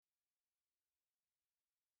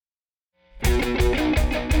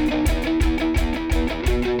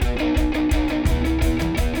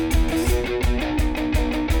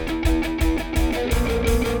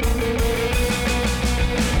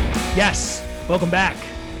Yes, welcome back.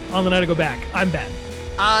 On the Night I Go Back, I'm Ben.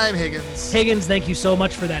 I'm Higgins. Higgins, thank you so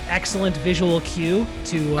much for that excellent visual cue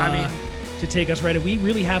to take us right. We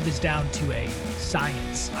really have this down to a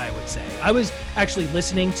science, I would say. I was actually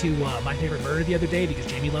listening to My Favorite Murder the other day because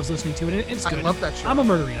Jamie loves listening to it, and it's good. I love that show. I'm a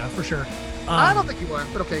murderino, for sure. I don't think you are,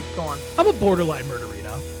 but okay, go on. I'm a borderline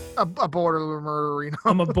murderino. A border murderino.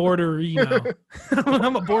 I'm a borderino.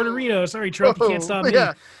 I'm a borderino. Sorry, Trump, you can't stop me.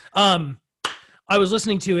 Yeah. I was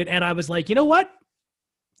listening to it, and I was like, you know what?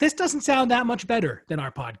 This doesn't sound that much better than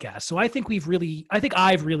our podcast. So I think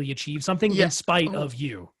I've really achieved something in spite of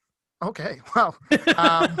you. Okay. Well,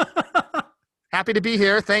 happy to be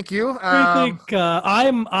here. Thank you. I think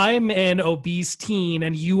I'm an obese teen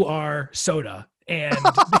and you are soda. And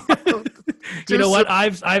you know what?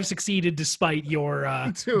 I've succeeded despite your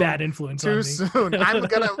bad influence on me. Too soon. I'm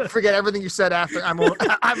gonna forget everything you said after. I'm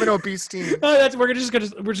an obese teen. We're just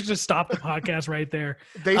gonna stop the podcast right there.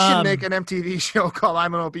 They should make an MTV show called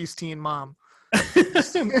 "I'm an Obese Teen Mom."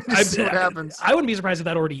 Just see what happens. I wouldn't be surprised if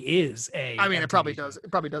that already is a. I mean, MTV it probably show. does.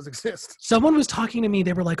 It probably does exist. Someone was talking to me.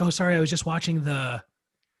 They were like, "Oh, sorry, I was just watching the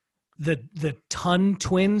Ton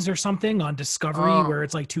Twins or something on Discovery, where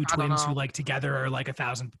it's like two twins who like together are like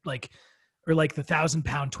 1,000 or like the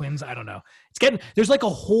 1,000-pound twins. I don't know. There's like a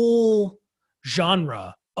whole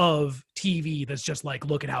genre of TV that's just like,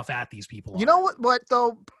 look at how fat these people are. You know what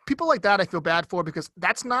though? People like that I feel bad for because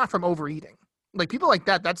that's not from overeating. Like people like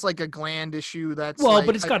that's like a gland issue. That's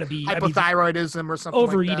but it's got to be hypothyroidism or something.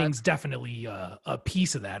 Overeating's like definitely a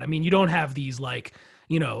piece of that. I mean, you don't have these like,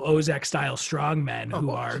 Ozek style strong men who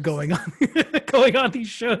are going on these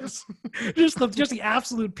shows. just the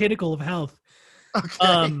absolute pinnacle of health.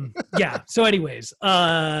 Okay. Yeah. So anyways,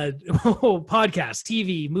 podcasts,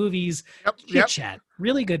 TV, movies, chit chat,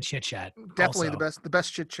 really good chit chat. Definitely the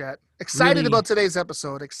best chit chat. Excited about today's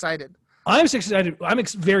episode. Excited. I'm excited. I'm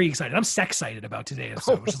very excited. I'm sex-cited about today's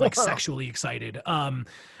episode, which is like sexually excited.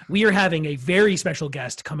 We are having a very special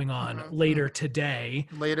guest coming on later today.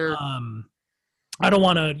 I don't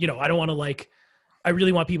want to, I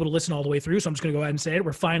really want people to listen all the way through. So I'm just going to go ahead and say it.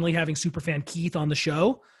 We're finally having Superfan Keith on the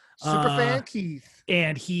show. Superfan Keith.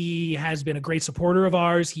 And he has been a great supporter of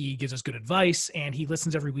ours. He gives us good advice and he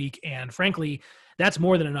listens every week. And frankly, that's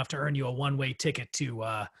more than enough to earn you a one-way ticket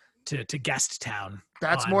to Guest Town.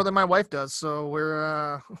 That's more than my wife does. So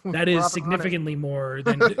we're that is significantly more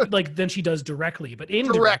than she does directly, but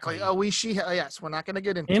indirectly. Yes, we're not going to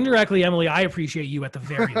get into indirectly, Emily. I appreciate you at the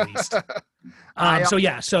very least.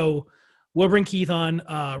 So we'll bring Keith on.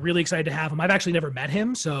 Really excited to have him. I've actually never met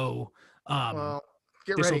him, so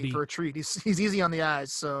get ready for a treat. He's easy on the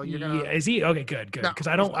eyes, so you're gonna. Is he okay? Good. Because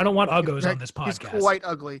I don't want uggos on this podcast. He's quite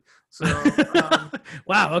ugly. So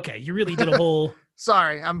wow. Okay, you really did a whole.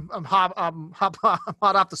 Sorry, I'm hot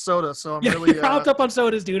off the soda, so I'm really hopped up on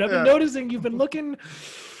sodas, dude. I've been noticing you've been looking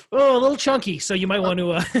a little chunky, so you might want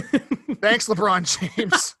to. Thanks, LeBron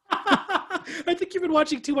James. I think you've been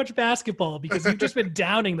watching too much basketball because you've just been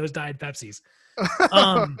downing those Diet Pepsis.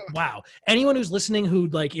 Wow. Anyone who's listening who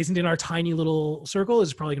isn't in our tiny little circle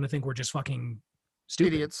is probably going to think we're just fucking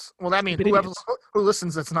stupid idiots. Well, that means whoever who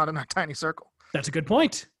listens that's not in our tiny circle. That's a good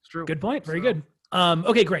point. It's true. Good point. Very good.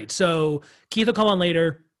 Okay, great. So Keith will come on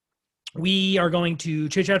later. We are going to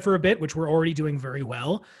chit chat for a bit, which we're already doing very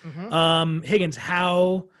well. Higgins,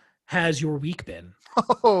 how has your week been?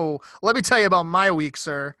 Oh, let me tell you about my week,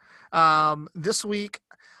 sir. This week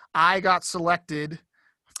I got selected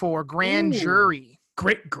for grand jury.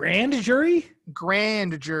 Grand jury?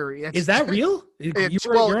 Grand jury. Is that real?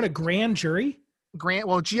 You're on a grand jury?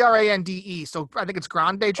 Grande. So I think it's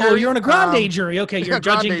grande jury. Oh, you're on a grande jury. Okay, you're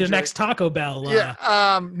judging the next Taco Bell.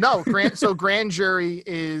 No. So grand jury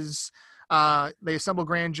is they assemble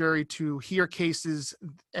grand jury to hear cases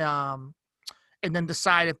and then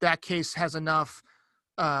decide if that case has enough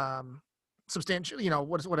substantial,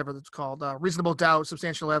 whatever it's called, reasonable doubt,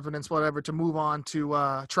 substantial evidence, whatever, to move on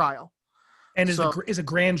to trial. And is a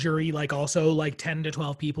grand jury also 10 to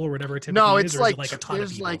 12 people or whatever it typically is? No, it's a ton of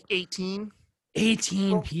people? Like 18.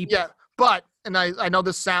 18 people. Yeah, but I know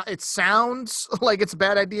it sounds like it's a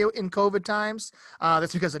bad idea in COVID times.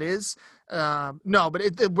 That's because it is. No, but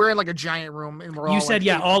we're in a giant room and we're all. You said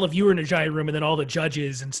all of you are in a giant room and then all the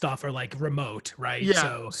judges and stuff are remote, right?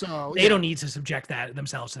 Yeah. So they don't need to subject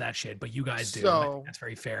themselves to that shit, but you guys do. So, that's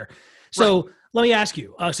very fair. So let me ask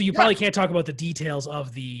you. So you probably can't talk about the details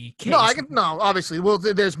of the case. No, I can. No, obviously. Well,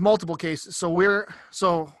 there's multiple cases. So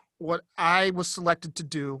what I was selected to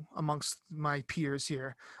do amongst my peers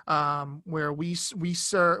here, where we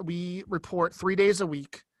report 3 days a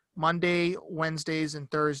week, Monday, Wednesdays,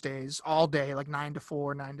 and Thursdays, all day, like 9 to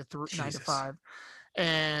 4, 9 to 3, 9 to 5,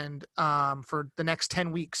 and for the next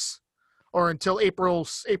 10 weeks, or until April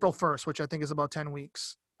 1st, which I think is about 10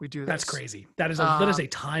 weeks. We do this. That's crazy. That is a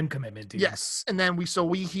time commitment, dude. Yes, and then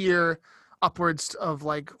we hear upwards of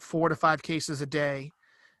like 4 to 5 cases a day.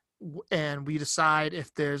 And we decide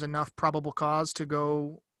if there's enough probable cause to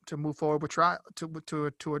move forward with trial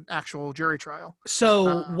to an actual jury trial.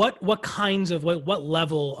 So what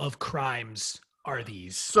level of crimes are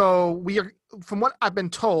these? So we are, from what I've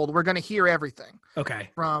been told, we're going to hear everything.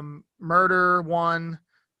 Okay. From murder 1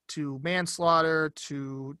 to manslaughter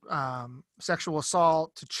to sexual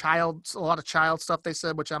assault to a lot of child stuff, they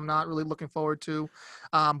said, which I'm not really looking forward to.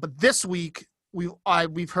 But this week, I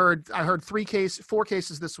heard 4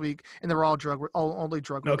 cases this week, and they're all only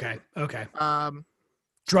drug related. Okay.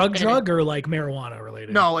 Drug or like marijuana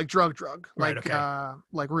related? No, like drug, right,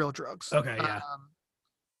 like real drugs. Okay, yeah.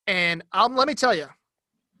 And let me tell you.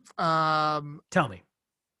 Tell me.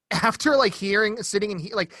 After like sitting and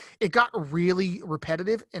like it got really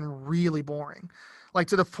repetitive and really boring, like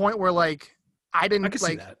to the point where like I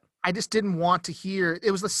just didn't want to hear.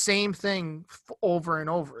 It was the same thing over and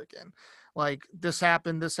over again. Like this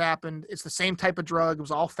happened. It's the same type of drug. It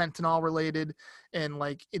was all fentanyl related. And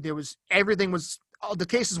like the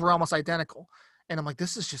cases were almost identical. And I'm like,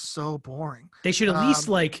 this is just so boring. They should at least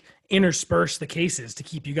like intersperse the cases to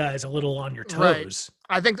keep you guys a little on your toes.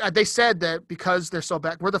 Right. I think they said that because they're so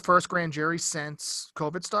back, we're the first grand jury since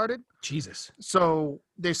COVID started. Jesus. So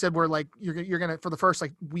they said we're like, you're going to, for the first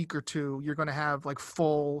like week or two, you're going to have like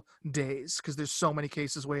full days because there's so many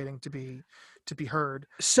cases waiting to be heard.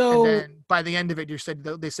 So and then by the end of it,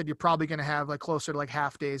 they said you're probably going to have like closer to like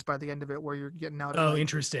half days by the end of it where you're getting out. Oh,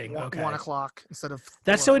 interesting. 1 o'clock instead of.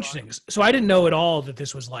 That's so interesting. So I didn't know at all that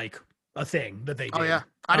this was like a thing that they did. Oh yeah.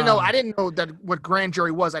 I didn't know that what grand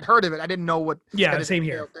jury was. I'd heard of it. I didn't know what. Yeah. Same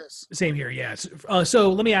here. Same here. Yes.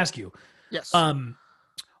 So let me ask you. Yes.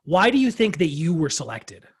 Why do you think that you were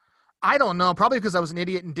selected? I don't know. Probably because I was an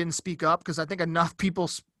idiot and didn't speak up, because I think enough people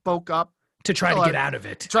spoke up to try to get out of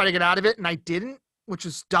it. And I didn't, which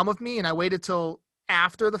is dumb of me. And I waited till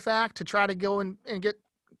after the fact to try to go and get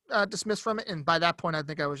dismissed from it. And by that point, I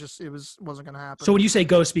think wasn't going to happen. So when you say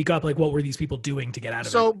go speak up, like what were these people doing to get out of it?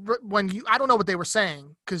 So I don't know what they were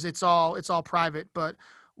saying because it's all private. But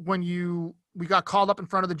when we got called up in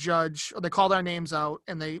front of the judge, or they called our names out,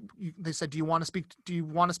 and they said, do you want to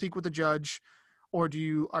speak with the judge, or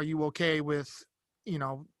are you okay with,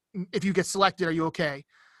 if you get selected, are you okay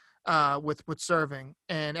with serving?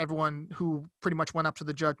 And everyone who pretty much went up to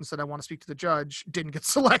the judge and said, I want to speak to the judge, didn't get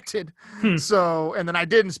selected. So, and then I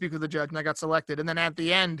didn't speak with the judge and I got selected. And then at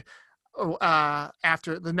the end,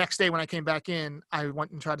 after the next day when I came back in, I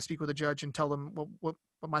went and tried to speak with the judge and tell them what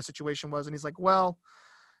my situation was. And he's like, well,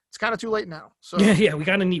 it's kind of too late now. So yeah,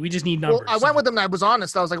 we just need numbers. Well, I went with him and I was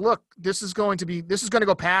honest. I was like, look, this is going to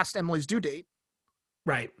go past Emily's due date.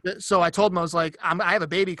 Right. So I told him, I was like, I have a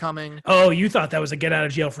baby coming. Oh, you thought that was a get out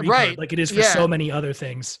of jail free card, right? Like it is for so many other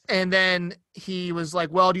things. And then he was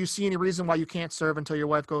like, well, do you see any reason why you can't serve until your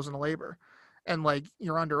wife goes into labor? And like,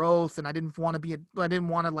 you're under oath, and I didn't want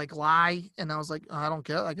to like lie. And I was like,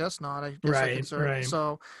 I guess not. I guess I can serve. Right.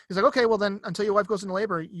 So he's like, okay, well then until your wife goes into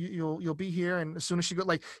labor, you'll be here. And as soon as she go,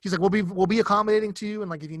 like, he's like, we'll be accommodating to you. And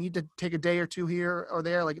like, if you need to take a day or two here or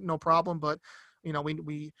there, like no problem. But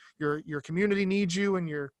your community needs you, and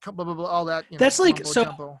your blah, blah, blah, all that. That's like,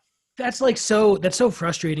 so that's so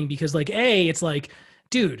frustrating because like, it's like,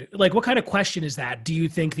 dude, like what kind of question is that? Do you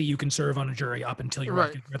think that you can serve on a jury up until you're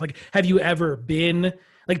right? Like, have you ever been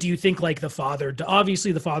like, do you think like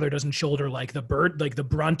obviously the father doesn't shoulder like the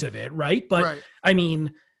brunt of it. Right. But I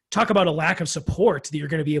mean, talk about a lack of support that you're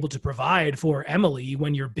going to be able to provide for Emily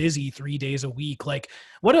when you're busy 3 days a week. Like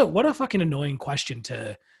what a fucking annoying question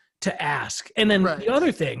to ask. And then the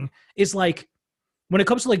other thing is like, when it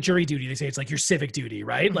comes to like jury duty, they say it's like your civic duty,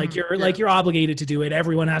 right? Mm-hmm. Like you're obligated to do it.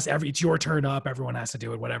 It's your turn up. Everyone has to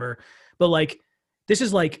do it, whatever. But like, this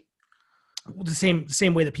is like the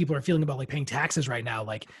same way that people are feeling about like paying taxes right now.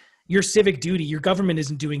 Like your civic duty, your government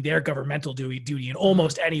isn't doing their governmental duty in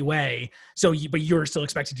almost any way. But you're still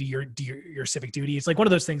expected to do your civic duty. It's like one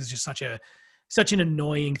of those things is just such an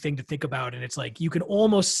annoying thing to think about. And it's like, you can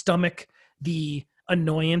almost stomach the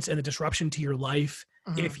annoyance and the disruption to your life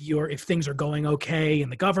if things are going okay in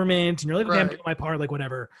the government and you're like, okay, I'm doing my part, like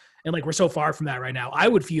whatever. And like, we're so far from that right now. I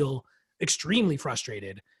would feel extremely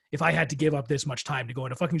frustrated if I had to give up this much time to go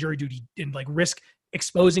into fucking jury duty and like risk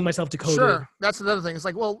exposing myself to COVID. Sure. That's another thing. It's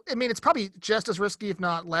like, well, I mean, it's probably just as risky, if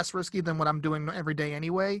not less risky than what I'm doing every day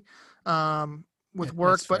anyway, with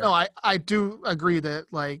work. But no, I do agree that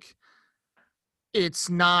like, it's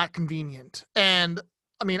not convenient. And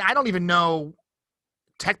I mean, I don't even know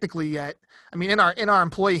technically yet. I mean, in our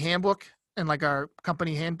employee handbook and like our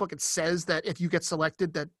company handbook, it says that if you get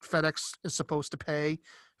selected, that FedEx is supposed to pay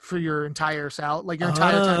for your entire salary, like your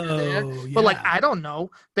entire time you're there. Yeah. But like, I don't know.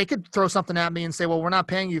 They could throw something at me and say, well, we're not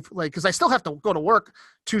paying you, like, because I still have to go to work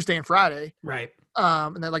Tuesday and Friday. Right.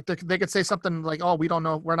 And then like they could say something like, oh, we don't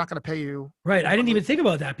know, we're not going to pay you. Right. I didn't even think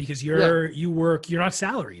about that because you're not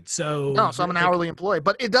salaried. So no, so I'm an hourly employee.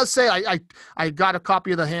 But it does say I got a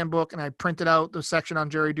copy of the handbook and I printed out the section on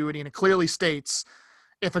jury duty, and it clearly states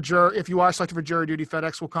if you are selected for jury duty,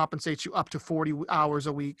 FedEx will compensate you up to 40 hours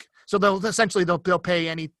a week. So they'll pay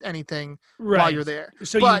anything while you're there.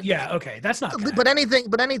 So okay, that's not bad. But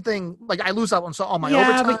anything like I lose out on all my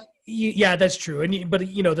overtime. That's true. But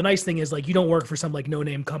the nice thing is like you don't work for some like no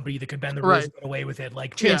name company that could bend the rules and get away with it.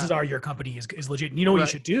 Like chances are your company is legit. You know what you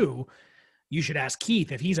should do? You should ask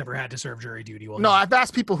Keith if he's ever had to serve jury duty. Well, no, I've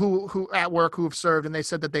asked people who at work who have served, and they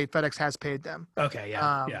said that FedEx has paid them. Okay,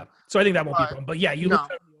 yeah. So I think that won't be a problem. But yeah, you lose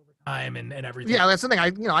overtime and everything. Yeah, that's the thing.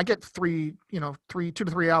 I get 2 to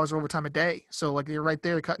 3 hours of overtime a day. So like you're right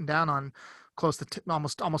there cutting down on close to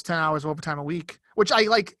almost 10 hours of overtime a week, which I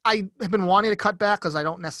have been wanting to cut back because I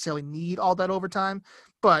don't necessarily need all that overtime.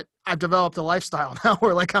 But I've developed a lifestyle now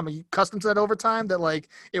where like I'm accustomed to that overtime that like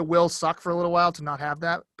it will suck for a little while to not have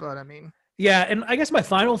that. But I mean. Yeah, and I guess my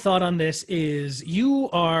final thought on this is you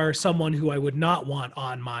are someone who I would not want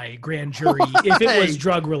on my grand jury if it was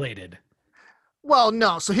drug related. Well,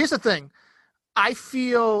 no. So here's the thing. I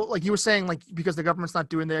feel like you were saying, like, because the government's not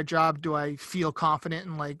doing their job, do I feel confident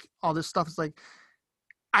in like all this stuff? It's like,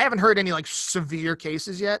 I haven't heard any like severe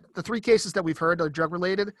cases yet. The 3 cases that we've heard that are drug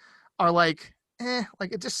related are like,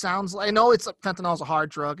 like it just sounds like, I know it's fentanyl is a hard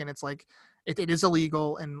drug and it's like, it is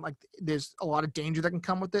illegal and like there's a lot of danger that can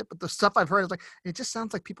come with it. But the stuff I've heard is like, it just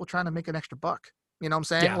sounds like people trying to make an extra buck. You know what I'm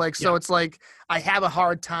saying? Yeah, so it's like, I have a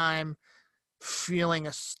hard time feeling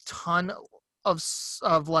a ton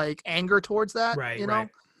of like anger towards that. Right. You know? Right.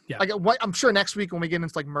 Yeah. Like I'm sure next week when we get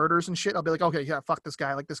into like murders and shit, I'll be like, okay, yeah, fuck this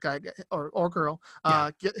guy. Like this guy or girl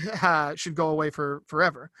should go away for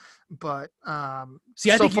forever. But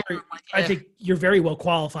see, I think you're very well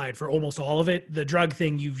qualified for almost all of it. The drug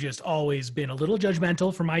thing, you've just always been a little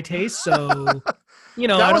judgmental for my taste. So, I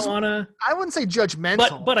don't want to. I wouldn't say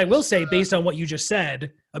judgmental, but I will say, based on what you just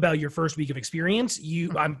said about your first week of experience,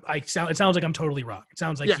 it sounds like I'm totally wrong. It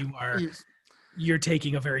sounds like you are. You're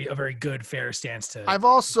taking a very good fair stance to.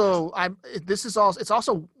 It's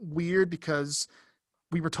also weird because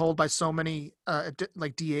we were told by so many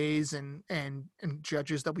like DAs and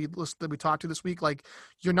judges that we talked to this week, like,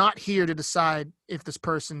 you're not here to decide if this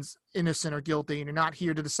person's innocent or guilty, and you're not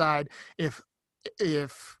here to decide if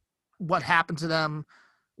what happened to them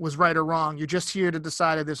was right or wrong. You're just here to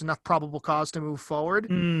decide if there's enough probable cause to move forward.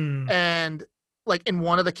 And like in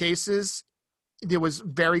one of the cases, it was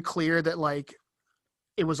very clear that like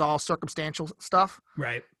it was all circumstantial stuff.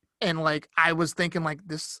 Right. And like, I was thinking like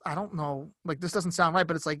this, I don't know, like this doesn't sound right,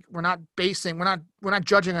 but it's like, we're not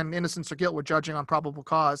judging on innocence or guilt. We're judging on probable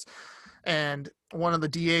cause. And one of the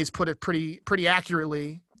DAs put it pretty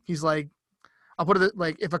accurately. He's like, I'll put it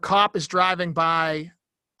like, if a cop is driving by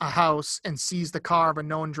a house and sees the car of a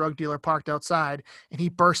known drug dealer parked outside, and he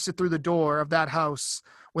bursts it through the door of that house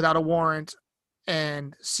without a warrant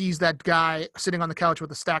and sees that guy sitting on the couch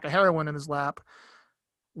with a stack of heroin in his lap,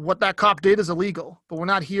 what that cop did is illegal. But we're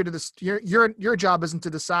not here to your job isn't to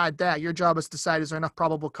decide that. Your job is to decide, is there enough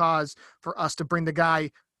probable cause for us to bring the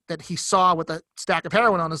guy that he saw with a stack of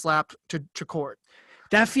heroin on his lap to court.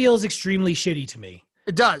 That feels extremely shitty to me.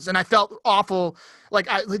 It does. And I felt awful. Like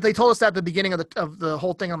they told us that at the beginning of the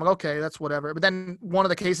whole thing. I'm like, okay, that's whatever. But then one of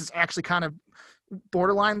the cases actually kind of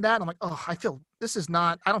borderline that. I'm like, oh, I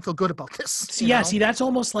don't feel good about this. See, that's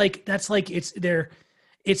almost like, it's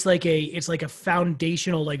like a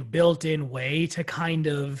foundational, like built-in way to kind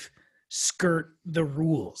of skirt the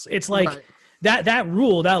rules. It's like that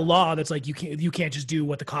rule, that law that's like, you can't just do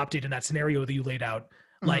what the cop did in that scenario that you laid out,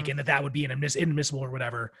 like, and that would be inadmissible or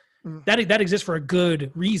whatever. That exists for a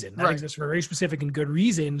good reason. That exists for a very specific and good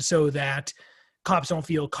reason, so that cops don't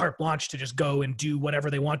feel carte blanche to just go and do whatever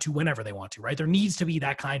they want to whenever they want to, right? There needs to be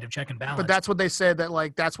that kind of check and balance. But that's what they said, that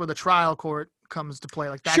like that's where the trial court comes to play.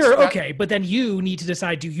 Like, okay, but then you need to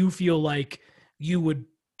decide, do you feel like you would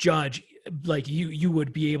judge, like you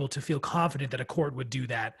would be able to feel confident that a court would do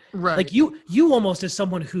that? Right. Like you almost, as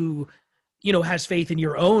someone who has faith in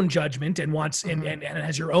your own judgment and wants and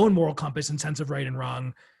has your own moral compass and sense of right and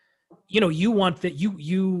wrong, you want that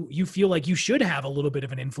you feel like you should have a little bit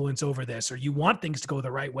of an influence over this, or you want things to go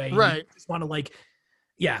the right way. Right. You just want to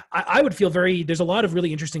I would feel there's a lot of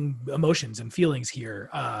really interesting emotions and feelings here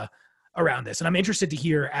around this. And I'm interested to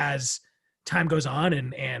hear as time goes on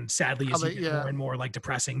and sadly as you get more and more like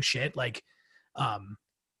depressing shit, like,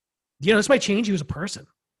 this might change you as a person.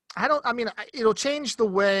 It'll change the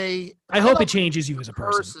way. I hope it changes you as a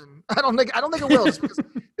person. I don't think it will.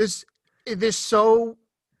 Because there's so,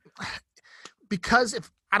 because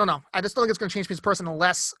if, I don't know, I just don't think it's going to change me as a person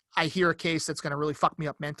unless I hear a case that's going to really fuck me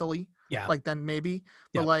up mentally. Yeah. Like then maybe,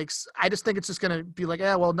 but I just think it's just going to be like,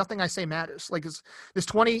 well, nothing I say matters. Like there's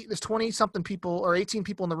 20 something people or 18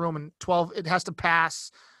 people in the room, and 12, it has to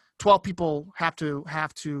pass. 12 people have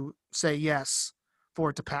to say yes for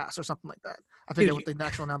it to pass or something like that. I forget what the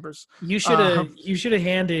actual numbers. You should have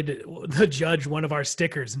handed the judge one of our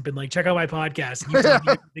stickers and been like, check out my podcast. And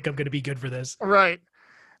you think I'm going to be good for this. Right.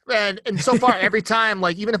 And so far, every time,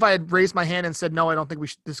 like, even if I had raised my hand and said, no, I don't think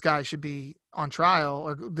this guy should be on trial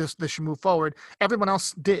or this should move forward, everyone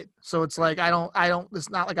else did. So it's like, it's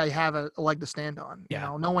not like I have a leg to stand on.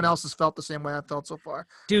 Yeah. No one else has felt the same way I've felt so far.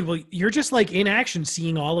 Dude, well, you're just like in action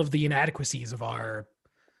seeing all of the inadequacies of our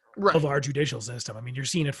judicial system. I mean, you're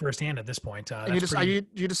seeing it firsthand at this point. And you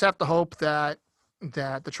just have to hope that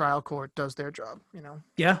the trial court does their job,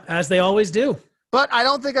 Yeah, as they always do. But I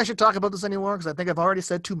don't think I should talk about this anymore because I think I've already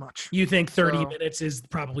said too much. You think 30 minutes is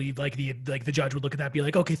probably like the judge would look at that and be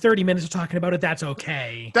like, okay, 30 minutes of talking about it, that's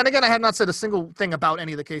okay. Then again, I have not said a single thing about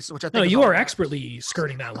any of the cases, which I think. No, you are expertly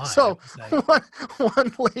skirting that line. So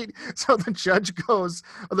one lady, so the judge goes,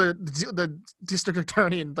 the district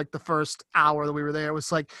attorney in like the first hour that we were there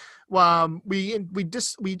was like, we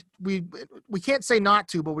can't say not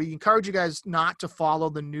to, but we encourage you guys not to follow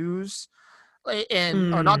the news.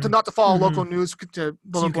 Or not to follow local news to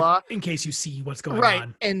blah, blah, in case you see what's going on. Right.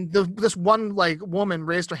 And this one like woman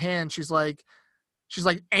raised her hand. She's like,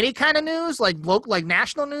 any kind of news, like local, like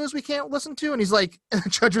national news we can't listen to. And he's like, and the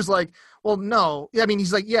judge was like, well, no. I mean,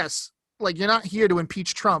 he's like, yes, like you're not here to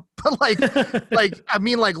impeach Trump, but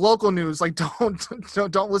like local news, like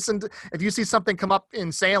don't listen to, if you see something come up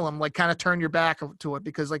in Salem, like kind of turn your back to it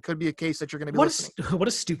because like could be a case that you're going to be listening. What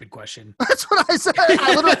a stupid question. That's what I said.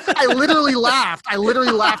 I literally laughed. I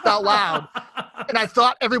literally laughed out loud. And I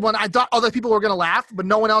thought other people were going to laugh, but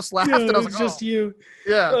no one else laughed. And I was like, just you.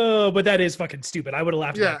 Yeah. Oh, but that is fucking stupid. I would have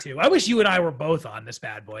laughed at that too. I wish you and I were both on this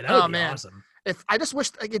bad boy. That would be awesome. If I just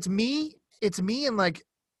wish like it's me and like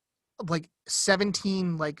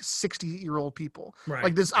 17 like 60-year-old people, right?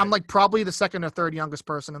 Like this, I'm like probably the second or third youngest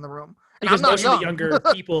person in the room, and because most of the younger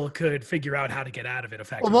people could figure out how to get out of it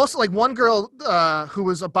effectively. Well, most like one girl who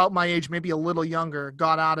was about my age, maybe a little younger,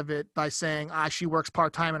 got out of it by saying she works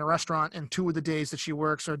part-time in a restaurant, and 2 of the days that she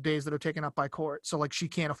works are days that are taken up by court, so like she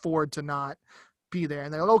can't afford to not be there.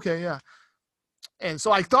 And they're like, okay, yeah. And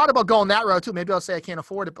so I thought about going that route too. Maybe I'll say I can't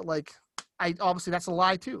afford it, but like obviously that's a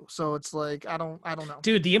lie too. So it's like, I don't know.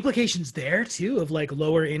 Dude, the implications there too of like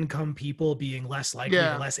lower income people being less likely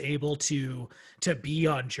or less able to be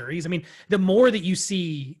on juries. I mean, the more that you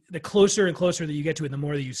see, the closer and closer that you get to it, the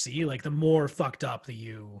more that you see, like the more fucked up that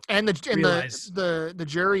you realize. The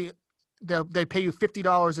jury, they pay you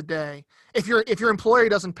 $50 a day. If your employer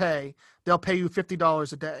doesn't pay, they'll pay you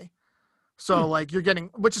 $50 a day. So like you're getting,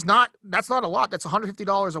 that's not a lot. That's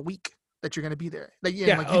 $150 a week that you're going to be there.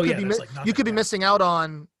 You could be missing out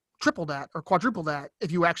on triple that or quadruple that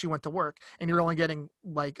if you actually went to work and you're only getting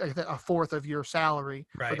like a fourth of your salary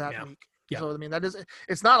for that week. Yeah. So I mean,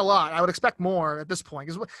 it's not a lot. I would expect more at this point.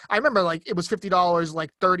 Because I remember like it was $50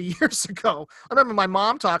 like 30 years ago. I remember my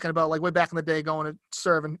mom talking about like way back in the day going to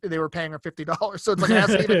serve and they were paying her $50. So it's like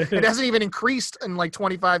it hasn't even increased in like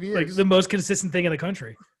 25 years. Like the most consistent thing in the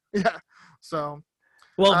country. Yeah. So.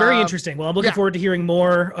 Well, very interesting. Well, I'm looking forward to hearing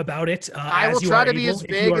more about it. I will try to be as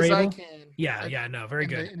big as I can. Yeah, no, very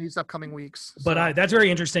good. In these upcoming weeks. So. But that's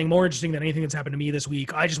very interesting. More interesting than anything that's happened to me this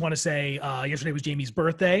week. I just want to say yesterday was Jamie's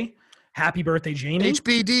birthday. Happy birthday, Jamie.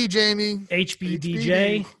 HBD, Jamie.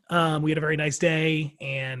 HBDJ. We had a very nice day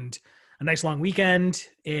and a nice long weekend.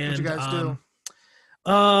 And what'd you guys do?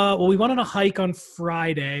 Well, we went on a hike on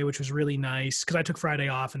Friday, which was really nice because I took Friday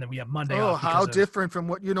off and then we have Monday off. Oh, how different from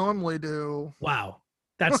what you normally do. Wow.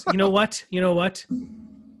 That's, you know what?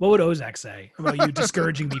 What would Ozak say about you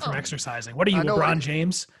discouraging me from exercising? What are you, LeBron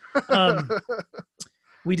James?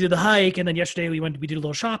 We did the hike, and then yesterday we did a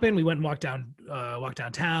little shopping. We went and walked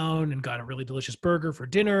downtown and got a really delicious burger for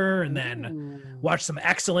dinner, and then watched some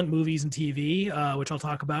excellent movies and TV, which I'll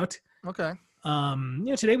talk about. Okay.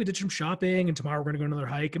 Today we did some shopping, and tomorrow we're gonna go on another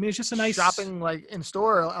hike. I mean, it's just a nice shopping, like in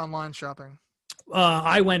store or online shopping.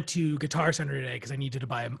 I went to Guitar Center today because I needed to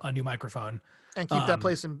buy a new microphone and keep that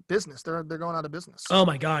place in business. They're going out of business. Oh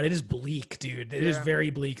my god, it is bleak, dude. It is very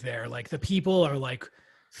bleak there. Like the people are like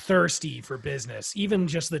thirsty for business. Even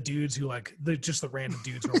just the dudes who like the random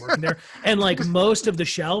dudes who are working there, and like most of the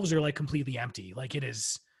shelves are like completely empty. Like it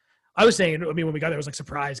is. I was saying, I mean, when we got there, I was like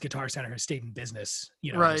surprised Guitar Center has stayed in business,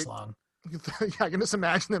 this long. Yeah, I can just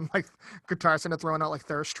imagine them like Guitar Center throwing out like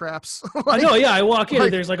thirst traps. I know, yeah. I walk in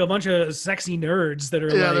and there's like a bunch of sexy nerds that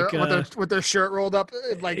are like with their shirt rolled up,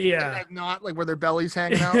 like not like where their belly's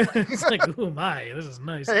hanging out. It's like, oh my, this is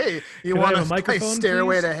nice. Hey, you want a microphone?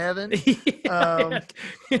 Stairway to Heaven.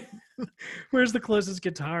 Where's the closest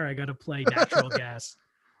guitar? I got to play Natural Gas.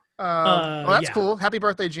 That's cool. Happy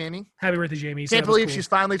birthday, Jamie. Happy birthday, Jamie. Can't believe she's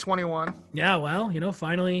finally 21. Yeah, well,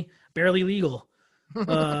 finally, barely legal.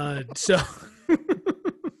 So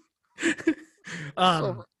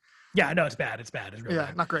yeah, no, it's bad. It's really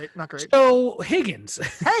bad. Not great. So Higgins,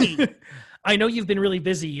 hey, I know you've been really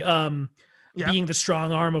busy being the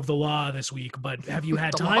strong arm of the law this week, but have you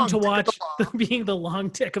had time to watch being the long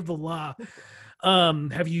tick of the law?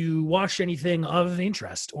 Have you watched anything of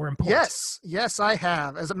interest or importance? Yes, I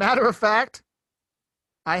have. As a matter of fact,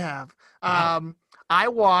 I have. Wow. I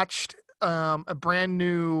watched a brand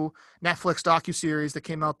new Netflix docuseries that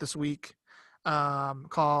came out this week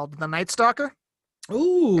called The Night Stalker.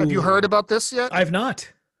 Ooh. Have you heard about this yet? I've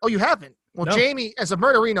not. Oh, you haven't? Well, no. Jamie, as a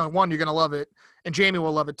Murderino, you're going to love it, and Jamie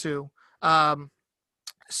will love it too.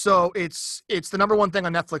 So it's the number one thing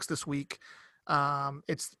on Netflix this week.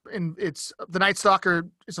 It's The Night Stalker.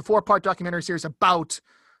 It's a 4-part documentary series about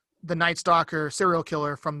the Night Stalker serial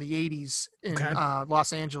killer from the 80s in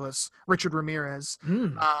Los Angeles, Richard Ramirez.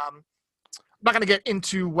 I'm not going to get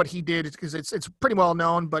into what he did because it's pretty well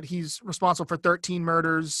known, but he's responsible for 13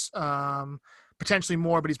 murders, potentially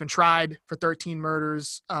more, but he's been tried for 13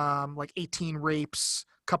 murders, like 18 rapes,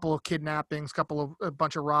 couple of kidnappings, a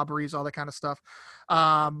bunch of robberies, all that kind of stuff.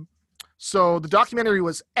 So the documentary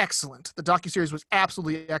was excellent. The docuseries was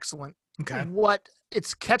absolutely excellent. Okay.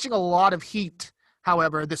 It's catching a lot of heat,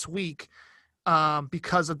 however, this week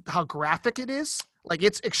because of how graphic it is. Like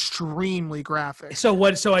it's extremely graphic. So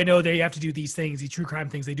I know they have to do these things, these true crime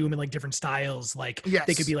things. They do them in like different styles. Like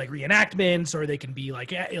they could be like reenactments, or they can be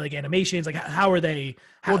like animations. Like how are they?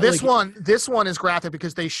 This one is graphic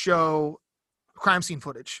because they show crime scene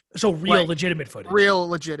footage. So legitimate footage. Real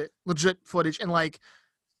legit footage, and like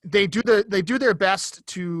they do their best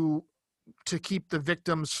to keep the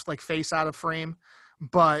victim's like face out of frame,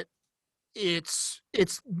 but it's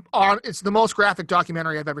the most graphic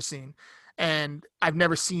documentary I've ever seen. And I've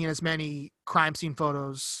never seen as many crime scene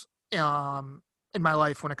photos in my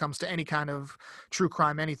life when it comes to any kind of true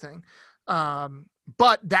crime anything.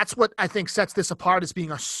 But that's what I think sets this apart as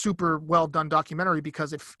being a super well done documentary,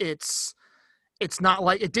 because it's not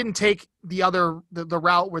like it didn't take the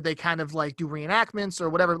route where they kind of like do reenactments or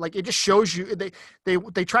whatever. Like it just shows you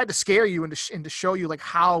they tried to scare you and to show you like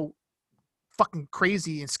how fucking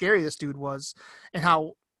crazy and scary this dude was, and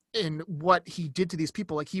how in what he did to these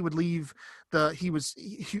people. Like he would leave he was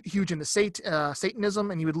huge into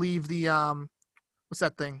Satanism, and he would leave the what's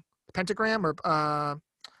that thing, the pentagram, or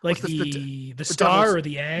like the star devil's, or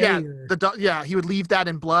the A, he would leave that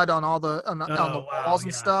in blood on all the on the walls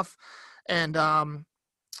and stuff. And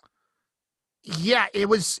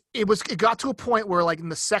it got to a point where like in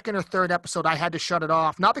the second or third episode I had to shut it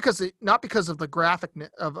off, not because of the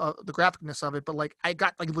graphicness of it, but like I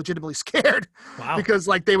got like legitimately scared. Wow. Because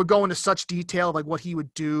like they would go into such detail of like what he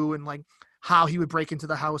would do and like how he would break into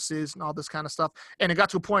the houses and all this kind of stuff. And it got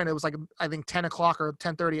to a point, it was like, I think 10 o'clock or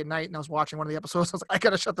 10:30 at night, and I was watching one of the episodes. I was like, I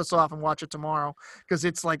gotta shut this off and watch it tomorrow, because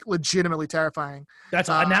it's like legitimately terrifying. That's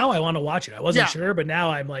now I want to watch it. I wasn't sure, but now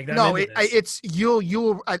I'm like, no,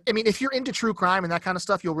 you'll I mean, if you're into true crime and that kind of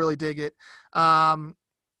stuff, you'll really dig it.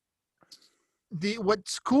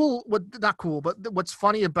 What's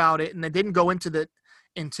funny about it, and they didn't go into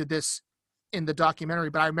this in the documentary,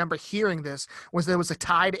 but I remember hearing this, was there was a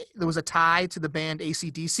tie to the band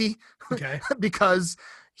AC/DC. Okay. Because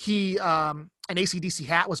an AC/DC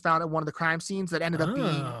hat was found at one of the crime scenes that ended up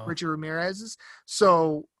being Richard Ramirez's.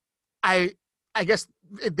 So I guess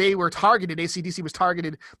they were targeted. AC/DC was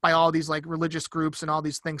targeted by all these like religious groups and all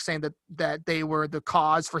these things, saying that they were the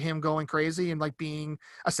cause for him going crazy and like being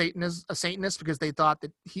a Satanist, because they thought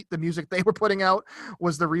that the music they were putting out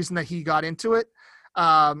was the reason that he got into it.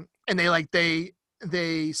 And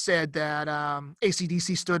they said that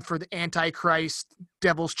AC/DC stood for the Antichrist,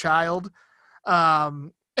 Devil's Child.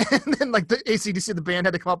 And then like the AC/DC, the band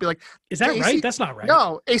had to come up and be like, is that right? That's not right.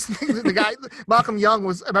 No, the guy Malcolm Young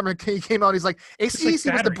was. I remember he came out. He's like, AC/DC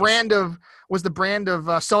like was the brand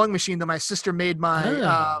of sewing machine that my sister made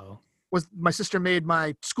my sister made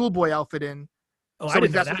my schoolboy outfit in. Oh, so I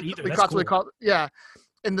didn't know that either. That's cool. What called, yeah.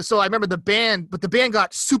 And so I remember the band, but the band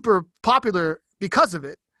got super popular because of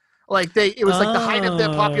it. Like it was like the height of their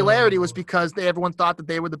popularity was because everyone thought that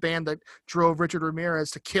they were the band that drove Richard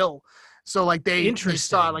Ramirez to kill. So like they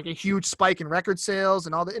saw like a huge spike in record sales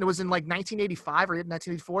and all that. And it was in like 1985 or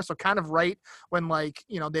 1984. So kind of right when like,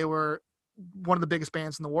 they were one of the biggest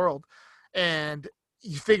bands in the world. And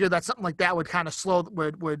you figure that something like that would kind of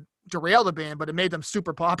would derail the band, but it made them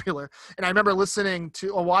super popular. And I remember listening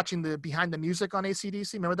to or watching the Behind the Music on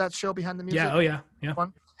AC/DC. Remember that show, Behind the Music? Yeah. Oh yeah. Yeah.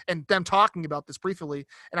 And them talking about this briefly.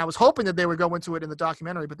 And I was hoping that they would go into it in the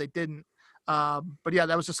documentary, but they didn't. But yeah,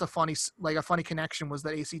 that was just a funny connection was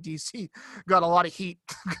that AC/DC got a lot of heat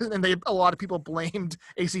and a lot of people blamed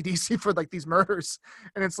AC/DC for like these murders.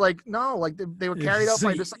 And it's like, no, like they were carried out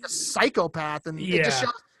by just like a psychopath. And it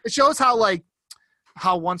shows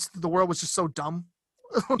how once the world was just so dumb.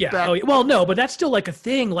 Yeah. Well, no, but that's still like a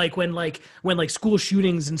thing. Like when school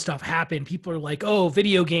shootings and stuff happen, people are like, oh,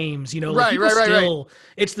 video games, like right.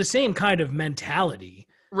 It's the same kind of mentality.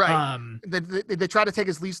 Right. They try to take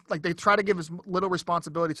they try to give as little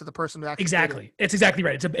responsibility to the person who actually exactly. It's exactly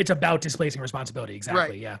right. It's about displacing responsibility. Exactly.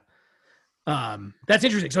 Right. Yeah. That's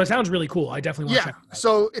interesting. So it sounds really cool. I definitely want to check it out.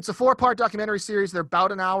 So it's a 4-part documentary series. They're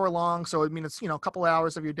about an hour long. So I mean, it's, a couple of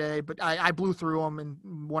hours of your day, but I blew through them in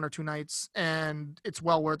 1 or 2 nights and it's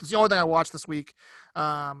well worth it. It's the only thing I watched this week.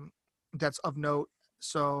 That's of note.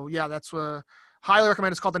 So yeah, that's highly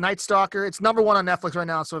recommend. It's called The Night Stalker. It's number 1 on Netflix right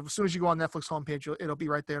now. So as soon as you go on Netflix homepage, it'll be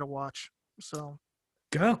right there to watch. So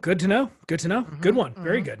good to know. Mm-hmm, good one.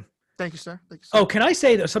 Very good. Thank you, sir. Oh, can I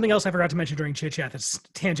say something else I forgot to mention during Chit Chat that's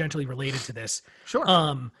tangentially related to this? Sure.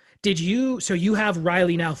 So you have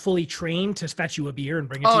Riley now fully trained to fetch you a beer and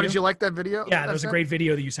bring it to you? Oh, did you like that video? Yeah, that was a great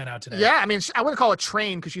video that you sent out today. Yeah, I mean, I wouldn't call it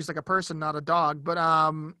trained because she's like a person, not a dog. But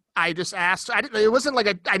I just asked. It wasn't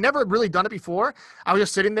like I never really done it before. I was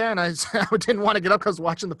just sitting there and I didn't want to get up because I was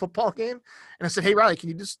watching the football game. And I said, "Hey, Riley, can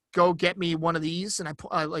you just go get me one of these?" And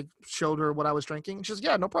I like showed her what I was drinking. And she said,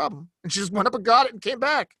 "Yeah, no problem." And she just went up and got it and came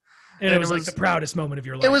back. And it was like the proudest moment of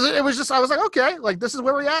your life. It was just, I was like, okay, like this is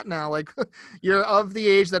where we're at now. Like you're of the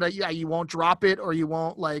age that you won't drop it or you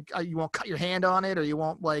won't you won't cut your hand on it or you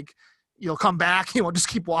won't you'll come back. You won't just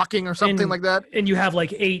keep walking or something like that. And you have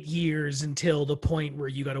like 8 years until the point where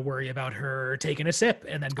you got to worry about her taking a sip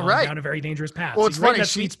and then going down a very dangerous path. Well, it's funny. Right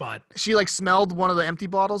sweet spot. She like smelled one of the empty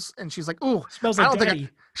bottles and she's like, ooh, smells like daddy.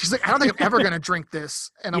 She's like, I don't think I'm ever going to drink this.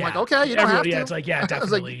 And I'm like, okay, you don't have to. Yeah, it's like, yeah,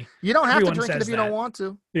 definitely. Like, you don't have to drink it if you don't want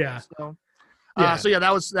to. Yeah. So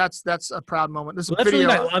that's a proud moment. This that's really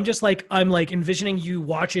nice. I'm like envisioning you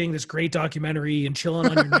watching this great documentary and chilling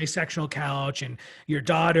on your nice sectional couch, and your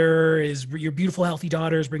beautiful healthy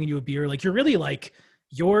daughter is bringing you a beer. Like you're really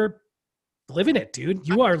you're living it, dude.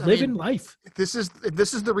 You are living life. This is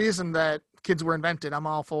the reason that kids were invented. I'm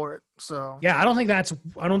all for it. So yeah, I don't think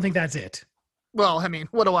that's it. Well, I mean,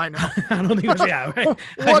 what do I know? I don't think that's right.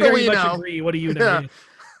 What do we know? Agree. What do you know? Yeah.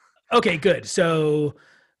 Okay, good. So.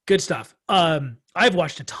 Good stuff. I've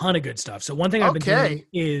watched a ton of good stuff. So one thing I've been doing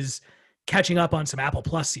is catching up on some Apple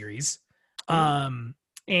Plus series.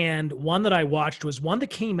 And one that I watched was one that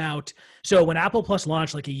came out. So when Apple Plus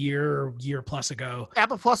launched like a year plus ago.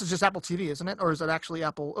 Apple Plus is just Apple TV, isn't it? Or is it actually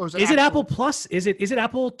Apple? Or is it Apple Plus? Is it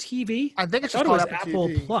Apple TV? I think it's just called Apple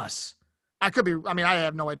Plus. I could be. I mean, I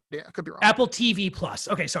have no idea. I could be wrong. Apple TV Plus.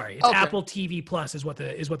 Okay, sorry. It's Apple TV Plus is what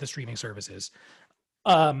the streaming service is.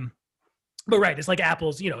 But right, it's like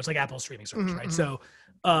Apple's, it's like Apple's streaming service, right? So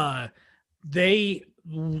they,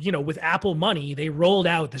 with Apple money, they rolled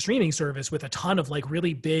out the streaming service with a ton of like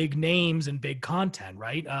really big names and big content,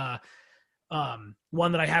 right?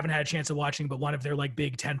 One that I haven't had a chance of watching, but one of their like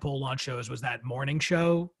big tentpole launch shows was that morning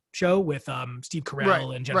show with Steve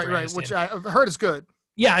Carell and Jennifer Aniston. Which I've heard is good.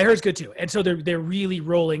 Yeah, I heard it's good too. And so they're really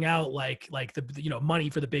rolling out like the money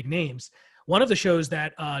for the big names. One of the shows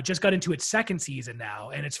that just got into its second season now,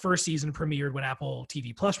 and its first season premiered when Apple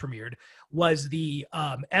TV Plus premiered, was the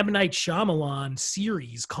M. Night Shyamalan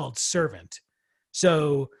series called Servant.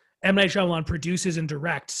 So M. Night Shyamalan produces and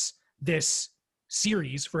directs this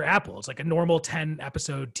series for Apple. It's like a normal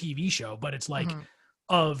 10-episode TV show, but it's like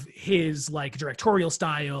of his like directorial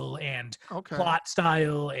style and plot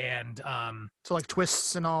style and so like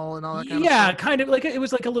twists and all that kind of stuff. Yeah, kind of like it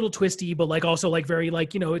was like a little twisty, but like also like very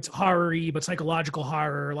like, you know, it's horror-y but psychological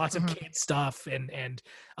horror, lots of kid stuff and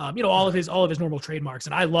you know, all of his normal trademarks.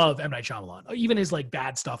 And I love M. Night Shyamalan. Even his like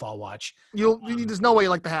bad stuff I'll watch. There's no way you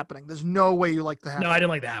like The Happening. There's no way you like The Happening. No, I didn't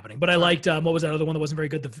like The Happening, but I liked what was that other one that wasn't very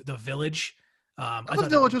good? The Village. I thought The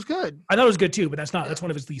Village was good. I thought it was good too, but that's one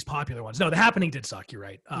of his least popular ones. No, The Happening did suck. You're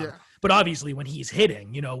right. But obviously, when he's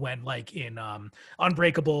hitting, you know, when like in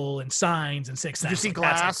Unbreakable and Signs and Sixth Sense. Did you see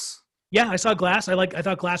Glass? Yeah, I saw Glass. I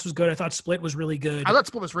thought Glass was good. I thought Split was really good. I thought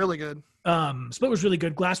Split was really good. Split was really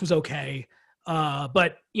good. Glass was okay.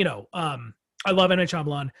 But you know, I love M. Night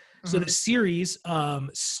Shyamalan. So the series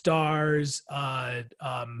stars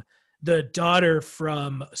the daughter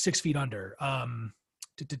from 6 Feet Under.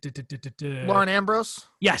 Lauren Ambrose.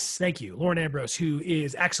 Yes, thank you, Lauren Ambrose, who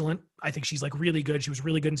is excellent. I think she's like really good. She was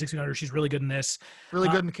really good in 6 Feet Under. She's really good in this. Really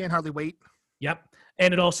good and Can't Hardly Wait. Yep,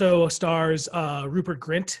 and it also stars Rupert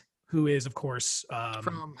Grint, who is of course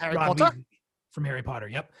from Harry Potter. From Harry Potter.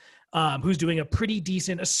 Yep, who's doing a pretty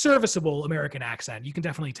decent, a serviceable American accent. You can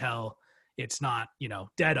definitely tell it's not, you know,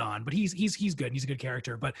 dead on, but he's good. He's a good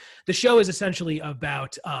character. But the show is essentially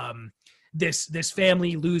about this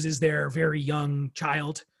family loses their very young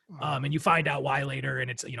child, and you find out why later. And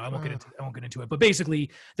it's, you know, I won't get into it. But basically,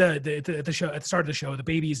 the show at the start of the show, the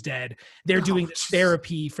baby is dead. They're doing this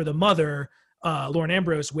therapy for the mother, Lauren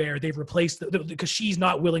Ambrose, where they've replaced because she's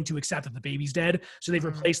not willing to accept that the baby's dead, so they've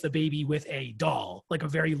replaced the baby with a doll, like a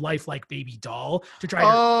very lifelike baby doll, to try.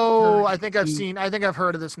 I think I've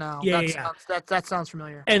heard of this now. Yeah, that sounds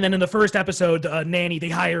familiar. And then in the first episode, nanny, they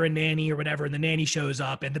hire a nanny or whatever, and the nanny shows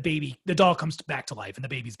up, and the doll comes back to life, and the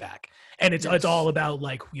baby's back, and it's all about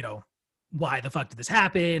like, you know, why the fuck did this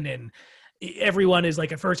happen? And everyone is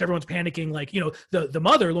like, at first everyone's panicking, like, you know, the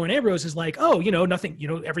mother, Lauren Ambrose, is like, oh, you know, nothing, you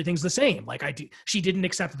know, everything's the same. Like she didn't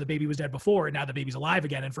accept that the baby was dead before, and now the baby's alive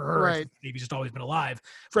again. And for her, the baby's just always been alive.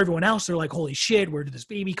 For everyone else, they're like, holy shit, where did this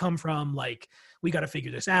baby come from? Like, we got to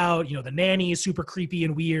figure this out. You know, the nanny is super creepy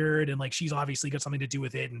and weird, and like she's obviously got something to do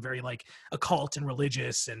with it, and very like occult and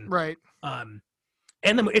religious, and and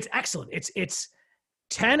then it's excellent. It's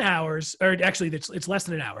 10 hours, or actually it's less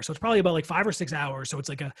than an hour. So it's probably about like 5 or 6 hours. So it's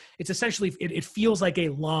like it's essentially, it feels like a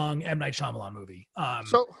long M. Night Shyamalan movie.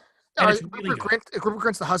 Rupert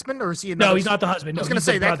Grint's the husband, or is he No, he's not the husband. No, I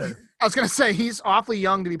was going to say he's awfully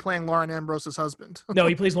young to be playing Lauren Ambrose's husband. No,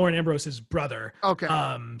 he plays Lauren Ambrose's brother. Okay.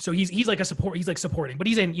 So he's like he's like supporting, but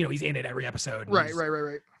he's in it every episode. Right.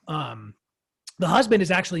 The husband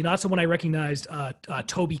is actually not someone I recognized,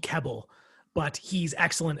 Toby Kebbell, but he's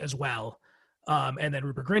excellent as well. And then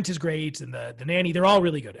Rupert Grint is great, and the nanny, they're all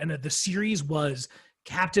really good. And the series was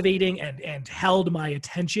captivating and held my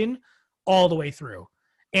attention all the way through.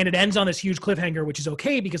 And it ends on this huge cliffhanger, which is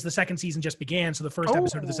okay because the second season just began. So the first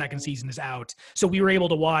episode of the second season is out. So we were able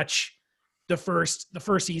to watch the first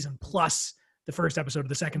season plus the first episode of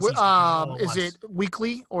the second season. Is it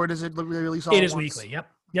weekly, or does it release all at once? It is weekly. Yep.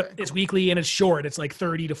 Okay, it's weekly, and it's short. It's like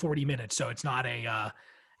 30 to 40 minutes. So it's not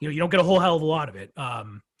you don't get a whole hell of a lot of it.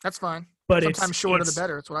 That's fine. But sometimes shorter the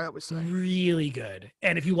better. That's what I always say. Really good.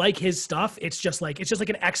 And if you like his stuff, it's just like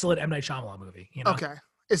an excellent M. Night Shyamalan movie. You know? Okay.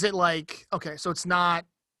 Is it like, okay, so it's not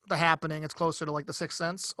The Happening, it's closer to like The Sixth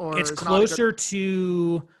Sense, or it's closer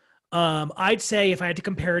to I'd say, if I had to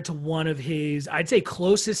compare it to one of his, I'd say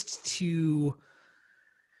closest to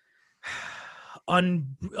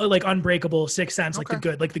Unbreakable, Sixth Sense, like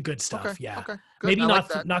the good stuff. Okay. Yeah. Okay. Maybe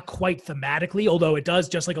not quite thematically, although it does,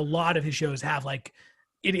 just like a lot of his shows have like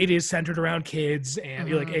it is centered around kids, and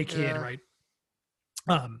you're like a kid, right?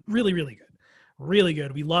 Really, really good. Really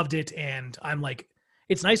good. We loved it, and I'm like,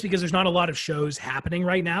 it's nice because there's not a lot of shows happening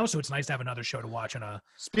right now, so it's nice to have another show to watch on a.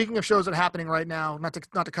 Speaking of shows that are happening right now, not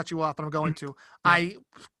to cut you off, but I'm going to.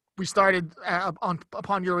 We started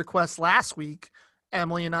upon your request last week.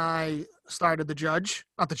 Emily and I started not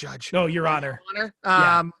the Judge. No, Your Honor.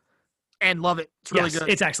 And love it. It's really good.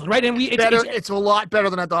 It's excellent, right? And it's a lot better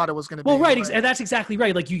than I thought it was going to be. Well, right, and that's exactly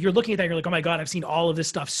right. Like you're looking at that, and you're like, oh my god, I've seen all of this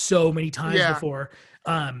stuff so many times before.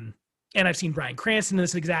 And I've seen Bryan Cranston in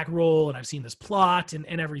this exact role, and I've seen this plot and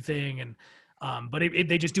everything, and but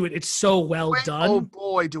they just do it. It's so well done. Oh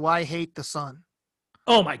boy, do I hate The Son.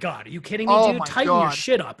 Oh my god, are you kidding me, dude? Tighten your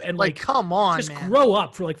shit up and like come on, just man. Grow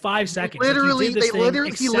up for like 5 seconds. They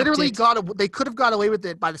could have got away with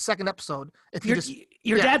it by the second episode if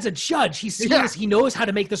your dad's a judge. He's serious. He knows how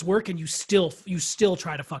to make this work, and you still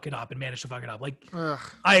try to fuck it up and manage to fuck it up. Like,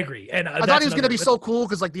 I agree. And I thought he was gonna be so cool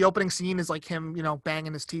because like the opening scene is like him,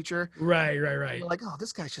 banging his teacher. Right. You're like, oh,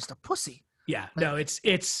 this guy's just a pussy. Yeah. No, it's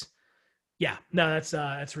Yeah, no,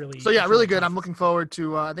 that's really so. Yeah, really good. tough. I'm looking forward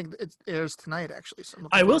to. I think it airs tonight actually. So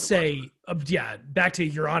I will say, yeah. Back to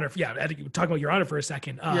Your Honor. Yeah, I think talk about Your Honor for a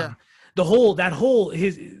second. Yeah.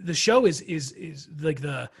 The show is like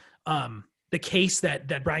the case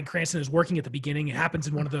that Bryan Cranston is working at the beginning. It happens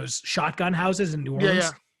in one of those shotgun houses in New Orleans.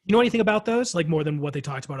 Yeah. You know anything about those? Like more than what they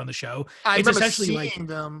talked about on the show? I remember seeing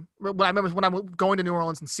them. I remember when I'm going to New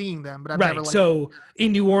Orleans and seeing them, but I've never so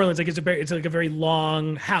in New Orleans, like it's like a very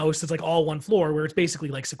long house. It's like all one floor where it's basically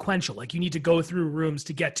like sequential. Like you need to go through rooms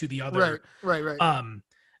to get to the other. Right.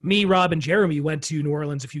 Me, Rob, and Jeremy went to New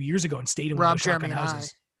Orleans a few years ago and stayed in one of those shotgun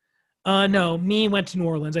houses. No, me went to New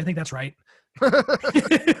Orleans. I think that's right. Rob,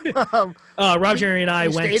 Jerry, and I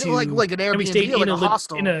went to like an Airbnb, we stayed in a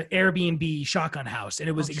hostel. In an Airbnb shotgun house, and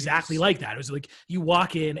it was exactly like that. It was like you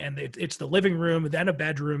walk in, and it's the living room, then a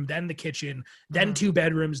bedroom, then the kitchen, then 2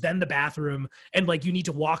 bedrooms, then the bathroom, and like you need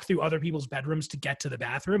to walk through other people's bedrooms to get to the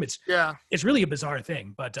bathroom. It's really a bizarre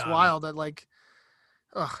thing, but it's wild that like.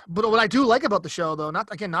 But what I do like about the show, though, not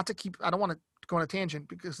to keep, I don't want to go on a tangent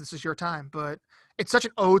because this is your time, but it's such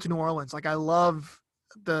an ode to New Orleans. Like I love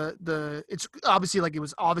it's obviously like it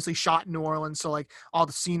was obviously shot in New Orleans, so like all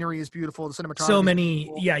the scenery is beautiful, the cinematography. So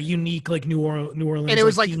many, unique like New Orleans, and it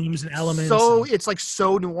was like themes and elements. So it's like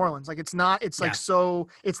so New Orleans, like it's not, it's like so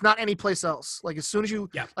it's not any place else. Like as soon as you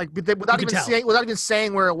like without even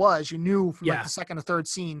saying where it was, you knew from like the second or third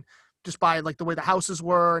scene. Just by like the way the houses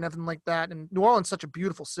were and everything like that. And New Orleans is such a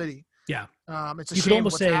beautiful city. Yeah. It's a shame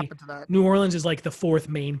what's happened to that. New Orleans is like the 4th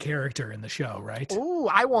main character in the show, right? Oh,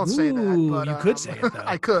 I won't say that. But, you could say it though.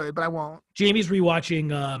 I could, but I won't. Jamie's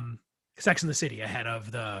rewatching Sex and the City ahead of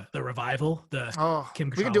the revival. Kim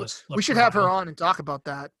Cattrall. We should have her on and talk about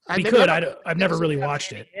that. I've never really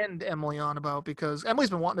watched it. And Emily on about because Emily's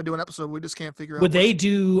been wanting to do an episode. We just can't figure out. Would they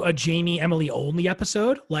do a Jamie Emily only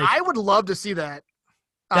episode? Like I would love to see that.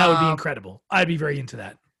 That would be incredible. I'd be very into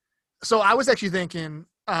that. So I was actually thinking,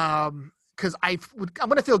 because I'm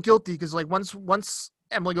going to feel guilty because like once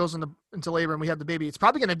Emily goes into labor and we have the baby, it's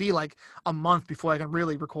probably going to be like a month before I can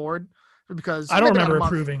really record because I don't remember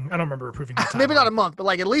approving that maybe not a month, but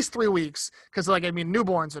like at least 3 weeks. Cause like, I mean,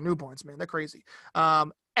 newborns are newborns, man. They're crazy.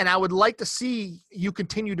 And I would like to see you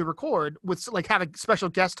continue to record with like have a special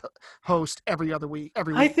guest host every week.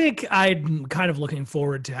 I think I'm kind of looking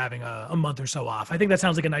forward to having a month or so off. I think that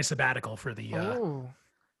sounds like a nice sabbatical for the. Oh,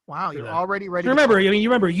 wow! You're already ready. Remember, you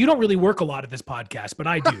remember you don't really work a lot at this podcast, but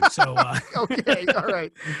I do. So okay, all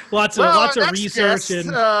right. lots of research guest,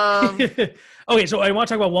 and. Okay, so I want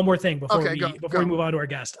to talk about one more thing before we move on to our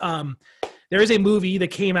guest. There is a movie that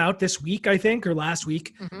came out this week, I think, or last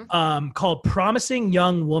week, called Promising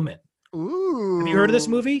Young Woman. Ooh. Have you heard of this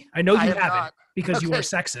movie? I know you haven't because you are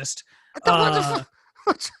sexist.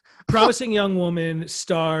 Promising Young Woman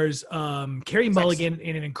stars Carey Mulligan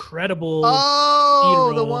in an incredible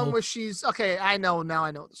the one where she's okay. I know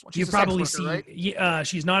this one. You've probably seen. Right?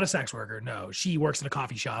 She's not a sex worker. No, she works in a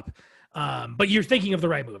coffee shop. But you're thinking of the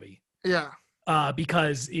right movie. Yeah.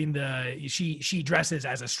 Because she dresses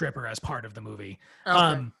as a stripper as part of the movie.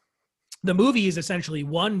 Okay. The movie is essentially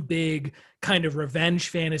one big kind of revenge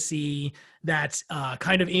fantasy that's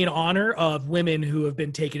kind of in honor of women who have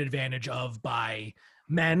been taken advantage of by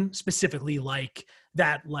men, specifically like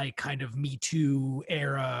that like kind of Me Too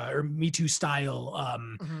era or Me Too style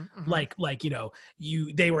like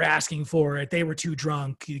they were asking for it, they were too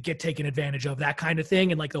drunk, you get taken advantage of, that kind of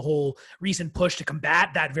thing, and like the whole recent push to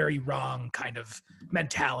combat that very wrong kind of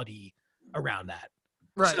mentality around that.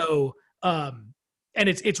 Right. So and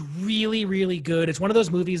it's really, really good. It's one of those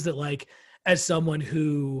movies that like as someone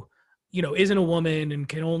who isn't a woman and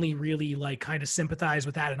can only really like kind of sympathize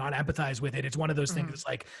with that and not empathize with it. It's one of those things that's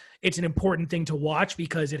like, it's an important thing to watch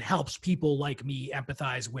because it helps people like me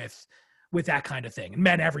empathize with that kind of thing. And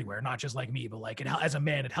men everywhere, not just like me, but like as a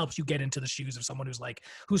man, it helps you get into the shoes of someone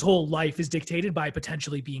whose whole life is dictated by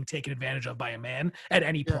potentially being taken advantage of by a man at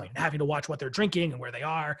any point, having to watch what they're drinking and where they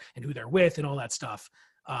are and who they're with and all that stuff.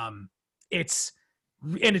 It's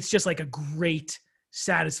just like a great,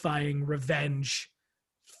 satisfying revenge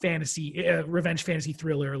fantasy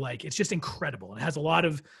thriller. Like it's just incredible. It has a lot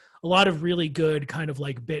of really good kind of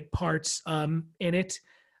like bit parts in it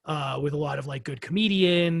with a lot of like good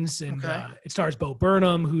comedians, and it stars Bo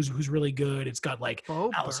Burnham who's really good. It's got like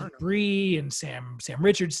Alison Brie and Sam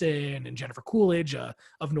Richardson and Jennifer Coolidge of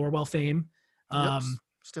Norwell fame.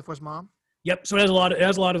 Stifler's mom. Yep. So it has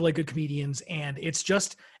a lot of like good comedians, and it's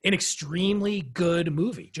just an extremely good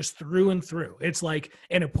movie, just through and through. It's like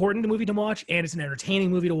an important movie to watch, and it's an entertaining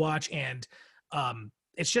movie to watch, and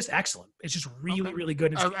it's just excellent. It's just really, really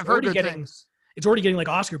good. I've heard good things. It's already getting like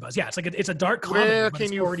Oscar buzz. Yeah, it's a dark comedy. Where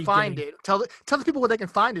can you find it? Tell the people where they can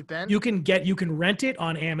find it, Ben. You can rent it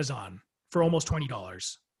on Amazon for almost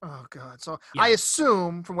 $20. Oh God! So I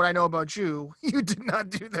assume, from what I know about you, you did not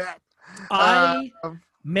do that. I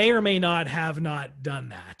may or may not have not done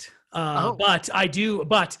that. But I do.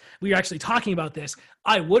 But we were actually talking about this.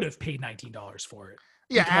 I would have paid $19 for it.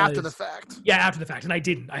 Yeah, after the fact. Yeah, after the fact, and I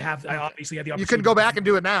didn't. I obviously had the opportunity. You could go back and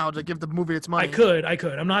do it now to give the movie its money. I could.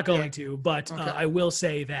 I'm not going to, but I will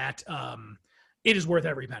say that it is worth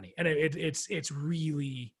every penny, and it's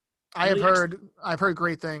really. I've heard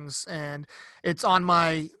great things, and it's on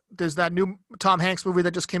my. There's that new Tom Hanks movie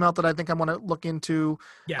that just came out that I think I want to look into.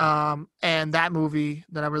 Yeah. And that movie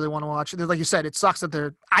that I really want to watch. Like you said, it sucks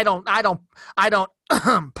that I don't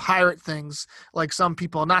pirate things like some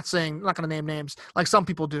people. I'm not going to name names like some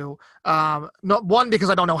people do. Not one because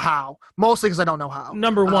I don't know how. Mostly because I don't know how.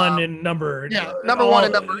 Number one and number. Yeah. Number one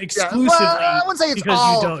and number exclusively. Yeah. Well, I wouldn't say it's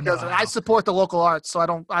all because I support the local arts, so I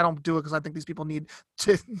don't do it because I think these people need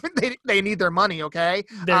to. They need their money. Okay.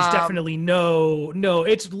 There's definitely no.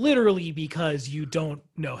 It's literally because you don't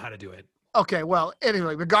know how to do it. Okay, well,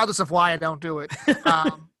 anyway, regardless of why I don't do it,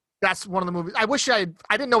 that's one of the movies. I wish I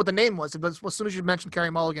didn't know what the name was, but as soon as you mentioned Carey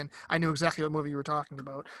Mulligan, I knew exactly what movie you were talking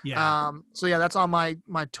about. Yeah. So yeah, that's on my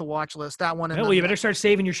to watch list. That one. Well, you better start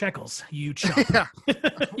saving your shekels, you chump. Yeah.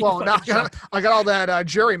 Well, now I got all that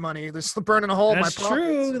jury money. This burning a hole in my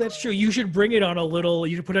pockets. That's true. You should bring it on a little.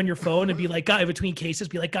 You should put it on your phone and be like, guy, between cases,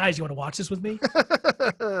 be like, guys, you want to watch this with me?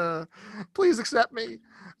 Please accept me.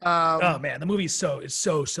 Oh man, the movie is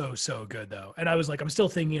so good though, and I was like, I'm still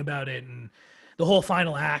thinking about it, and the whole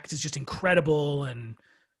final act is just incredible, and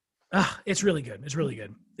it's really good. It's really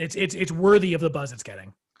good. It's worthy of the buzz it's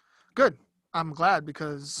getting. Good. I'm glad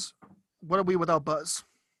because what are we without buzz?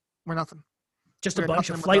 We're nothing. Just a bunch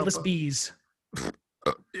of flightless bees.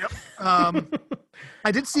 Yep.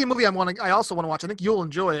 I did see a movie I also want to watch. I think you'll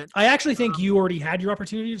enjoy it. I actually think you already had your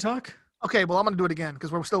opportunity to talk. Okay, well, I'm going to do it again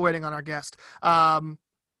because we're still waiting on our guest.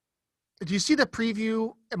 Do you see the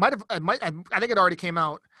preview? I think it already came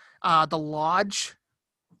out. The Lodge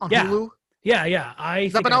on Hulu. Yeah.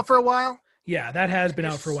 Has that been out for a while? Yeah, that has been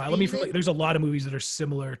out for a while. There's a lot of movies that are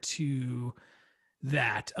similar to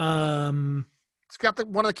that. It's got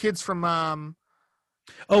one of the kids from.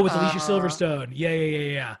 With Alicia Silverstone.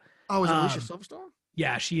 Yeah. Oh, is it Alicia Silverstone?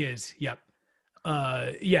 Yeah, she is. Yep.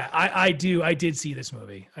 I did see this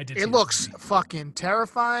movie. It looks fucking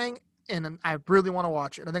terrifying, and I really want to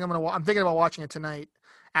watch it. I'm thinking about watching it tonight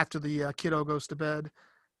after the kiddo goes to bed.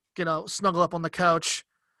 Snuggle up on the couch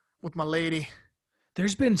with my lady.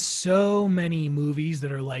 There's been so many movies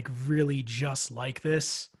that are like really just like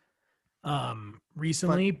this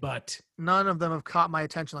recently, but none of them have caught my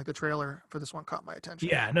attention like the trailer for this one caught my attention.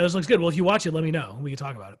 Yeah, no, this looks good. Well, if you watch it, let me know. We can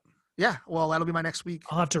talk about it. Yeah, well, that'll be my next week.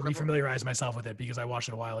 I'll have to refamiliarize myself with it because I watched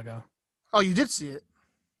it a while ago. Oh, you did see it?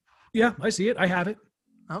 Yeah, I see it. I have it.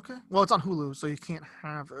 Okay. Well, it's on Hulu, so you can't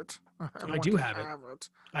have it. I do have it.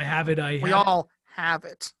 I have it. We all have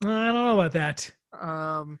it. I don't know about that.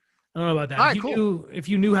 All right, if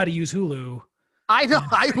you knew how to use Hulu. I know.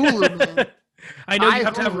 I Hulu, man. I know you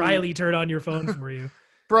have to have Riley turn on your phone for you.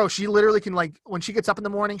 Bro, she literally can, like, when she gets up in the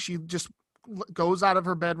morning, she just goes out of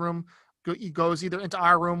her bedroom, goes either into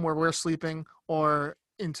our room where we're sleeping or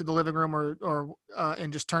into the living room or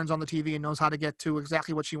and just turns on the TV and knows how to get to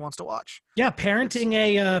exactly what she wants to watch. Yeah, parenting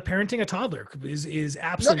a toddler is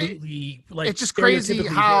absolutely it's just crazy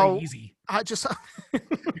how easy. It's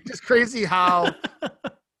just crazy how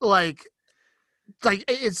like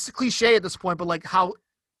it's cliche at this point, but like how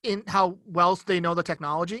well they know the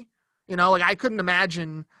technology. Like I couldn't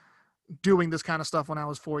imagine doing this kind of stuff when I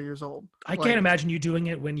was 4 years old. I can't imagine you doing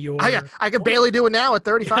it when you're. I could barely do it now at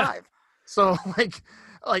 35. Yeah. So like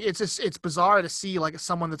it's bizarre to see like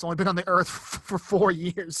someone that's only been on the earth for 4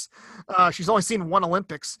 years. She's only seen one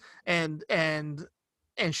Olympics and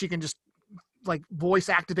she can just like voice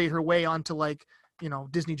activate her way onto like,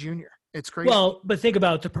 Disney Junior. It's crazy. Well, but think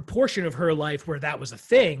about the proportion of her life where that was a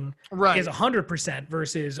thing, right? Is 100%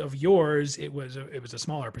 versus of yours. It was a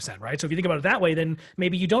smaller percent, right? So if you think about it that way, then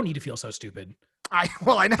maybe you don't need to feel so stupid.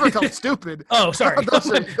 I never felt stupid. Oh, sorry.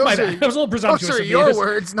 My bad. I was a little presumptuous. Those are your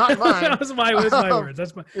words, not mine. That was my words.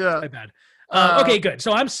 That's my bad. Okay, good.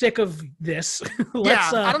 So I'm sick of this.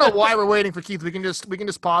 I don't know why we're waiting for Keith. We can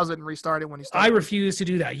just pause it and restart it when he starts. I refuse to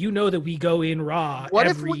do that. You know that we go in raw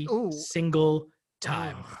every single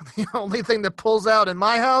time. The only thing that pulls out in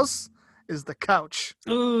my house is the couch.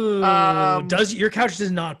 Ooh, your couch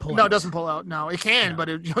does not pull out? No, it doesn't pull out. No, it can, but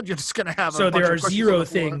you're just going to have so there are zero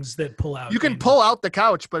things that pull out. You can pull out the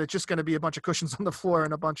couch, but it's just going to be a bunch of cushions on the floor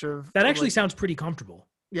and a bunch of... That actually sounds pretty comfortable.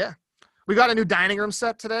 Yeah. We got a new dining room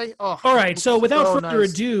set today. Oh, all right. So without further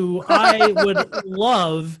nice. ado, I would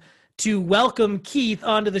love to welcome Keith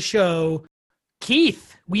onto the show.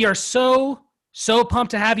 Keith, we are so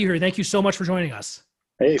pumped to have you here. Thank you so much for joining us.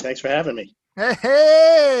 Hey, thanks for having me.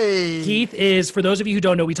 Hey. Keith is, for those of you who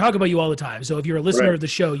don't know, we talk about you all the time. So if you're a listener of the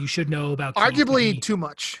show, you should know about Keith. Arguably too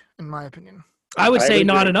much, in my opinion. I would say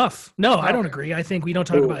not enough. No, I don't agree. I think we don't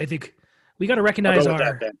talk about. I think we got to recognize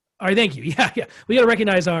thank you. Yeah. We got to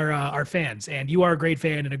recognize our fans, and you are a great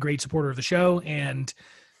fan and a great supporter of the show, and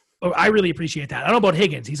I really appreciate that. I don't know about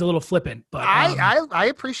Higgins; he's a little flippant, but I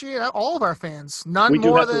appreciate all of our fans. None we do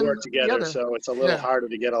more have than to work together, the other. so it's a little harder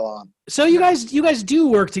to get along. So you guys do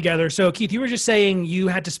work together. So Keith, you were just saying you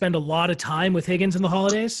had to spend a lot of time with Higgins in the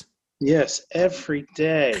holidays. Yes, every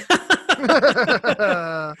day.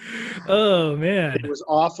 Oh man, it was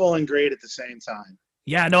awful and great at the same time.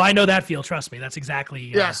 Yeah, no, I know that feel. Trust me, that's exactly.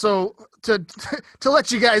 Yeah, so to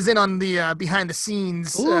let you guys in on the behind the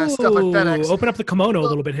scenes stuff at FedEx. Open up the kimono a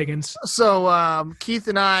little bit, Higgins. So Keith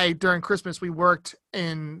and I during Christmas we worked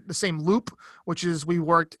in the same loop, which is we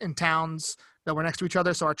worked in towns that were next to each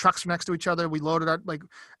other. So our trucks were next to each other. We loaded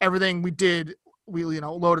everything we did. We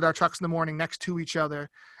loaded our trucks in the morning next to each other.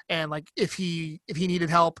 And if he needed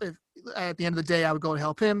help, at the end of the day, I would go to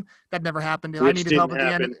help him. That never happened. If I needed help at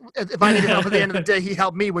the end of the day, he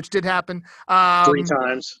helped me, which did happen. 3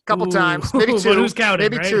 times. A couple times. Maybe 2. Who's counting,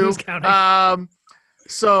 maybe right? 2. Who's counting?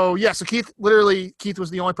 So Keith was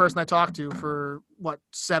the only person I talked to for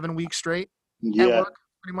 7 weeks straight at work,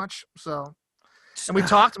 pretty much. So, and we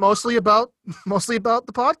talked mostly about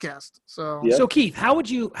the podcast. So, So Keith, how would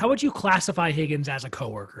you classify Higgins as a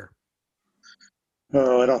coworker?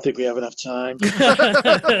 Oh, I don't think we have enough time. This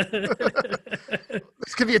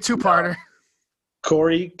could be a 2-parter.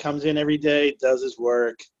 Corey comes in every day, does his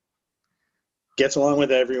work, gets along with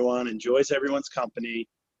everyone, enjoys everyone's company.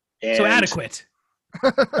 And, so adequate.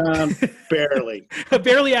 Barely.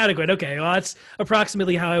 Barely adequate. Okay, well, that's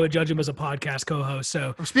approximately how I would judge him as a podcast co-host.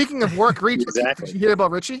 So, speaking of work, exactly. Did you hear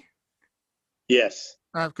about Richie? Yes.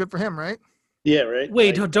 Good for him, right? Yeah, right.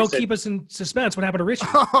 Wait, don't keep us in suspense. What happened to Richie?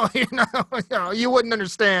 Oh, you wouldn't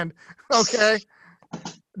understand. Okay.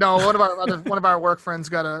 No, one of our work friends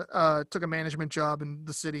took a management job in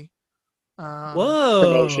the city.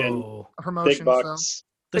 Whoa! A promotion. Big bucks. So.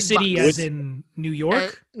 The city, as in New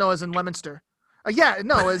York? No, as in Leominster.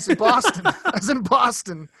 As in Boston. As in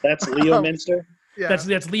Boston. That's Leominster. Yeah,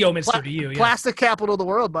 that's Leominster to you. Yeah. Plastic capital of the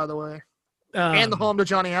world, by the way, and the home to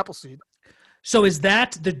Johnny Appleseed. So is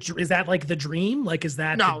that like the dream? Like, is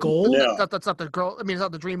that the goal? No, that's not the goal. I mean, it's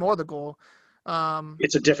not the dream or the goal.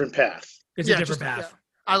 It's a different path. It's a different path.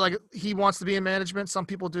 Yeah. He wants to be in management. Some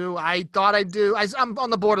people do. I thought I do. I'm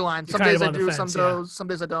on the borderline. Some days I do. Some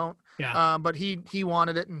days I don't. Yeah. But he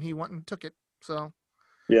wanted it and he went and took it. So.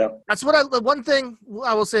 Yeah. That's one thing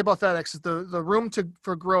I will say about FedEx is the room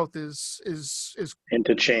for growth is and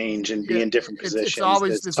to change and be in different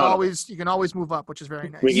positions. It's always you can always move up, which is very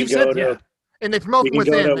nice. And they promote from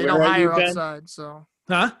within. They don't hire outside. So.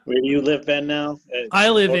 Huh? Where do you live, Ben? Now I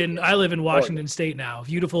live in Washington State now.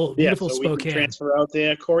 Beautiful so Spokane. We can transfer out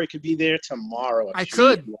there. Corey could be there tomorrow. I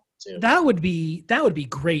could. That would be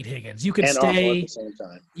great, Higgins. You could stay. At the same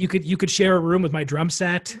time. You could share a room with my drum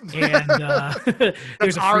set, and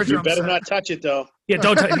there's You better not touch it, though. Yeah,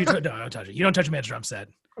 don't touch it. You don't touch a man's drum set.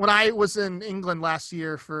 When I was in England last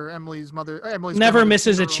year for Emily's never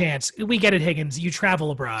misses a chance. We get it, Higgins. You travel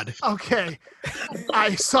abroad. Okay,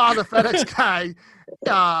 I saw the FedEx guy.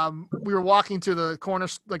 We were walking to the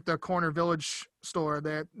corner village store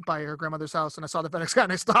there by her grandmother's house, and I saw the FedEx guy,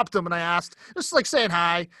 and I stopped him and I asked, just saying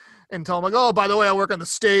hi, and told him oh, by the way, I work in the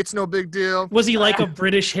States, no big deal. Was he like a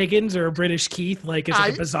British Higgins or a British Keith? Like is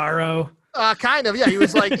it a Bizarro? Kind of, yeah. He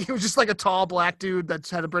was just like a tall black dude that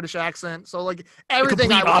had a British accent. So everything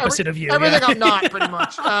opposite of you. Everything I'm not, pretty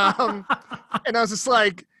much. And I was just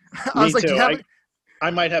like, Me too. I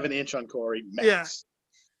might have an inch on Corey. Max.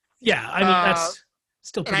 Yeah. I mean that's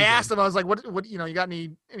still pretty. And I asked him, I was like, what you got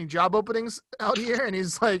any job openings out here? And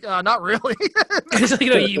he's like, not really. He's like,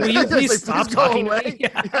 will you please stop talking to me?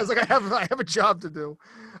 Yeah. I was like, I have a job to do.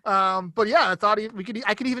 But yeah, I thought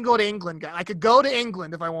I could even go to England. I could go to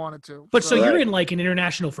England if I wanted to. But so you're in an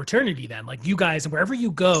international fraternity then, you guys, wherever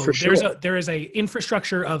you go, there is a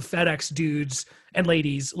infrastructure of FedEx dudes and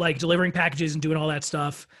ladies delivering packages and doing all that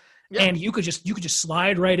stuff. Yeah. And you could just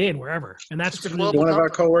slide right in wherever. And that's one of our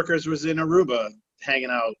coworkers was in Aruba hanging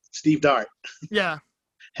out, Steve Dart. Yeah.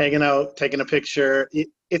 Hanging out, taking a picture.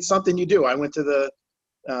 It's something you do. I went to the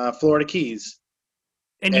Florida Keys.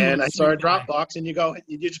 And I saw a Dropbox, and you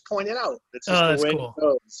just point it out. It's just the way it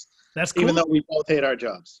goes. That's cool. Even though we both hate our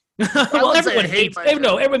jobs. Well, everyone hates.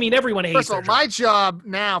 No, I mean everyone hates. First of all, my job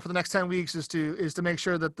now for the next 10 weeks is to make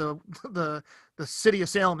sure that the city of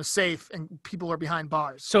Salem is safe and people are behind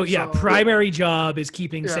bars. So primary job is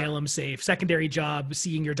keeping Salem safe. Secondary job,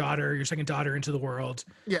 seeing your second daughter into the world.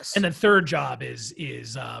 Yes. And then third job is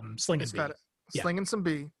slinging B. Slinging some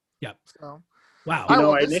B. Yep. So. Wow.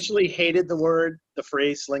 I initially hated the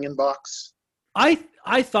phrase slinging box. I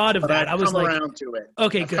thought of that. I was like, around to it.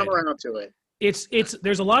 Okay, good. Come around to it. It's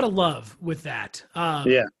there's a lot of love with that.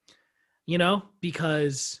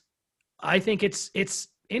 Because I think it's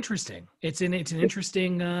interesting. It's an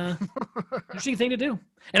interesting interesting thing to do.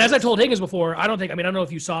 And as I told Higgins before, I don't know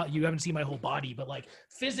if you haven't seen my whole body, but like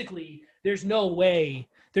physically, there's no way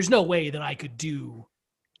that I could do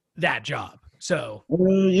that job. So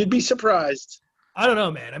you'd be surprised. I don't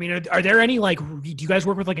know, man. I mean, are there any do you guys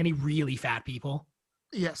work with like any really fat people?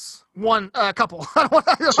 Yes, a couple. I don't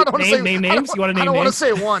want to say name names. You want to name names? I don't want to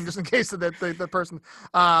say one just in case the person.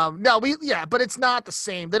 No, but it's not the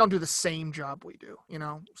same. They don't do the same job we do,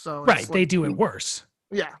 So right, they do it worse.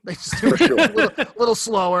 Yeah, they just do it a little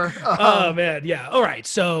slower. Oh man, yeah. All right,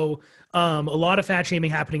 so a lot of fat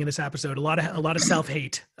shaming happening in this episode. A lot of self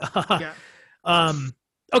hate. Yeah.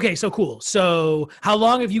 Okay, so cool. So how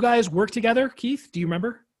long have you guys worked together, Keith? Do you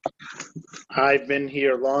remember? I've been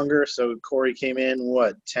here longer. So Corey came in,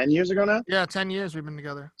 10 years ago now? Yeah, 10 years we've been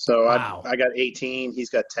together. So wow. I got 18. He's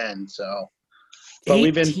got 10. So, but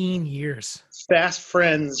 18 years. Fast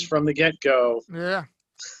friends from the get-go. Yeah.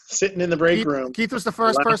 Sitting in the break room. Keith was the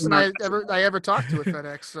first person I ever talked to at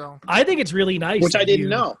FedEx. So I think it's really nice. Which I didn't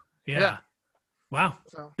know. Yeah. Wow.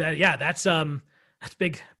 So. That's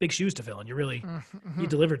big shoes to fill, and you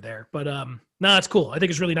delivered there. But no, it's cool. I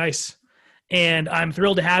think it's really nice, and I'm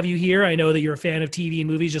thrilled to have you here. I know that you're a fan of TV and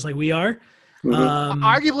movies, just like we are. Mm-hmm.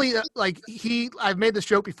 Arguably, I've made this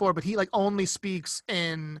joke before, but he only speaks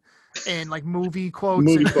in movie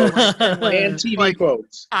quotes, and TV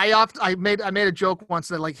quotes. I made a joke once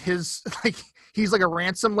that he's like a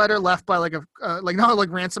ransom letter left by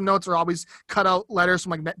ransom notes are always cut out letters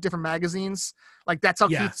from different magazines. That's how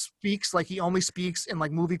Keith speaks. He only speaks in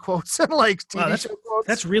movie quotes and TV show quotes.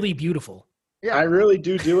 That's really beautiful. Yeah, I really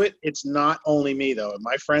do it. It's not only me though.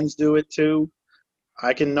 My friends do it too.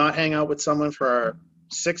 I can not hang out with someone for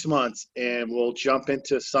 6 months and we'll jump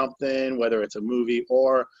into something, whether it's a movie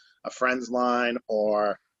or a friend's line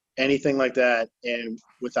or anything like that, and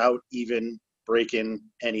without even breaking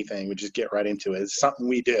anything, we just get right into it. It's something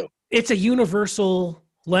we do. It's a universal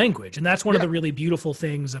language, and that's one of the really beautiful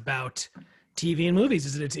things about TV and movies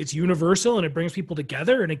is that it's universal and it brings people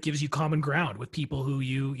together and it gives you common ground with people who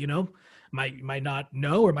you might not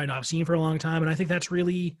know or might not have seen for a long time, and I think that's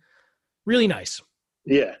really, really nice.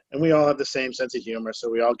 Yeah, and we all have the same sense of humor, so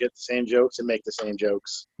we all get the same jokes and make the same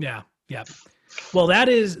jokes. Yeah. Well, that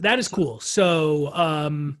is cool.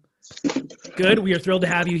 So, good. We are thrilled to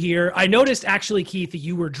have you here. I noticed actually, Keith, that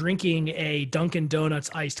you were drinking a Dunkin' Donuts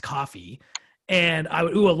iced coffee, and a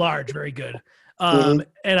large, very good. And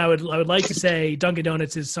I would like to say Dunkin'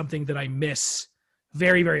 Donuts is something that I miss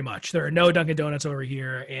very, very much. There are no Dunkin' Donuts over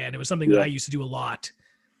here, and it was something that I used to do a lot.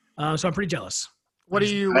 So I'm pretty jealous.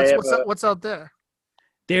 What's out there?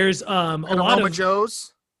 There's a lot of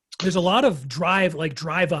Joe's. There's a lot of drive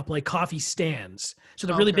up coffee stands. So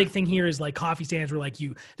the really big thing here is coffee stands where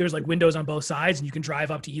there's windows on both sides and you can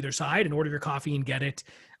drive up to either side and order your coffee and get it.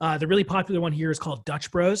 The really popular one here is called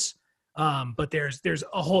Dutch Bros. But there's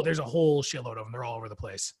a whole shitload of them. They're all over the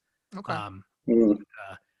place. Okay.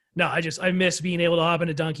 No, I miss being able to hop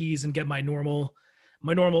into Dunkies and get my normal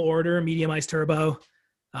order, medium iced turbo.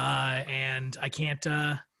 And I can't,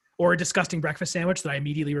 or a disgusting breakfast sandwich that I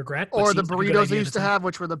immediately regret. Or the burritos they used to have,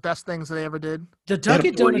 which were the best things they ever did. The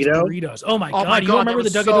Dunkin' Donuts burritos. Oh my God. You don't remember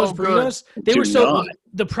the Dunkin' Donuts burritos? They were so good.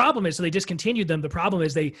 The problem is, so they discontinued them. The problem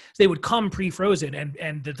is they would come pre-frozen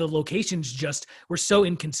and the locations just were so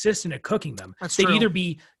inconsistent at cooking them. They'd either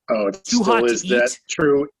be too hot to eat. That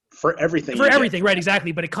true for everything. For everything, right,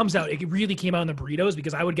 exactly. But it really came out in the burritos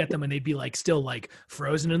because I would get them and they'd be still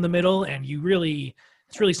frozen in the middle, and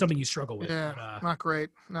it's really something you struggle with. Yeah, but, not great.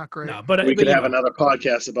 No, but we could have another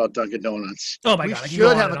podcast about Dunkin' Donuts. Oh my God,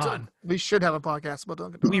 we should have a podcast about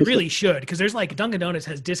Dunkin' Donuts. We really should, because there's Dunkin' Donuts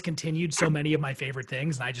has discontinued so many of my favorite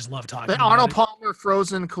things, and I just love talking about it. The Arnold Palmer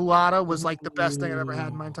frozen culotta was the best thing I've ever had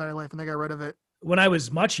in my entire life, and they got rid of it. When I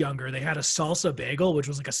was much younger, they had a salsa bagel, which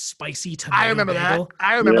was a spicy tomato I remember bagel. that.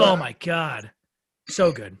 I remember. Oh my God,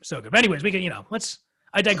 so good. But anyways, we can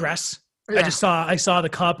I digress. Yeah. I saw the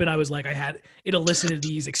cup and I was it elicited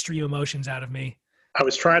these extreme emotions out of me. I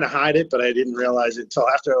was trying to hide it, but I didn't realize it until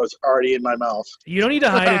after it was already in my mouth. You don't need to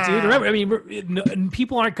hide it, dude. Remember, I mean,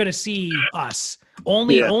 people aren't going to see us.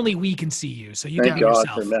 Only we can see you. So you can be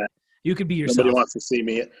yourself. For that. You can be yourself. Nobody wants to see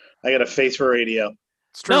me. I got a face for radio.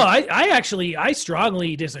 No, I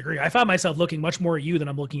strongly disagree. I found myself looking much more at you than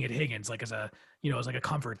I'm looking at Higgins, like as a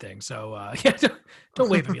comfort thing. So yeah, don't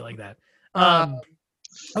wave at me like that.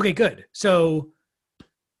 Okay, good. So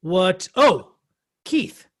what? Oh,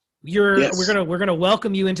 Keith, Yes. we're gonna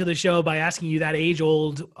welcome you into the show by asking you that age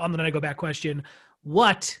old on the Night I Go Back question.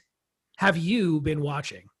 What have you been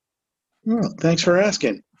watching? Oh, thanks for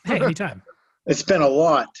asking. Hey, anytime. It's been a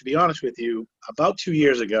lot, to be honest with you. About 2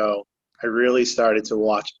 years ago, I really started to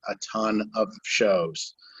watch a ton of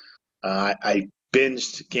shows. I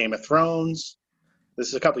binged Game of Thrones. This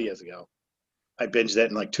is a couple years ago. I binged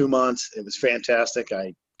it in like 2 months. It was fantastic.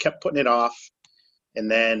 I kept putting it off,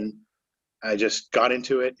 and then I just got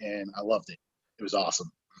into it, and I loved it. It was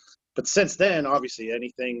awesome. But since then, obviously,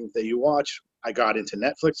 anything that you watch, I got into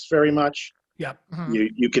Netflix very much. Yep. Mhm.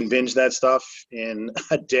 You can binge that stuff in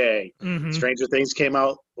a day. Mhm. Stranger Things came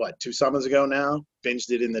out, 2 summers ago now?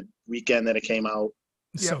 Binged it in the weekend that it came out.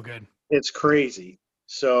 So good. It's crazy.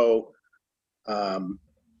 So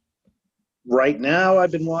right now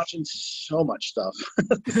I've been watching so much stuff.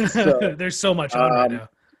 There's so much on right now.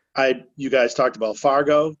 You guys talked about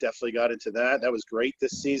Fargo. Definitely got into that. That was great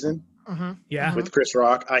this season Yeah. with Chris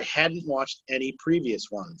Rock. I hadn't watched any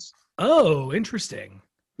previous ones Oh, interesting.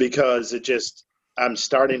 because I'm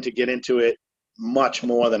starting to get into it much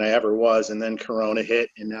more than I ever was. And then Corona hit,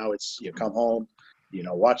 and now it's you come home,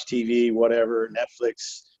 watch TV, whatever,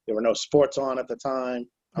 Netflix. There were no sports on at the time.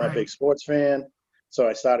 I'm a big sports fan. So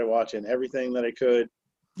I started watching everything that I could.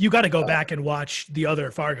 You got to go back and watch the other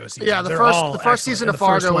Fargo seasons. Yeah, the first season of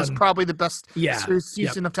Fargo was probably the best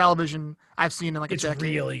season of television I've seen in like a decade. It's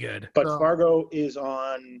really good. But Fargo is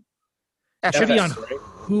on It should be on FX, right?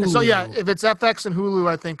 Hulu. So yeah, if it's FX and Hulu,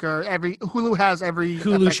 I think Hulu has every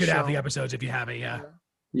Hulu FX should show. have the episodes if you have it. Yeah.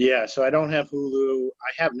 Yeah, so I don't have Hulu.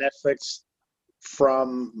 I have Netflix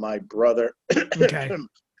from my brother. Okay.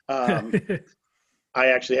 I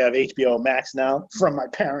actually have HBO Max now from my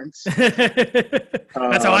parents.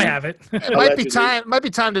 That's how I have it. It might be time. Might be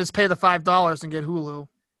time to just pay the $5 and get Hulu.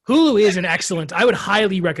 Hulu is an excellent. I would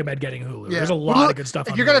highly recommend getting Hulu. Yeah. There's a lot of good stuff.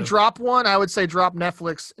 If on you're gonna Hulu. drop one, I would say drop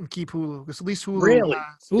Netflix and keep Hulu because at least Hulu. Really?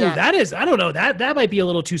 Has, Ooh, yeah. that is. I don't know. That might be a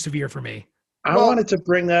little too severe for me. I wanted to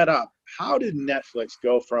bring that up. How did Netflix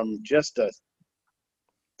go from just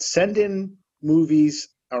sending movies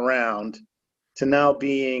around to now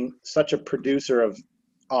being such a producer of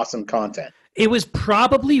awesome content? It was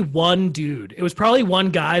probably one dude. It was probably one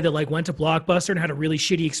guy that like went to Blockbuster and had a really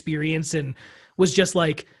shitty experience and was just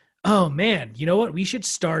like, oh man, you know what? We should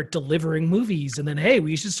start delivering movies. And then, hey,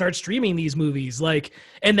 we should start streaming these movies. Like,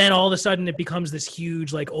 and then all of a sudden it becomes this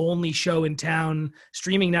huge, like only show in town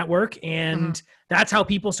streaming network. And that's how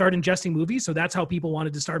people start ingesting movies. So that's how people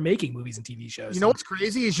wanted to start making movies and TV shows. You know what's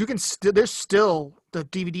crazy is there's still the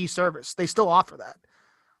DVD service. They still offer that.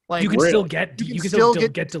 Like you can still get delivered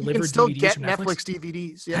DVDs from Netflix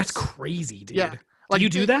DVDs. Yes. That's crazy, dude. Yeah. Like, do you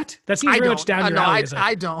do that? That seems very much down your alley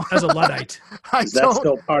I don't. As a Luddite. Is that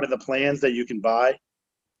still part of the plans that you can buy?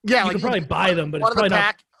 Yeah, you can probably buy them, but one it's probably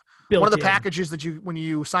not built one of the in. packages that when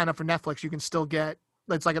you sign up for Netflix, you can still get.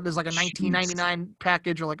 There's like a $19.99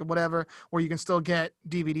 package or like whatever where you can still get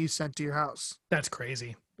DVDs sent to your house. That's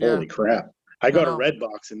crazy. Holy crap! I go to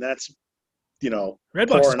Redbox, and that's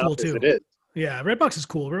Redbox is cool too. It is. Yeah, Redbox is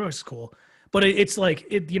cool. Redbox is cool, but it's like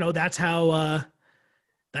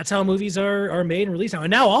that's how movies are made and released now.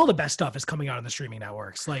 And now all the best stuff is coming out on the streaming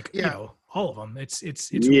networks. Like all of them.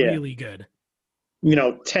 It's really good.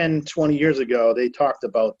 10, 20 years ago, they talked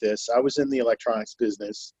about this. I was in the electronics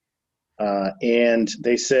business, and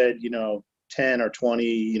they said, 10 or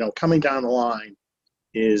 20, coming down the line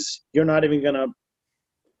is you're not even going to,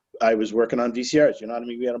 I was working on VCRs. You're not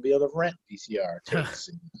even going to be able to rent VCR tapes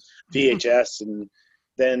and VHS. And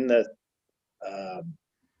then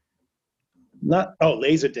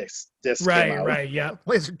laser discs came out. Right, yeah.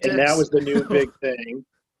 Laser discs. And that was the new big thing.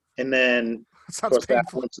 And then, of course, that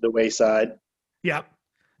went to the wayside. Yeah.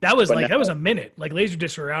 That was that was a minute. Like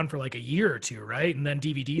Laserdiscs were around for like a year or two, right? And then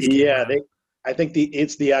DVDs came around. I think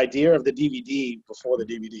it's the idea of the DVD before the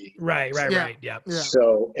DVD. Right. Yeah.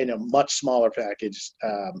 So in a much smaller package,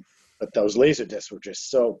 but those Laserdiscs were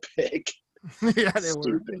just so big. Yeah, they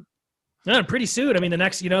were. No, pretty soon. I mean, the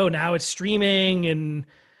next, now it's streaming and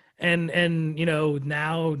and you know,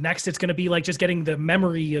 now next it's going to be like just getting the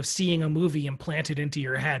memory of seeing a movie implanted into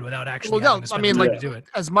your head without actually having to spend time to do it.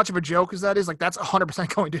 As much of a joke as that is, like that's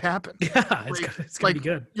 100% going to happen. Yeah, it's going to be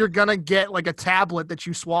good. You're gonna get like a tablet that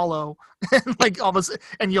you swallow, and like almost,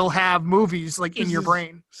 and you'll have movies like in your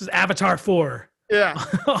brain. This is Avatar 4. Yeah,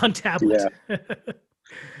 on tablet.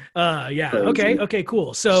 Yeah. Crazy. Okay,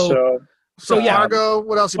 cool. So yeah, Fargo.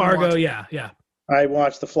 What else? Fargo. Yeah. I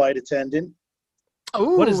watched The Flight Attendant.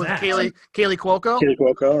 Oh, what is that? Kaylee Cuoco. Kaylee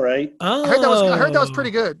Cuoco, right? Oh, I heard that was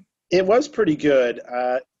pretty good. It was pretty good.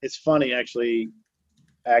 It's funny, actually.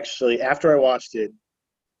 After I watched it,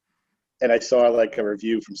 and I saw like a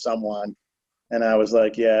review from someone, and I was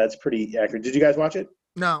like, "Yeah, it's pretty accurate." Did you guys watch it?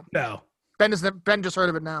 No. Ben just heard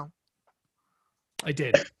of it now. I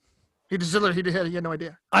did. He had no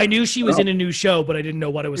idea. I knew she was in a new show, but I didn't know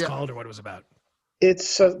what it was called or what it was about.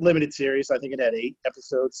 It's a limited series. I think it had 8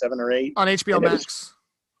 episodes, 7 or 8. On HBO Max.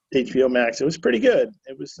 HBO Max. It was pretty good.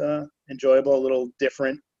 It was enjoyable, a little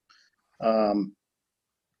different. Yeah,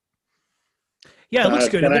 it looks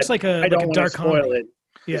good. It looks like a dark comedy.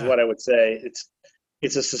 Is what I would say.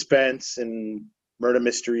 It's a suspense and murder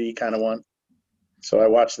mystery kind of one. So I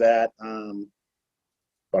watched that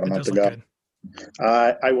about a month ago. Good.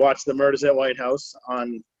 I watched The Murders at White House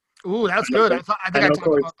on. Ooh, that's good. I think I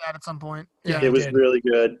talked about that at some point. Yeah, it was really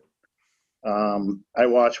good. I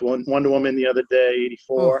watched Wonder Woman the other day,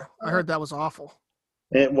 84. I heard that was awful.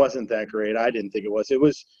 It wasn't that great. I didn't think it was. It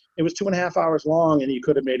was 2.5 hours long, and you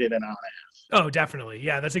could have made it an hour and a half. Oh, definitely.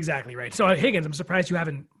 Yeah, that's exactly right. So Higgins, I'm surprised you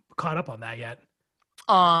haven't caught up on that yet.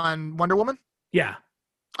 On Wonder Woman? Yeah.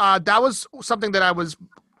 That was something that I was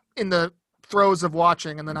in the throes of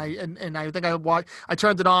watching, and then I think I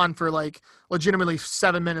turned it on for like legitimately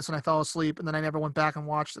 7 minutes and I fell asleep, and then I never went back and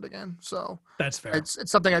watched it again. So that's fair.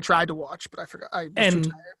 It's something I tried to watch, but I forgot.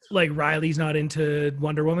 And like Riley's not into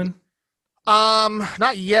Wonder Woman?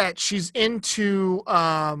 Not yet. She's into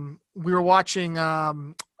we were watching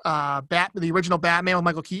the original Batman with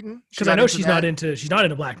Michael Keaton. Because I know she's not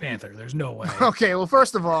into Black Panther. There's no way. Okay, well,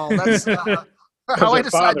 first of all, that's how I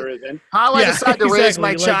decide to raise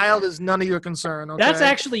my child is none of your concern. Okay? That's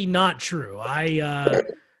actually not true. I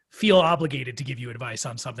feel obligated to give you advice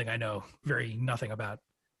on something I know nothing about.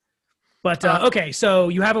 But okay, so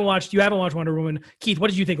you haven't watched Wonder Woman. Keith, what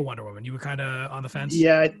did you think of Wonder Woman? You were kind of on the fence.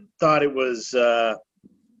 Yeah, I thought it was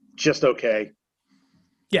just okay.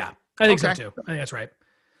 Yeah, I think so too. I think that's right.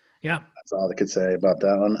 Yeah, that's all I could say about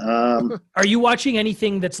that one. Are you watching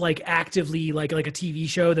anything that's like actively like a TV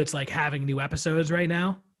show that's like having new episodes right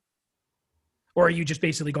now? Or are you just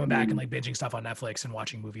basically going back and like binging stuff on Netflix and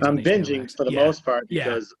watching movies? I'm binging for the most part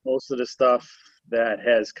because most of the stuff that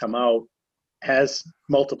has come out has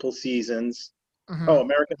multiple seasons. Mm-hmm. Oh,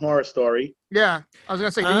 American Horror Story. Yeah, I was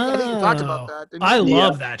gonna say. I think you talked about that. I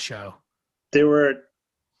love that show. There were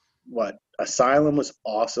Asylum was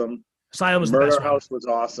awesome. Asylum was Murder the best House was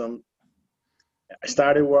awesome. I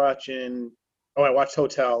started watching. I watched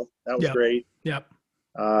Hotel. That was great. Yep.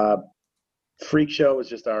 Freak Show was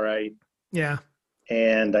just all right. Yeah.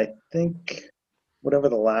 And I think whatever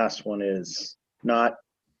the last one is,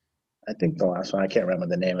 I think the last one, I can't remember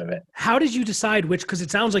the name of it. How did you decide which, because it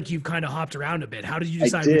sounds like you've kind of hopped around a bit. How did you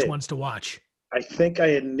decide which ones to watch? I think I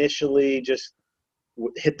initially just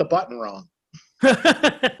hit the button wrong.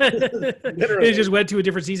 It just went to a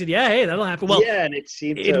different season. Yeah, hey, that'll happen. Well, yeah, and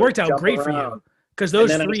it worked out great for you. Because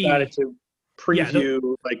those three. I started to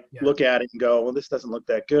preview, look at it and go, well, this doesn't look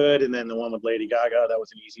that good. And then the one with Lady Gaga, that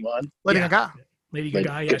was an easy one. Lady Gaga.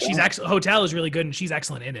 Yeah, she's excellent. Hotel is really good, and she's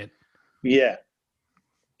excellent in it. Yeah.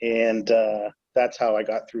 And that's how I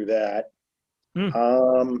got through that.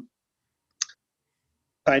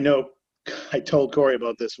 I know I told Corey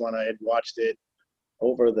about this one. I had watched it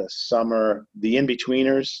over the summer, The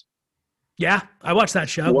In-Betweeners. Yeah, I watched that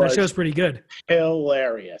show. That show's pretty good.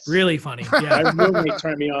 Hilarious. Really funny. Yeah. My roommate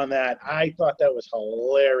turned me on that. I thought that was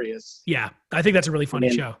hilarious. Yeah, I think that's a really funny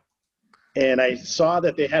show. And I saw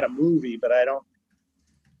that they had a movie, but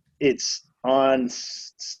it's on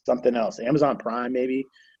something else. Amazon Prime, maybe,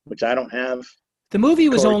 which I don't have. The movie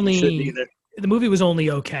was only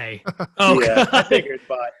okay. Oh, yeah, I figured,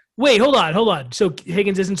 but wait, hold on. So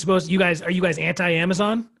Higgins isn't supposed to, are you guys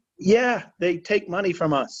anti-Amazon? Yeah, they take money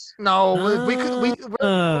from us. No,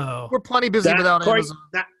 we're plenty busy without Amazon.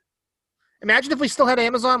 Imagine if we still had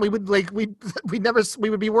Amazon, we would we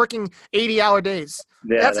would be working 80-hour days.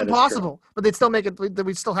 Yeah, that's impossible. But they'd still make it.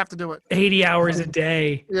 We'd still have to do it. 80 hours a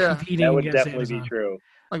day. Yeah, that would definitely be true.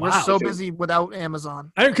 We're so busy without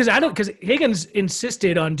Amazon. Because Higgins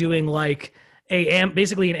insisted on doing like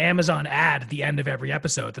basically an Amazon ad at the end of every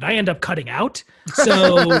episode that I end up cutting out.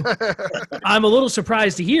 So I'm a little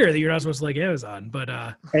surprised to hear that you're not supposed to like Amazon, but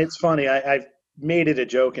it's funny. I've made it a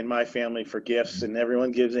joke in my family for gifts, and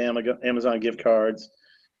everyone gives Amazon gift cards,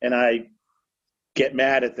 and I get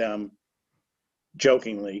mad at them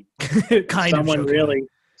jokingly.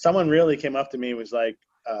 Someone really came up to me and was like,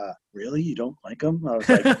 really? You don't like them? I was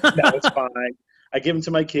like, no, it's fine. I give them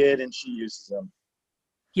to my kid, and she uses them.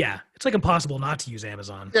 Yeah, it's like impossible not to use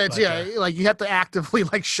Amazon. Yeah, like you have to actively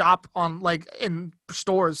like shop on like in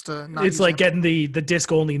stores to. Not it's like getting the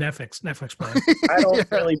disc only Netflix plan. I don't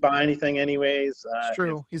really buy anything anyways. It's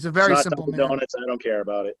true. He's a very simple man. Donuts. I don't care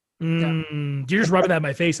about it. You're just rubbing that in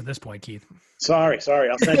my face at this point, Keith. Sorry.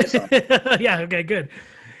 I'll send you some. Yeah. Okay. Good.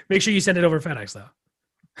 Make sure you send it over FedEx though.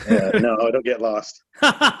 No, it'll get lost.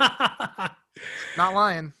 Not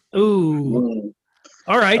lying. Ooh.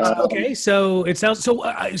 All right. Okay. So it sounds so.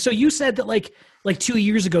 So you said that like 2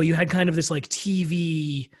 years ago you had kind of this like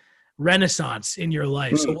TV renaissance in your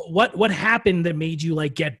life. So what happened that made you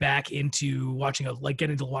like get back into watching a lot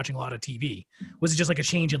of TV? Was it just like a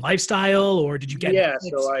change in lifestyle, or did you get? Yeah.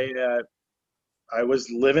 So I was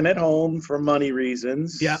living at home for money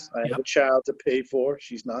reasons. Yeah. I have a child to pay for.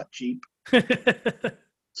 She's not cheap.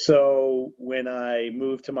 So when I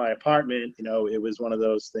moved to my apartment, it was one of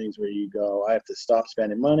those things where you go, I have to stop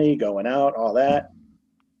spending money, going out, all that.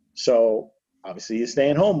 So obviously you're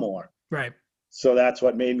staying home more. Right. So that's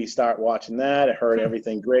what made me start watching that. I heard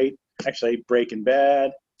everything great. Actually, Breaking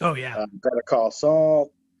Bad. Oh, yeah. Better Call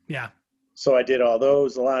Saul. Yeah. So I did all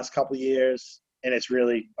those the last couple of years. And it's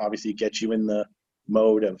really obviously gets you in the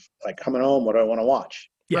mode of like coming home, what do I want to watch?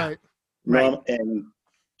 Yeah. Right. And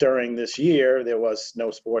during this year, there was no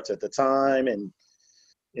sports at the time, and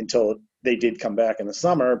until they did come back in the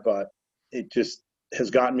summer, but it just has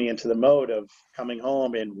gotten me into the mode of coming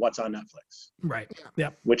home and what's on Netflix. Right. Yeah.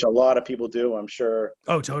 Which a lot of people do, I'm sure.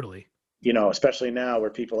 Oh, totally. Especially now where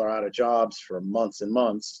people are out of jobs for months and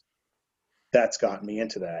months, that's gotten me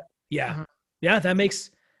into that. Yeah. Mm-hmm. Yeah. That makes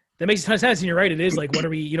a ton of sense. And you're right. It is like, what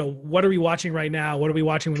are we watching right now? What are we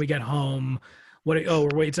watching when we get home?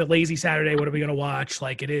 It's a lazy Saturday. What are we going to watch?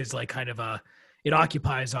 Like it is like kind of it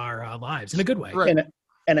occupies our lives in a good way. Right.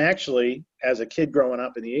 And actually, as a kid growing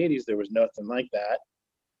up in the 80s, there was nothing like that.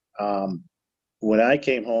 When I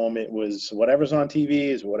came home, it was whatever's on TV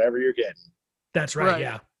is whatever you're getting. That's right.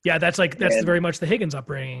 Yeah. Yeah. That's very much the Higgins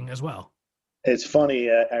upbringing as well. It's funny.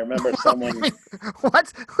 I remember someone.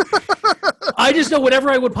 What? I just know whenever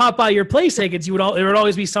I would pop by your place, Higgins, there would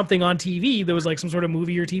always be something on TV. There was like some sort of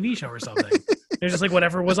movie or TV show or something. It was just like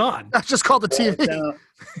whatever was on. That's just called the TV.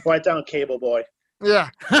 Write down Cable Boy. Yeah.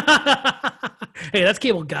 Hey, that's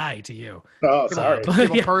Cable Guy to you. Oh, sorry.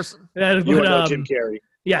 Cable person. You know Jim Carrey.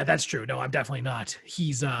 Yeah, that's true. No, I'm definitely not.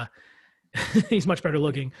 He's he's much better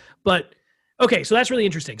looking. But okay, so that's really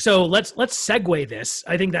interesting. So let's segue this.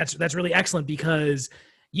 I think that's really excellent because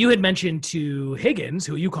you had mentioned to Higgins,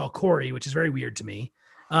 who you call Corey, which is very weird to me.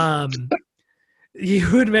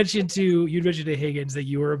 You had mentioned to Higgins that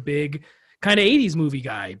you were a big kind of 80s movie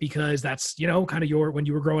guy because that's, kind of when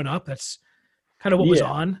you were growing up, that's kind of what was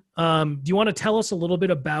on. Do you want to tell us a little bit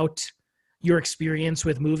about your experience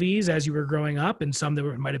with movies as you were growing up and some that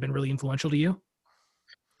might have been really influential to you?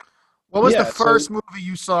 What was the first movie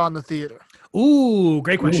you saw in the theater? Ooh,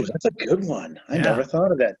 great question. That's a good one. I never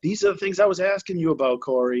thought of that. These are the things I was asking you about,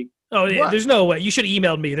 Corey. Oh, yeah, there's no way. You should have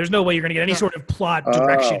emailed me. There's no way you're going to get any sort of plot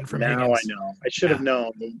direction from Higgins. Now I know. I should have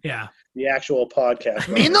known. Yeah. The actual podcast.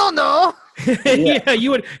 Me no. Yeah,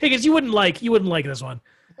 you would. Higgins, you wouldn't like this one.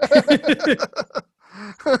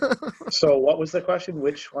 So what was the question?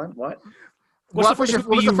 Which one? What? What's the first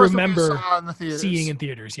movie you remember seeing in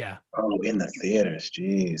theaters? Yeah. Oh, in the theaters.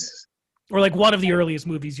 Jeez. Or like one of the earliest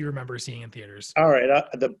movies you remember seeing in theaters. All right.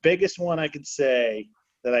 The biggest one I could say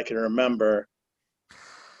that I can remember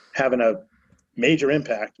having a major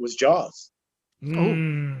impact was Jaws.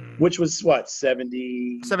 Which was what,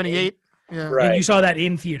 78? Yeah. Right. And you saw that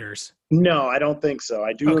in theaters? No, I don't think so.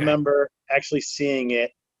 I do remember actually seeing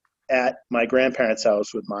it at my grandparents'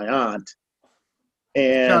 house with my aunt.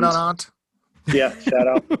 And shout out, aunt. Yeah, shout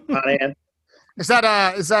out, Aunt Ann. Is that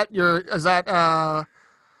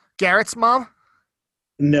Garrett's mom?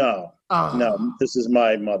 No. No, this is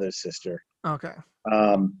my mother's sister. Okay.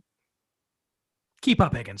 Keep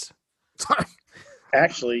up, Higgins. Sorry.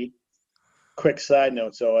 Actually, quick side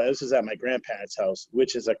note. So this is at my grandparents' house,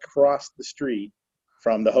 which is across the street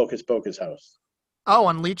from the Hocus Pocus house. Oh,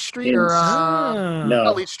 on Leech Street or no,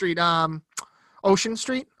 not Leech Street. Ocean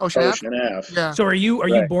Street. Ocean Ave. Yeah. So are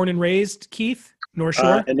you born and raised, Keith, North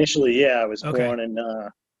Shore? Initially, yeah, I was born in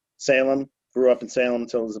Salem. Grew up in Salem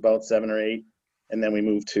until I was about 7 or 8. and then we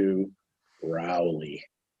moved to Rowley.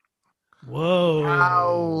 Whoa.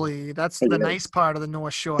 Rowley. That's the Yeah. nice part of the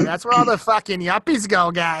North Shore. That's where all the fucking yuppies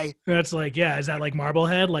go, guy. That's like, yeah, is that like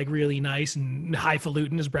Marblehead, like really nice and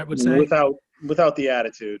highfalutin, as Brett would say? Without the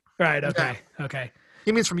attitude. Right. Okay. Okay.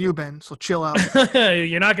 He means from you, Ben. So chill out.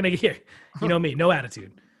 You're not gonna hear. You know me, no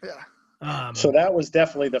attitude. Yeah. So that was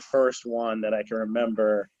definitely the first one that I can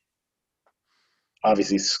remember.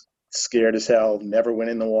 Obviously, scared as hell. Never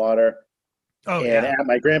went in the water. Oh and yeah. at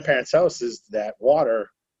my grandparents' house is that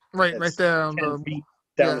water. Right there on 10 the feet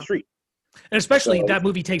down yeah. the street. And especially So- that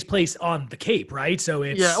movie takes place on the Cape, right? So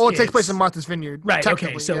it's it takes place in Martha's Vineyard. Right. Okay.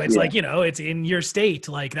 technically, So yeah. it's like, it's in your state.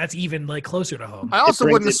 Like that's even like closer to home. I also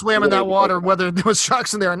brings wouldn't have it swam in that way water closer. whether there was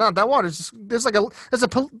sharks in there or not. That water is just, there's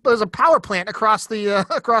a power plant across the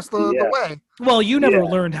Yeah. way. Well, you never Yeah.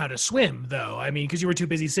 learned how to swim, though. I mean, because you were too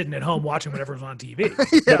busy sitting at home watching whatever was on TV.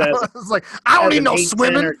 Yeah, as- it's like I don't As need an no 8, 10,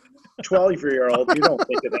 swimming. or 12-year-old, you don't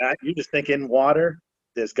think of that. You just think in water.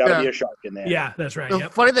 There's got to Yeah. be a shark in there. Yeah, that's right. The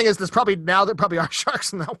Yep. funny thing is, there probably are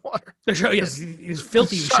sharks in that water. Yes, these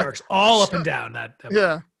filthy Shark- sharks all up and down that.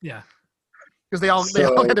 Yeah, Yeah. because they all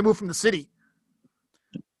So- had to move from the city.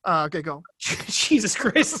 Okay, go. Jesus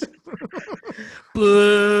Christ.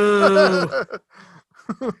 Boo.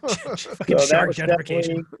 Fucking So that shark was gentrification.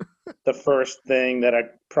 definitely the first thing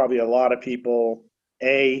that probably a lot of people,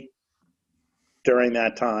 A, during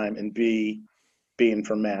that time, and B, being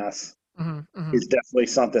from Mass, is definitely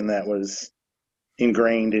something that was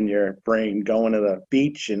ingrained in your brain, going to the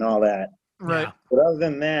beach and all that. Right. Yeah. But other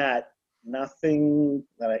than that, nothing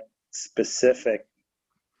specific.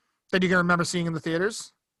 That you can remember seeing in the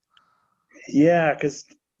theaters. Yeah, because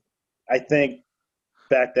I think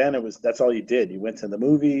back then that's all you did. You went to the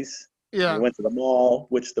movies. Yeah. You went to the mall,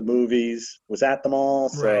 which the movies was at the mall.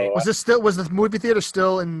 So Right. Was the movie theater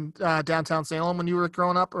still in downtown Salem when you were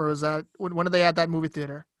growing up, or was that when did they add that movie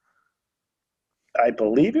theater? I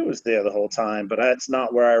believe it was there the whole time, but that's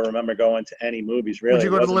not where I remember going to any movies. Really, Would you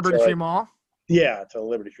go It to the wasn't Liberty till, Free Mall? Yeah, to the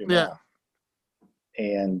Liberty Free Mall. Yeah.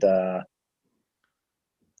 And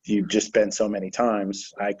you've just been so many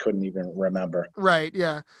times, I couldn't even remember. Right.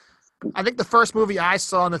 Yeah. I think the first movie I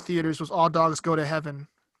saw in the theaters was All Dogs Go to Heaven,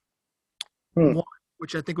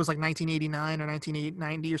 which I think was like 1989 or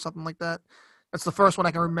 1990 or something like that. That's the first one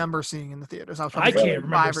I can remember seeing in the theaters. I was probably can't like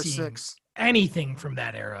remember 5 or seeing 6. Anything from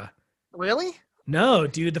that era. Really? No,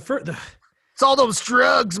 dude. It's all those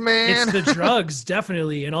drugs, man. It's the drugs,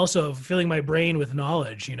 definitely, and also filling my brain with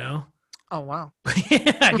knowledge. Oh wow.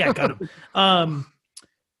 Yeah, got him.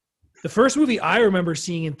 The first movie I remember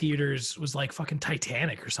seeing in theaters was like fucking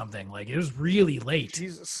Titanic or something. Like it was really late.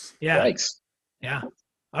 Jesus. Yeah, Thanks. yeah.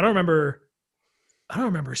 I don't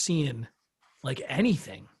remember seeing like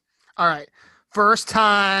anything. All right. First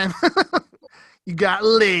time you got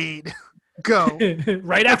laid. Go.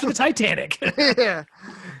 Right after the Titanic. Yeah.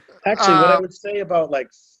 Actually, what I would say about like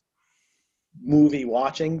movie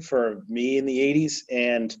watching for me in the 80s,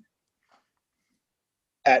 and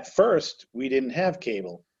at first we didn't have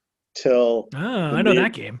cable till I know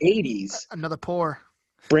that game. 80s, Another pour.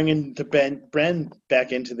 bringing Ben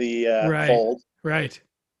back into the Right. fold. Right.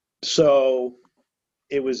 So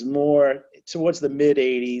it was more towards the mid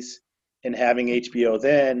 80s and having HBO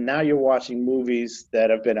then. Now you're watching movies that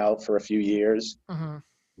have been out for a few years. Mm-hmm.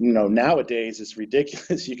 Nowadays it's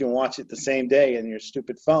ridiculous. You can watch it the same day on your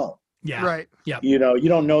stupid phone. Yeah. Right. You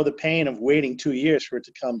don't know the pain of waiting 2 years for it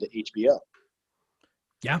to come to HBO.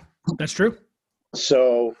 Yeah, that's true.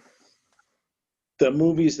 So the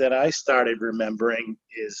movies that I started remembering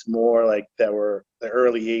is more like that were the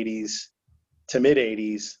early 80s to mid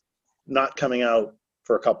 80s, not coming out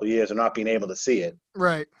for a couple of years or not being able to see it.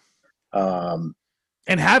 Right.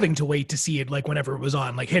 And having to wait to see it like whenever it was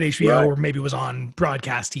on, like hit HBO Right. or maybe it was on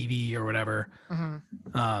broadcast TV or whatever.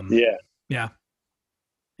 Mm-hmm. Yeah.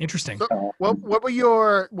 Interesting. So, what was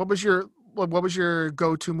your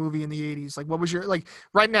go-to movie in the 80s? Like what was your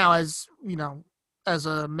right now, as you know, as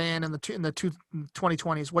a man in the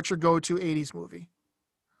 2020s, what's your go-to 80s movie?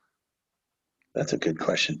 That's a good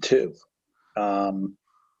question too.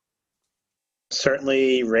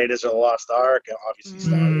 Certainly Raiders of the Lost Ark, obviously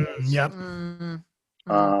Star Wars. Yep.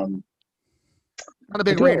 Um, Not a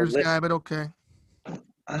big do have a Raiders list. guy, but okay.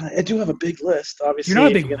 I do have a big list. Obviously, You're not a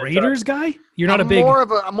if big you're gonna Raiders guy? You're not I'm a big more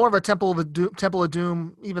of a Temple of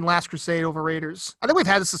Doom, even Last Crusade over Raiders. I think we've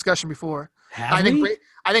had this discussion before. Have I think we?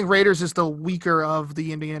 I think Raiders is the weaker of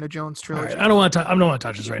the Indiana Jones All right, trilogy. I don't want to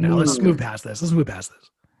touch this right now. Let's move past this.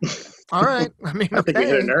 All right. I mean, I think we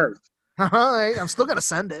hit a okay. nerve. All right. I'm still gonna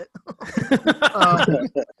send it.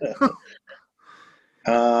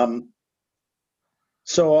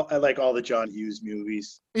 So I like all the John Hughes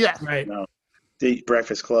movies. Yeah. Right. You know, The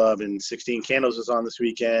Breakfast Club and 16 Candles was on this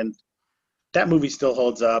weekend. That movie still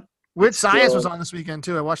holds up. Weird Science was on this weekend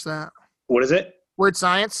too. I watched that. What is it? Weird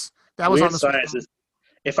Science. That was Weird on this Science weekend.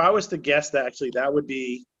 If I was to guess, that would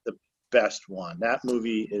be the best one. That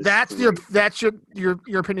movie is. That's your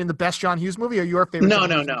opinion. The best John Hughes movie, or your favorite?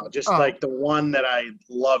 No. Just like the one that I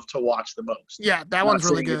love to watch the most. Yeah, that one's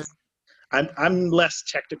really good. I'm less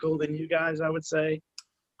technical than you guys, I would say.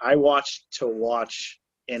 I watch to watch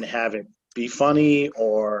and have it be funny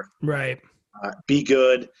or be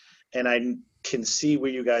good, and I can see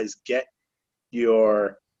where you guys get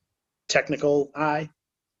your technical eye.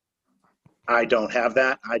 I don't have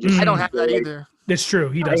that. I don't have that either. It's true.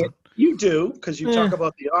 He doesn't. You do, because you talk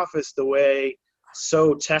about The Office the way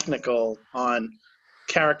so technical on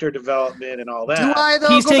character development and all that. Do I though?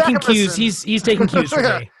 He's taking cues. He's taking cues from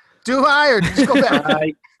me. Do I, or just go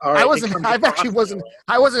back? I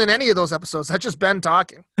wasn't in any of those episodes. That's just Ben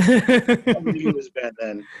talking. It was Ben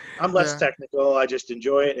then. I'm less technical. I just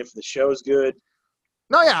enjoy it if the show's good.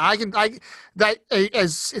 No, yeah,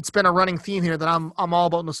 as it's been a running theme here that I'm all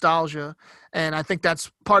about nostalgia, and I think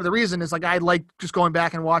that's part of the reason is like I like just going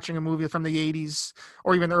back and watching a movie from the 80s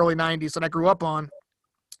or even the early 90s that I grew up on,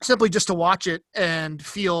 simply just to watch it and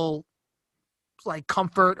feel like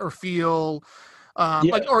comfort or feel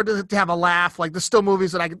like or to have a laugh. Like there's still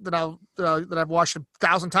movies that I've watched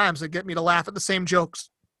 1,000 times that get me to laugh at the same jokes,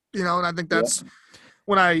 and I think that's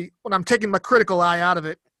when I'm taking my critical eye out of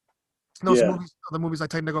it. Those movies are the movies I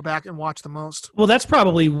tend to go back and watch the most. Well, that's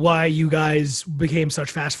probably why you guys became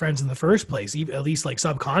such fast friends in the first place, at least like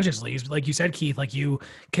subconsciously. Like you said, Keith, like you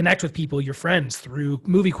connect with people, your friends, through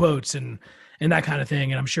movie quotes and that kind of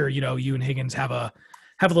thing. And I'm sure, you and Higgins have a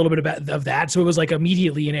little bit of that. So it was like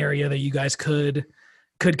immediately an area that you guys could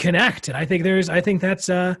connect. And I think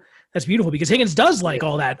that's beautiful because Higgins does like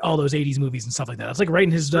all those 80s movies and stuff like that. It's like right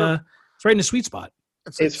in his, it's right in his sweet spot.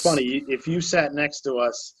 It's funny. If you sat next to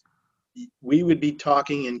us, we would be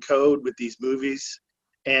talking in code with these movies.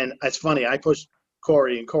 And it's funny. I pushed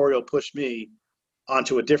Corey and Corey will push me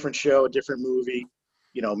onto a different show, a different movie,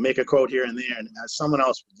 make a quote here and there. And someone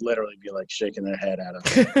else would literally be like shaking their head at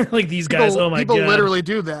us. Like these guys. Oh my God. People literally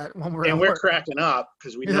do that when we're cracking up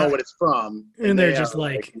because we know what it's from. And they're just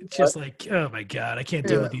like, oh my God, I can't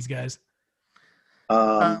deal with these guys.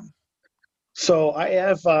 So I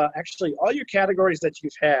have actually all your categories that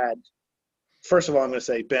you've had. First of all, I'm going to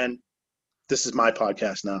say, Ben, this is my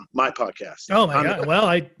podcast now. My podcast. Oh my God! Well,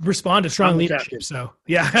 I respond to strong leadership, so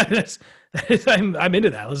yeah, I'm into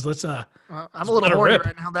that. Let's. I'm a little horny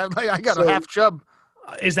right now. That I got a half chub.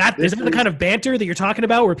 Is that the kind of banter that you're talking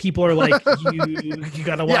about, where people are like, you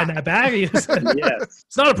got to wind that back? Yes,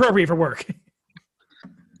 it's not appropriate for work.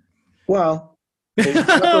 Well,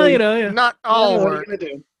 not all work.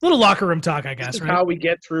 Little locker room talk, I guess. This is right? how we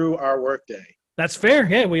get through our workday. That's fair.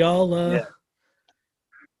 Yeah, we all.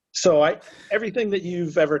 So everything that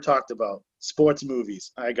you've ever talked about, sports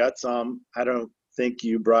movies, I got some. I don't think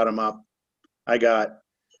you brought them up. I got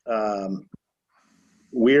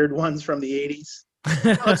weird ones from the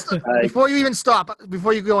 80s. Before you even stop,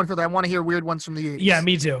 before you go in further, I want to hear weird ones from the 80s. Yeah,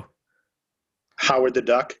 me too. Howard the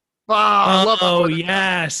Duck. Oh, I love Howard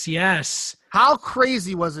yes. How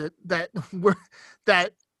crazy was it that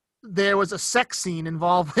there was a sex scene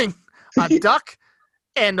involving a duck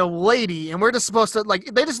and a lady, and we're just supposed to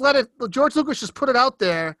they just let it. George Lucas just put it out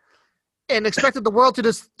there, and expected the world to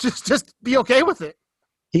just be okay with it.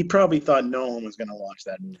 He probably thought no one was going to watch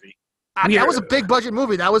that movie. That was a big budget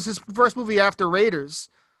movie. That was his first movie after Raiders.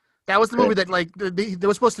 That was the movie that there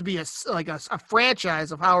was supposed to be a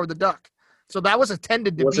franchise of Howard the Duck. So that was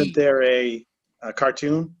intended to be. Wasn't there a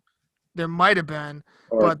cartoon? There might have been,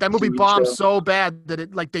 but that movie bombed so bad that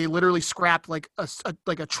it they literally scrapped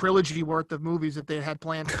a trilogy worth of movies that they had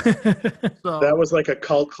planned. So that was like a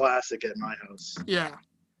cult classic at my house. Yeah,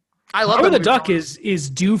 I love Howard the Duck is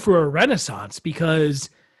due for a renaissance because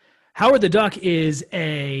Howard the Duck is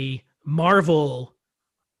a Marvel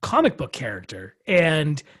comic book character,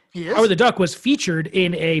 and Howard the Duck was featured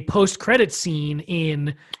in a post-credit scene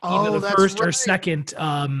in either the first or second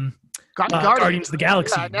Guardians of the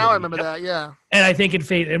Galaxy. Yeah, now I remember that. Yeah, and I think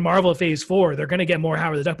in Marvel Phase 4, they're going to get more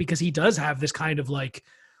Howard the Duck because he does have this kind of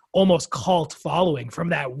almost cult following from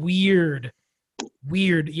that weird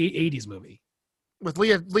 80s movie with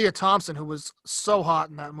Leah Thompson, who was so hot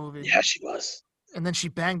in that movie. Yeah, she was. And then she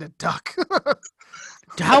banged a duck.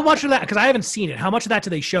 How much of that? Because I haven't seen it. How much of that do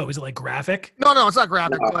they show? Is it graphic? No, it's not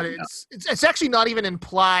graphic, but it's actually not even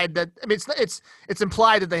implied that. I mean, it's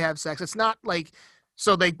implied that they have sex. It's not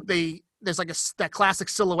so they there's that classic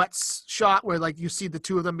silhouettes shot where you see the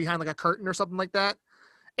two of them behind a curtain or something like that,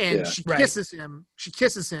 and she kisses him. She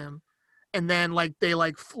kisses him, and then like they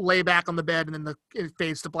like lay back on the bed, and then it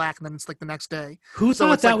fades to black, and then it's like the next day. Who So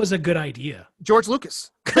thought it's that like- was a good idea? George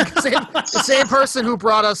Lucas, the same person who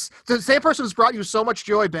brought us, the same person who's brought you so much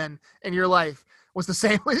joy, Ben, in your life. Was the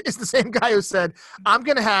same. It's the same guy who said, "I'm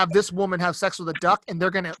gonna have this woman have sex with a duck, and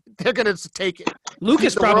they're gonna just take it."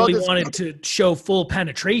 Lucas The probably world is- wanted to show full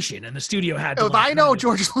penetration, and the studio had to. If like, I know kind of-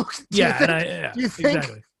 George Lucas, Yeah, do you think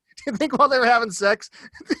exactly. do you think while they were having sex,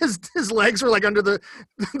 his legs were like under the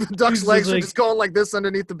duck's He's legs were like- just going like this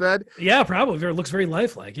underneath the bed? Yeah, probably. It looks very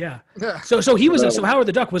lifelike. Yeah. Yeah. So he was. So Howard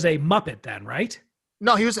the Duck was a Muppet then, right?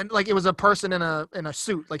 No, he was like it was a person in a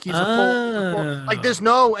suit. Like he's a full like Oh. there's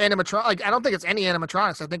no animatronic. Like I don't think it's any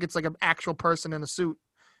animatronics. I think it's like an actual person in a suit.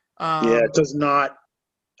 Yeah, it does not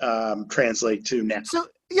translate to now. So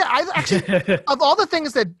yeah, I actually of all the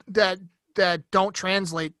things that don't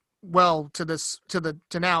translate well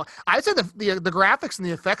to now, I'd say the graphics and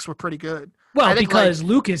the effects were pretty good. Well, I think, because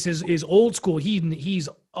Lucas is old school. He's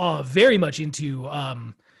very much into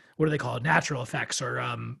what do they call it? Natural effects or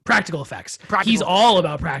practical effects. He's all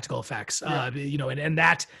about practical effects. Yeah. And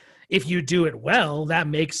that if you do it well, that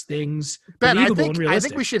makes things Ben, I believable and think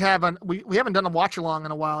realistic. we should have we haven't done a watch along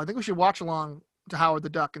in a while. I think we should watch along to Howard the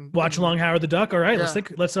Duck and Watch along Howard the Duck. All right, Yeah.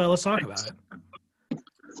 let's talk about it.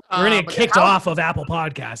 We're gonna get but kicked Howard, off of Apple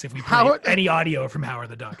Podcasts if we play Howard- any audio from Howard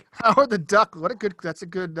the Duck. Howard the Duck. That's a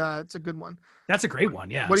good one. That's a great one.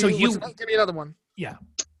 Yeah. What do So you, give me another one. yeah.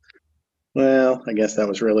 Well, I guess that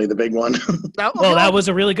was really the big one. Well, that was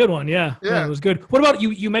a really good one. Yeah. Yeah. It was good. What about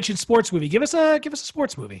you? You mentioned sports movie. Give us a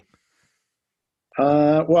sports movie.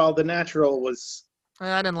 Well, The Natural was.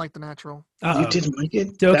 I didn't like The Natural. Uh-oh. You didn't like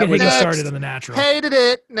it? Don't That get was Higgins Next. started on The Natural. Hated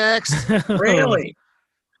it. Next. really?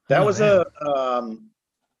 That Oh, was man.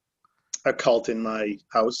 a cult in my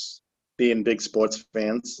house, being big sports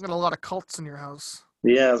fans. Got a lot of cults in your house.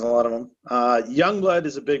 Yeah, there's a lot of them. Youngblood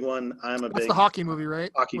is a big one. I'm a That's big the hockey movie, right?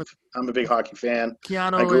 hockey. With I'm a big hockey fan.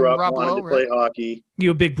 Keanu I grew and up Rob wanting Lowe, to play right? hockey, You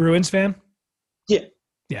a big Bruins fan?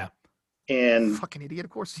 and Fucking idiot.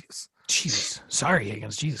 Of course he is. Jesus. Sorry,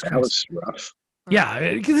 Higgins. Jesus that Christ. was rough. Yeah,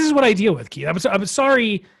 this is what I deal with, Keith. I'm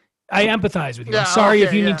sorry. I empathize with you. Yeah, I'm sorry if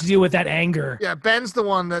okay, you yeah. need to deal with that anger. Yeah, Ben's the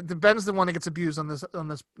one that gets abused on this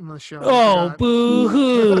show. Oh, God. boo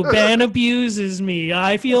hoo. Ben abuses me.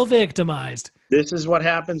 I feel victimized. This is what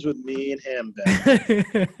happens with me and him,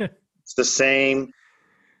 Ben. It's the same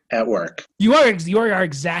at work. You are our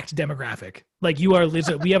exact demographic. Like you are.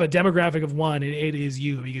 We have a demographic of one, and it is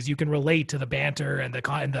you because you can relate to the banter and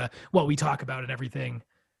the what we talk about and everything.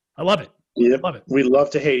 I love it. Yep. Love it. We love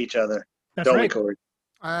to hate each other. That's Don't right. we, Corey?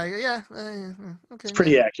 Okay. It's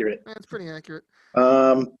pretty accurate. Yeah, it's pretty accurate.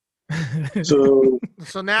 So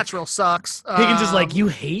So Natural sucks. Higgins is like, you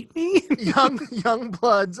hate me?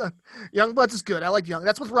 Youngbloods. Youngbloods is good. I like Young.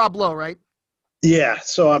 That's with Rob Lowe, right? yeah,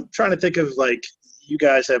 so I'm trying to think of like you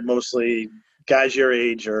guys have mostly guys your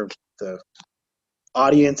age or the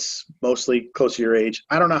audience mostly close to your age.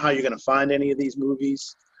 I don't know how you're going to find any of these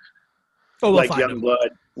movies Oh, like Youngblood,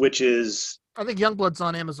 which is I think Youngblood's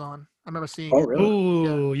on Amazon. I remember seeing oh it. really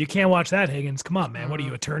Ooh, you can't watch that, Higgins. Come on, man. What are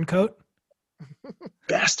you, a turncoat?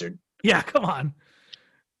 bastard. Yeah, come on.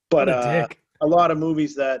 But What a dick. a lot of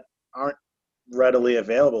movies that aren't readily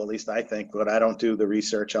available, at least I think, but I don't do the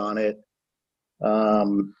research on it.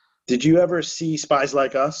 Did you ever see Spies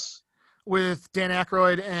Like Us? With Dan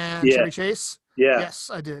Aykroyd and Yeah. Chevy Chase. Yeah, Yes,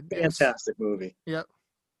 I did. Yes. fantastic movie. Yep.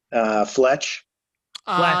 Fletch.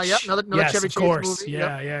 Fletch. Yep. Another yes, Chevy of Chase course. movie.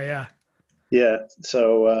 Yeah, Yep. yeah. Yeah.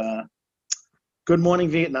 So, Good Morning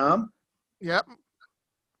Vietnam. Yep.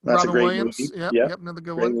 That's Robin a great Williams. movie. Yep. Yep. Yep. Another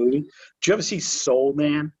good Great one. movie. Did you ever see Soul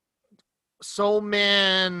Man? Soul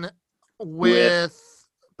Man with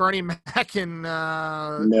Bernie Mac and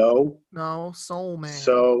No. no Soul Man.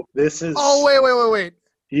 So this is. Oh wait.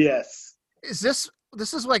 Yes. Is this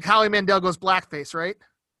is like Howie Mandel goes blackface, right?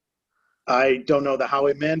 I don't know the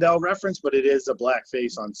Howie Mandel reference, but it is a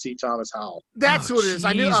blackface on C. Thomas Howell. That's Oh, who it is.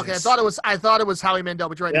 I knew. Okay, I Jesus. thought it was Howie Mandel,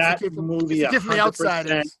 but you're right. That it's the kid from, movie, it's the kid from The 100%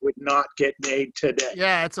 Outsiders. would not get made today.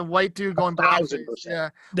 Yeah, it's a white dude going blackface. 1000%. Yeah.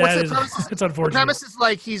 That the is, premise? it's The unfortunate. premise is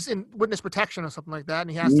like he's in witness protection or something like that, and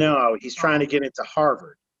he has to. No, he's trying to get into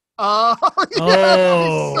Harvard. Oh, yeah,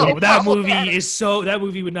 Oh, so that movie problematic. is so. That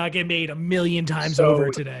movie would not get made a million times So over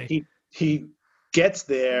today. He gets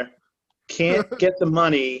there, can't get the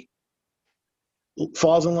money,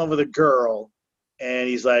 falls in love with a girl, and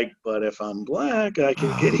he's like, "But if I'm black, I can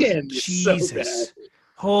get in." It's so Jesus. bad.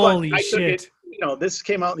 Holy But I took shit. it, this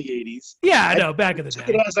came out in the 80s. Yeah, I know. Back in the Took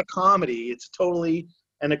day. it as a comedy. It's totally,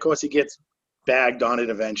 and of course he gets bagged on it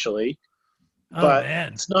eventually. Oh but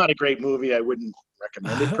man. It's not a great movie. I wouldn't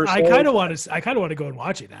recommend it per se. I kind of want to go and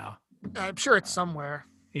watch it now. I'm sure it's somewhere.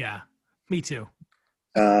 Yeah. Me too.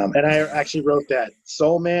 And I actually wrote that.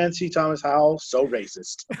 Soul Man, C. Thomas Howell, so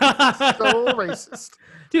racist. So racist.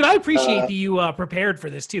 Dude, I appreciate that you prepared for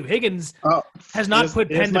this too. Higgins has not put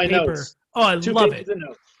pen to paper. Notes. Oh, I Two love pages it. of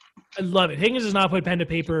notes. I love it. Higgins has not put pen to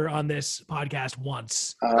paper on this podcast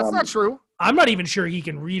once. That's not true. I'm not even sure he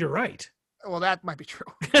can read or write. Well, that might be true.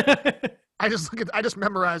 I just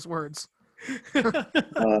memorize words.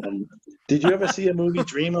 Did you ever see a movie,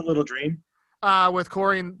 Dream a Little Dream? With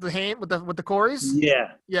Corey and the Haim, with the Coreys?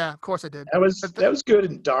 Yeah. Yeah, of course I did. That was good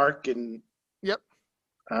and dark, and yep.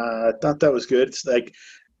 I thought that was good. It's like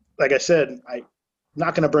I said, I'm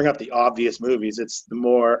not going to bring up the obvious movies. It's the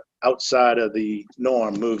more outside of the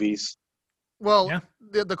norm movies. Well, yeah.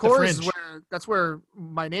 the Coreys that's where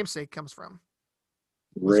my namesake comes from.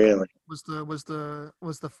 Really? Was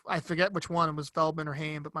the I forget which one, it was Feldman or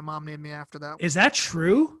Haim, but my mom named me after that. Is that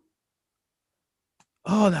true?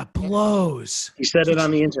 Oh, that blows. He said it on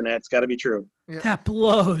the internet. It's got to be true. Yeah. That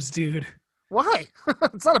blows, dude. Why?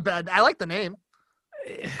 It's not a bad. I like the name.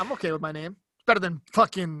 I'm okay with my name. It's better than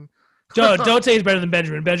fucking. Don't say it's better than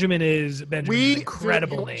Benjamin. Benjamin is an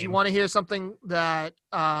incredible name. Do you want to hear something that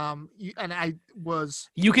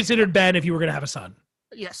You considered Ben if you were going to have a son.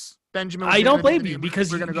 Yes, Benjamin. I don't blame you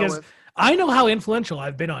because I know how influential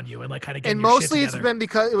I've been on you and like kind of getting and your mostly shit it's together. been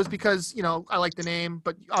because I like the name,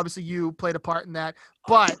 but obviously you played a part in that.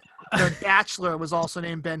 But The Bachelor was also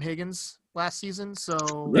named Ben Higgins last season, so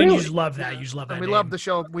and you just love that. You just love that. And we name. love the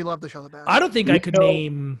show. We love the show. The Bachelor. I don't think I could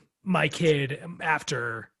name my kid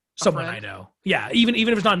after someone I know. Yeah, even if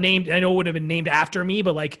it's not named, I know it would have been named after me,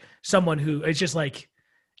 but like someone who it's just like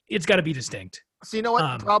it's got to be distinct. So you know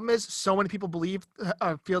what the problem is? So many people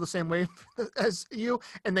feel the same way as you,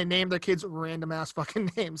 and they name their kids random ass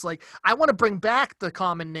fucking names. Like I want to bring back the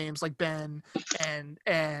common names like Ben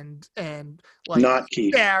and like not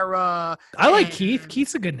Keith. Sarah. I like Keith.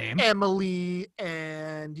 Keith's a good name. Emily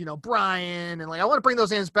and Brian and like I want to bring those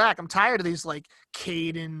names back. I'm tired of these like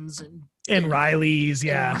Cadens and Riley's.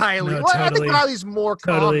 Yeah, and Riley. No, well, totally. I think Riley's more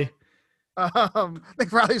common. Totally. I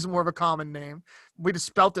think Riley's more of a common name. We just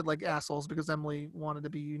spelt it like assholes because Emily wanted to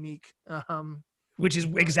be unique. Which is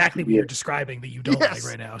exactly what you're describing that you don't like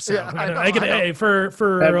right now. So yeah, I can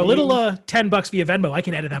for a little $10 via Venmo, I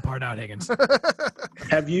can edit that part out, Higgins.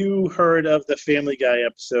 Have you heard of the Family Guy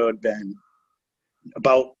episode, Ben,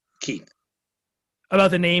 about Keith?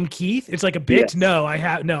 About the name Keith? It's like a bit? Yes. No, I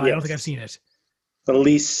have no. Yes. I don't think I've seen it. The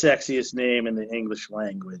least sexiest name in the English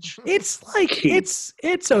language. It's like Keith.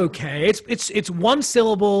 it's okay. It's one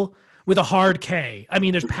syllable with a hard K. I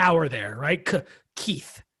mean, there's power there, right?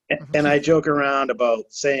 Keith. And I joke around about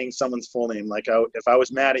saying someone's full name. Like, if I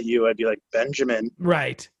was mad at you, I'd be like Benjamin.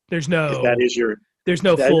 Right. There's no. That is your. There's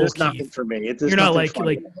no that full is nothing Keith. for me. You're not like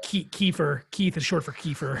Kiefer. Keith is short for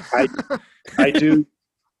Kiefer. I do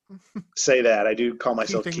say that. I do call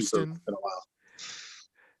myself Keith Kiefer in a while.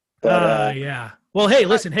 But, yeah. Well, hey,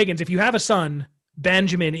 listen, Higgins, if you have a son,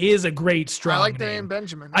 Benjamin is a great, strong I like the name. name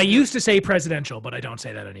Benjamin. I used to say presidential, but I don't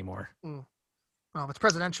say that anymore. Oh, it's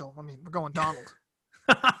presidential. I mean, we're going Donald.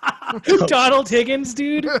 Donald Higgins,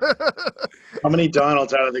 dude. how many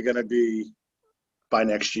Donalds are there going to be by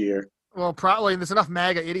next year? Well, probably there's enough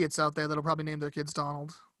MAGA idiots out there that'll probably name their kids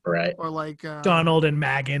Donald. Right. Or like Donald and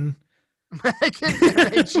Magan.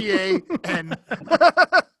 Magan, H-E-A-N.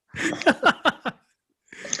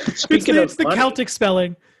 Speaking it's of the money, Celtic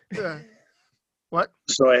spelling. Yeah. What?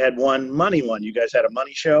 So I had one. You guys had a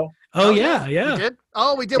money show. Oh yeah. We did?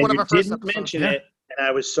 Oh, we did And one of you our first didn't episodes. mention it, and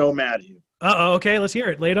I was so mad at you. Okay, let's hear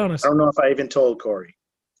it. Lay it on us. I don't know if I even told Corey.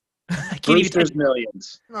 I can't even Brewster's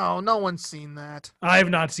Millions. No one's seen that. I have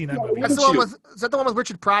not seen that movie. That's the one with. Is that the one with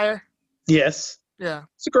Richard Pryor? Yes. Yeah.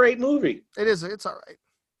 It's a great movie. It is. It's all right.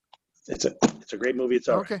 It's a great movie. It's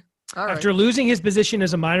all right. Okay. All right. After losing his position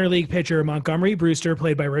as a minor league pitcher, Montgomery Brewster,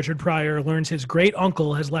 played by Richard Pryor, learns his great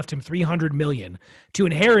uncle has left him $300 million. To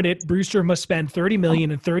inherit it, Brewster must spend $30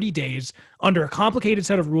 million in 30 days under a complicated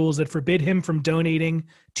set of rules that forbid him from donating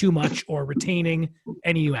too much or retaining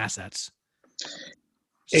any new assets.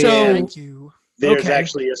 So, thank you. There's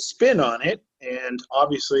actually a spin on it, and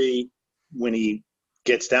obviously, when he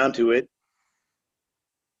gets down to it,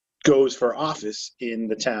 goes for office in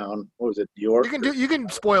the town. What was it, New York? You can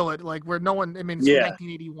spoil it, like where no one. I mean, it's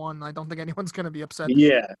 1981. I don't think anyone's going to be upset.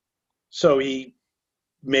 Yeah. So he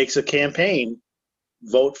makes a campaign,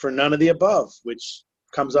 vote for none of the above, which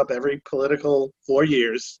comes up every political 4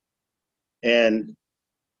 years, and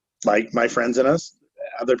like my friends and us,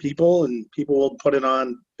 other people, and people will put it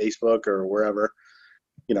on Facebook or wherever.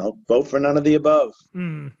 Vote for none of the above.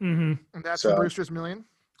 mm-hmm. And that's for Brewster's Million.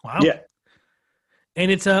 Wow. Yeah. And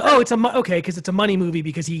okay, because it's a money movie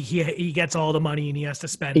because he gets all the money and he has to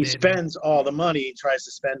spend He it. spends all the money, he tries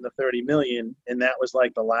to spend the 30 million, and that was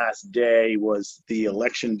like the last day was the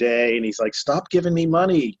election day, and he's like, "Stop giving me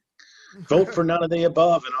money. Vote for none of the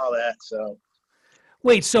above," and all that. So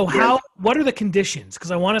Wait, so yeah, what are the conditions?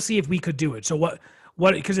 Because I want to see if we could do it. So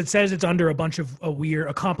because it says it's under a bunch of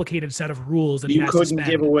a complicated set of rules that he you has to couldn't give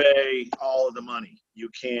spend. away all of the money. You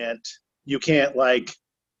can't like,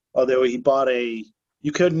 although he bought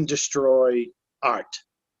you couldn't destroy art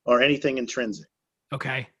or anything intrinsic.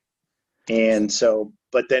 Okay. And so,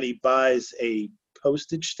 but then he buys a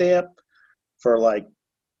postage stamp for like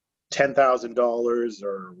 $10,000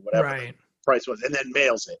 or whatever Right. the price was, and then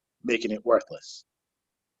mails it, making it worthless,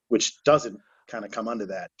 which doesn't kind of come under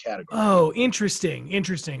that category. Oh, interesting.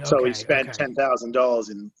 Okay. So he spent okay. $10,000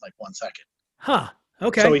 in like 1 second. Huh.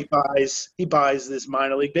 Okay. So he buys this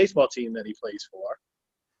minor league baseball team that he plays for,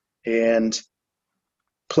 and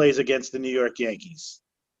plays against the New York Yankees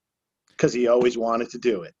because he always wanted to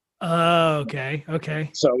do it. Oh, okay. Okay.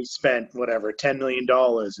 So he spent whatever $10 million,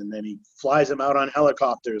 and then he flies them out on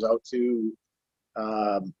helicopters out to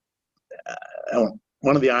one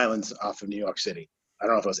of the islands off of New York City. I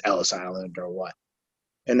don't know if it was Ellis Island or what.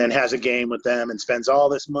 And then has a game with them and spends all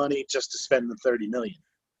this money just to spend the 30 million.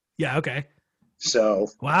 Yeah. Okay. So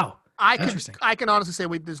wow. I can honestly say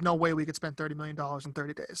there's no way we could spend $30 million in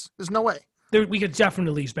 30 days. There's no way. We could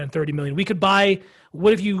definitely spend 30 million. We could buy.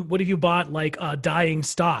 What if you bought like a dying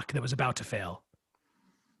stock that was about to fail?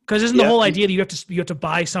 Because isn't the whole idea that you have to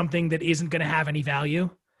buy something that isn't going to have any value?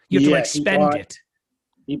 You have to like spend it.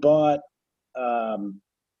 He bought an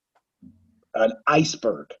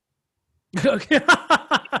iceberg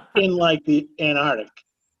in like the Antarctic,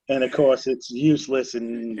 and of course it's useless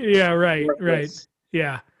and right.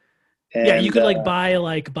 Yeah. And, yeah, you could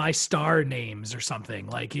buy star names or something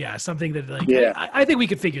something that I think we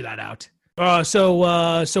could figure that out. So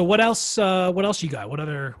what else you got? What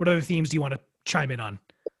other themes do you want to chime in on?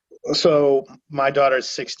 So my daughter's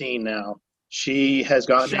 16 now. She has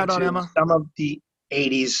gotten into some of the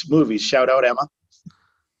 80s movies. Shout out Emma.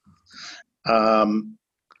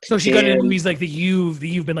 So she got into movies like that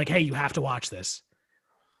you've been like, hey, you have to watch this.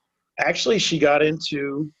 Actually, she got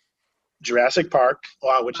into Jurassic Park,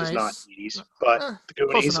 which is not 80s, but the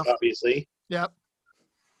Goonies, obviously. Yep.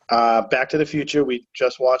 Back to the Future, we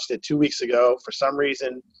just watched it 2 weeks ago for some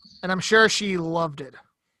reason. And I'm sure she loved it.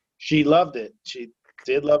 She loved it. She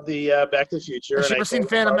did love the Back to the Future. Has she ever seen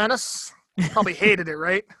Phantom Menace? Probably hated it,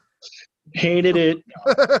 right? Hated it.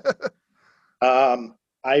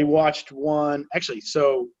 I watched one, actually,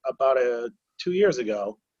 so about 2 years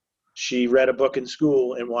ago, she read a book in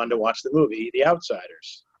school and wanted to watch the movie, The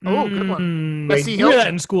Outsiders. Oh, good one. I see that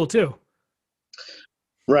in school too.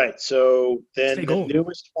 Right. So then the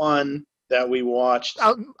newest one that we watched,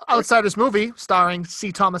 Outsiders movie starring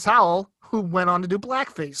C. Thomas Howell, who went on to do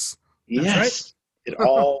blackface. Yes, right. It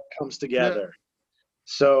all comes together. Yeah.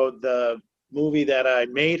 So the movie that I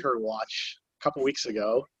made her watch a couple weeks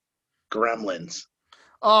ago, Gremlins.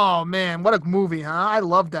 Oh man, what a movie, huh? I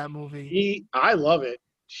love that movie. I love it.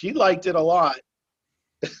 She liked it a lot.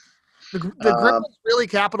 The Gremlins really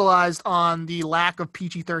capitalized on the lack of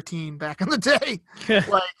PG-13 back in the day.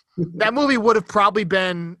 Like that movie would have probably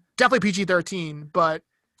been definitely PG-13, but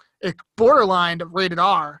it borderline rated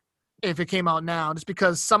R if it came out now, just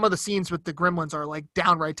because some of the scenes with the Gremlins are like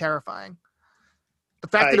downright terrifying. The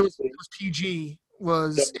fact that it was PG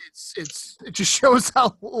it just shows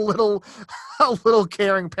how little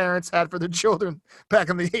caring parents had for their children back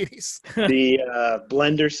in the 80s. The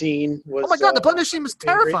blender scene was. Oh my god, the blender scene was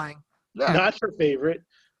terrifying. Yeah. Not her favorite.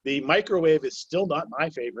 The microwave is still not my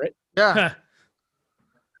favorite. Yeah.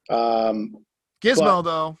 Gizmo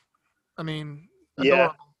though, I mean, adorable.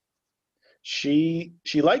 Yeah. She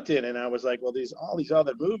liked it, and I was like, well, all these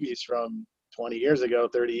other movies from 20 years ago,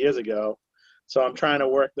 30 years ago. So I'm trying to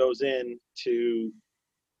work those in to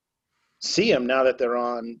see them now that they're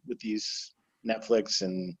on with these Netflix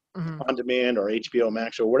and on demand or HBO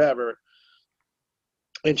Max or whatever.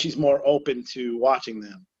 And she's more open to watching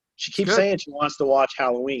them. She keeps saying she wants to watch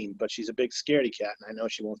Halloween, but she's a big scaredy cat, and I know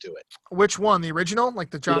she won't do it. Which one? The original?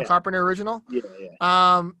 Like the John Carpenter original?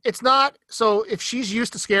 Yeah. It's not – so if she's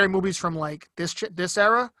used to scary movies from like this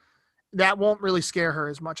era, that won't really scare her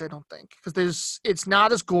as much, I don't think. Because it's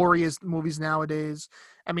not as gory as movies nowadays.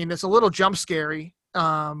 I mean, it's a little jump scary,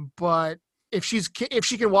 but if she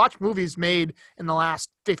can watch movies made in the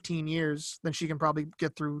last 15 years, then she can probably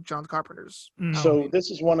get through John Carpenter's. So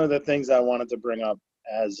this is one of the things I wanted to bring up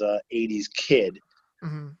as a 80s kid.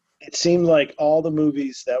 It seemed like all the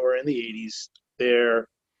movies that were in the 80s, they're,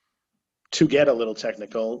 to get a little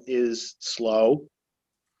technical, is slow.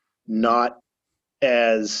 not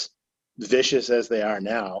as vicious as they are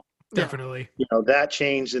now. Definitely. You know, that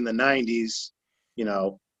changed in the 90s. You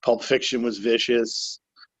know, Pulp Fiction was vicious.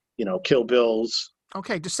 You know, Kill Bill's.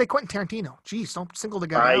 Okay, just say Quentin Tarantino. Jeez, don't single the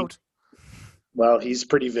guy out. Well, he's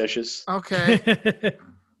pretty vicious. Okay.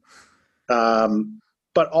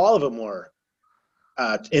 But all of them were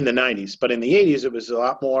in the 90s. But in the 80s, it was a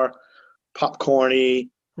lot more popcorny.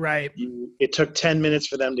 Right. It took 10 minutes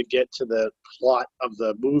for them to get to the plot of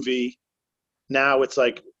the movie. Now it's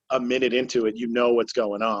like a minute into it, you know what's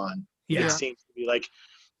going on. Yeah. It seems to be like.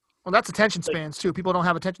 Well, that's attention spans too. People don't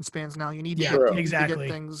have attention spans now. You need to, exactly. to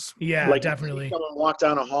get things. Yeah, like, definitely. Someone walk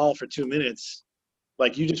down a hall for 2 minutes,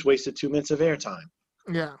 like you just wasted 2 minutes of airtime.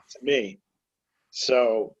 Yeah. To me.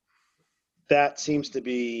 So that seems to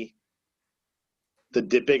be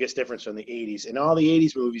the biggest difference from the 80s. In all the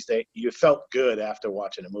 80s movies, you felt good after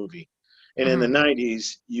watching a movie. And in the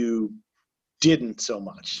 90s, you didn't so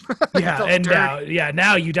much. Yeah, and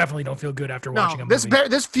now you definitely don't feel good after watching a movie.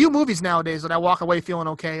 There's few movies nowadays that I walk away feeling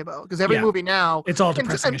okay about, because every movie now it's all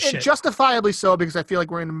depressing as shit. And justifiably so, because I feel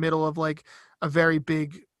like we're in the middle of like a very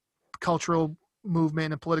big cultural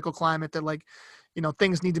movement and political climate that, like, you know,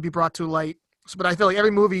 things need to be brought to light. But I feel like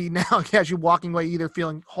every movie now has you walking away either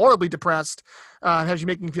feeling horribly depressed, has you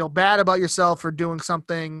making you feel bad about yourself for doing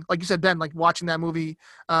something, like you said, Ben, like watching that movie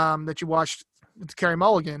that you watched with Carey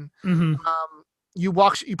Mulligan. Mm-hmm. You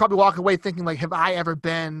probably walk away thinking, like, have I ever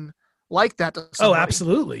been like that to somebody? Oh,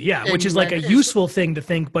 absolutely. Yeah. Which is like a useful thing to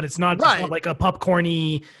think, but it's not, right. It's not like a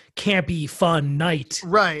popcorny, campy, fun night.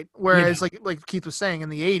 Right. Whereas like Keith was saying, in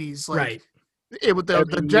the 80s, like, right. It would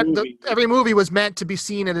every movie was meant to be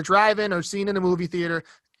seen at a drive-in or seen in a movie theater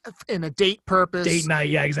in a date purpose. Date night,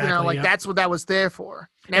 yeah, exactly. You know, that's what that was there for.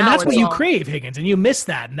 Now and that's what you crave, Higgins, and you miss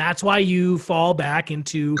that, and that's why you fall back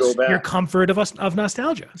into your comfort of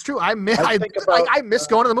nostalgia. It's true. I miss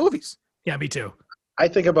going to the movies. Yeah, me too. I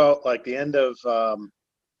think about like the end of oh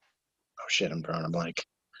shit, I'm drawing a blank.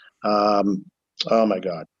 Oh my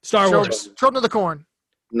God. Star Wars. Children of the Corn.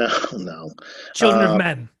 No. Children of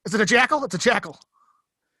Men. Is it a jackal? It's a jackal.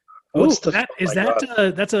 Oh,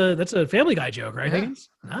 that's a Family Guy joke, right, Higgins?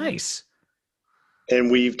 Nice. And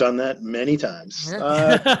we've done that many times.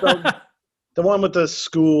 Yeah. The one with the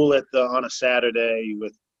school on a Saturday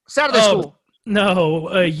with Saturday school.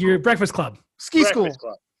 No, your Breakfast Club.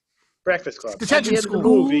 Breakfast Club. Detention school.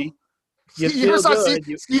 Movie. You ever saw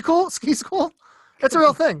Ski School? That's a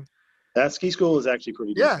real thing. That Ski School is actually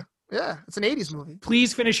pretty decent. Yeah, it's an 80s movie.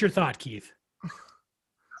 Please finish your thought, Keith.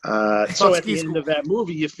 So at the end of that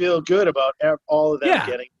movie, you feel good about all of them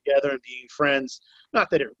getting together and being friends. Not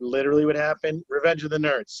that it literally would happen. Revenge of the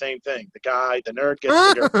Nerds, same thing. The nerd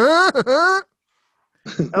gets bigger.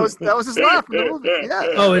 that was his laugh in the movie.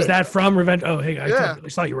 Yeah. Oh, is that from Revenge? Oh, hey, I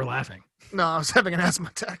thought you were laughing. No, I was having an asthma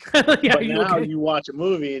attack. But now you watch a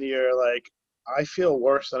movie and you're like, I feel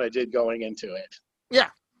worse than I did going into it. Yeah.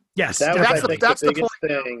 Yes. That's the biggest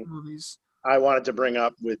thing I wanted to bring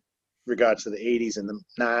up with regards to the 80s and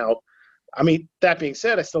now. I mean, that being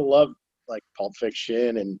said, I still love like Pulp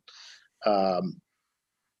Fiction and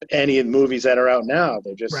any of the movies that are out now.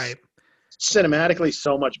 They're just cinematically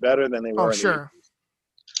so much better than they were. Oh, sure.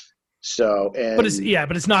 So, but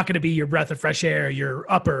it's not going to be your breath of fresh air, your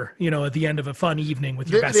upper, at the end of a fun evening with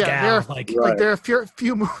your best gal. There are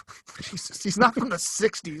few Jesus, he's not from the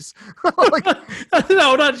 60s.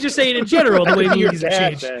 No, not just saying in general, the way movies have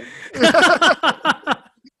changed.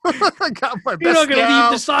 I got my best You're not going to gal.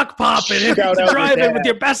 leave the sock popping and drive in with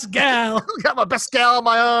your best gal. Got my best gal on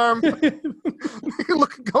my arm.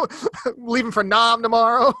 Leaving for Nam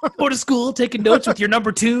tomorrow. Go to school, taking notes with your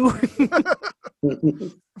number 2.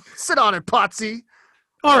 Sit on it, Potsy.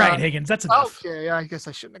 All right, Higgins, that's enough. Okay, I guess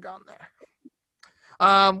I shouldn't have gone there.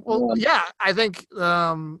 I think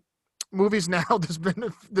movies now.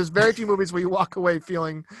 There's very few movies where you walk away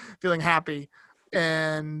feeling happy.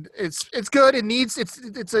 And it's good. It needs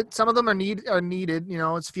some of them are needed.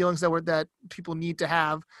 It's feelings that people need to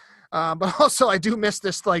have. But also I do miss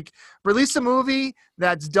this, like, release a movie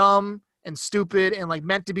that's dumb and stupid and like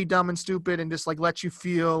meant to be dumb and stupid and just like let you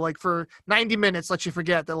feel like for 90 minutes, let you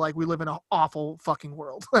forget that like we live in an awful fucking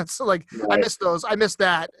world. That's like, I miss those. I miss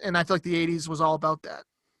that. And I feel like the 80s was all about that.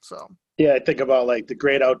 So yeah, I think about like The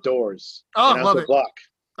Great Outdoors. Oh, love it. Gluck.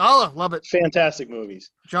 Oh, love it. Fantastic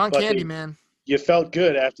movies. John Candy, man. You felt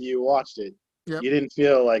good after you watched it. Yep. You didn't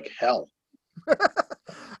feel like hell.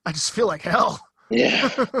 I just feel like hell. Yeah.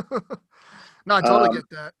 No, I totally get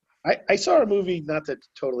that. I saw a movie, not to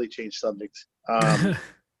totally change subjects,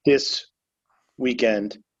 this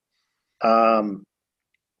weekend. It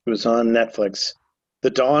was on Netflix.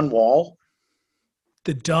 The Dawn Wall.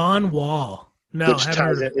 The Dawn Wall. No, which haven't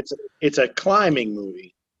heard ties of in. it. It's a climbing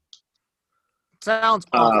movie. Sounds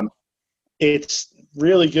awesome. It's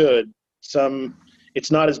really good.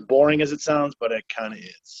 It's not as boring as it sounds, but it kind of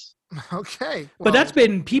is. Okay. But that's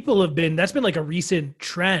been like a recent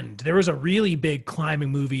trend. There was a really big climbing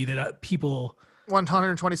movie that people.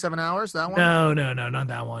 127 Hours. That one. No, not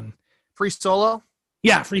that one. Free Solo.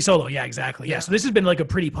 Yeah, Free Solo. Yeah, exactly. Yeah. So this has been like a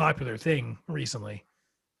pretty popular thing recently.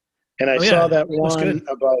 And I saw that one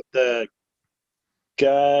about the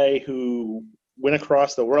guy who went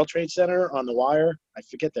across the World Trade Center on the wire. I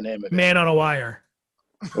forget the name of it. Man on a Wire.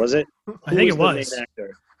 Was it? I think it was. The main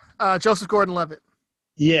actor? Joseph Gordon-Levitt.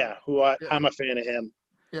 Yeah, I'm a fan of him.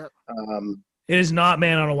 Yeah. It is not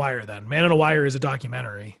Man on a Wire then. Man on a Wire is a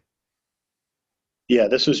documentary. Yeah,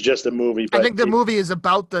 this was just a movie. I think the movie is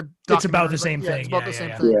about the. It's about the same thing. It's about the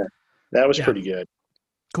same thing. Yeah, that was pretty good.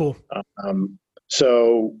 Cool.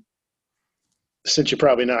 So, since you're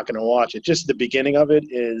probably not going to watch it, just the beginning of it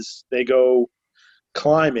is they go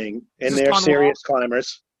climbing, and they're serious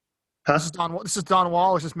climbers. Huh? This is Don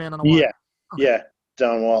Wall, or is this Man on a Wire? Yeah, yeah,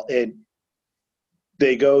 Don Wall. And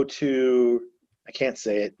they go to, I can't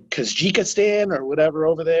say it, Kazakhstan or whatever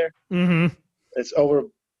over there. Mm-hmm. It's over,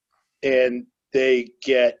 and they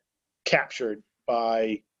get captured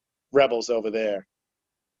by rebels over there.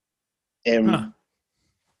 And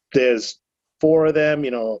there's 4 of them,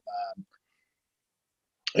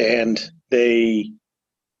 and they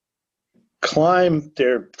climb.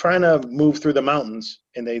 They're trying to move through the mountains,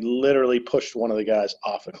 and they literally pushed one of the guys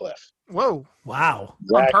off a cliff. Whoa. Wow.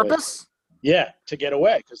 Exactly. On purpose? Yeah, to get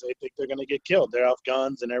away because they think they're going to get killed. They're off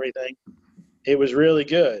guns and everything. It was really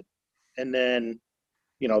good. And then,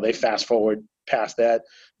 they fast forward past that.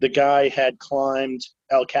 The guy had climbed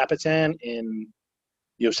El Capitan in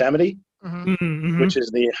Yosemite, which is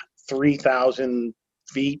the 3,000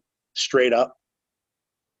 feet straight up.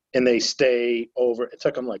 And they stay over. It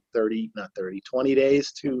took them like 20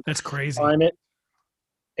 days to That's crazy. climb it.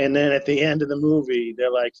 And then at the end of the movie,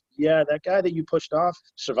 they're like, yeah, that guy that you pushed off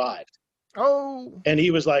survived. Oh. And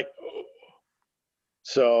he was like, oh.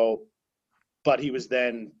 So, but he was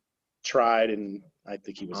then tried, and I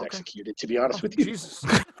think he was executed, to be honest with you. Jesus.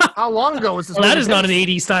 How long ago was this? Well, that is not an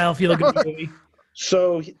 80s style feel-good movie.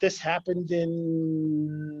 So this happened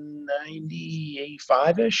in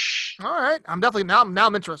 95-ish. All right. I'm definitely now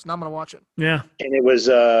I'm interested. Now I'm going to watch it. Yeah. And it was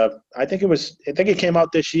I think it came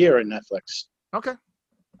out this year on Netflix. Okay.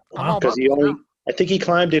 Wow. Because I think he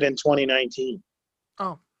climbed it in 2019.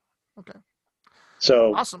 Oh. Okay.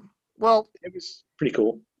 So awesome. Well, it was pretty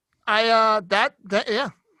cool. That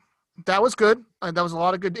was good. That was a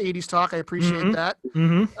lot of good 80s talk. I appreciate that.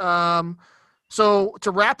 Mm-hmm. So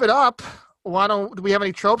to wrap it up, do we have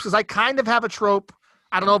any tropes? Because I kind of have a trope.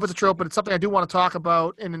 I don't know if it's a trope, but it's something I do want to talk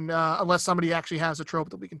about. And unless somebody actually has a trope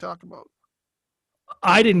that we can talk about.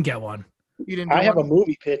 I didn't get one. You didn't. I have a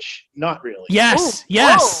movie pitch. Not really. Yes. Ooh.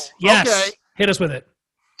 Yes. Oh, yes. okay. Hit us with it.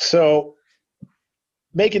 So,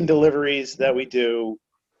 making deliveries that we do,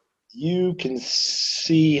 you can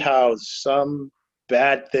see how some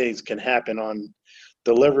bad things can happen on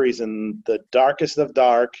deliveries in the darkest of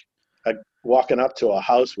dark, walking up to a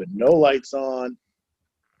house with no lights on.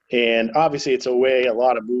 And obviously it's a way a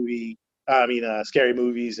lot of scary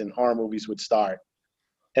movies and horror movies would start.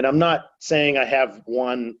 And I'm not saying I have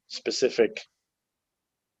one specific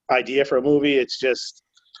idea for a movie. It's just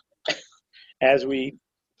as we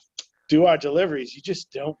do our deliveries, you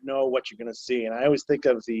just don't know what you're going to see. And I always think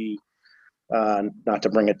of the, not to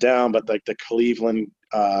bring it down, but like the Cleveland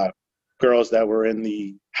girls that were in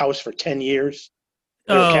the house for 10 years.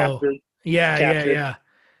 Captured. Yeah.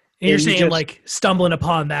 And you're saying like stumbling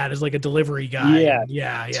upon that as like a delivery guy.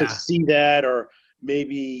 Yeah. To see that, or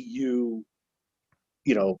maybe you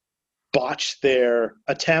botch their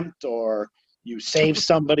attempt, or you save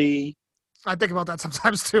somebody. I think about that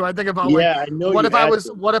sometimes too. I think about I know. What if I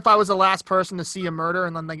was the last person to see a murder,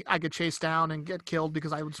 and then I get chased down and get killed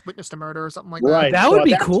because I witnessed a murder or something like that? Right. That would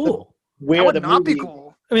be cool. That would not be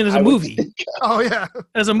cool. I mean, there's a movie. Oh yeah.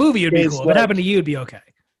 As a movie, it'd be cool. If it happened to you, it'd be okay.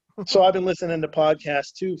 So I've been listening to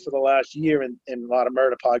podcasts too for the last year, and a lot of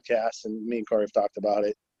murder podcasts, and me and Corey have talked about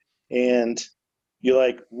it. And you're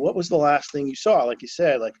like, what was the last thing you saw? Like you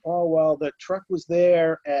said, like, oh, well, the truck was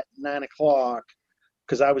there at 9:00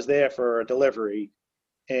 because I was there for a delivery,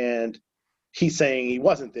 and he's saying he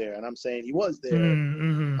wasn't there, and I'm saying he was there.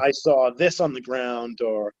 Mm-hmm. I saw this on the ground,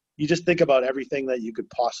 or you just think about everything that you could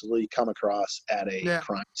possibly come across at a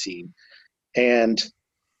crime scene. And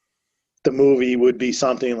the movie would be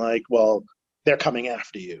something like, well, they're coming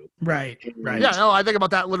after you. Right. Yeah, no, I think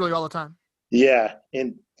about that literally all the time. Yeah.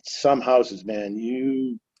 In some houses, man,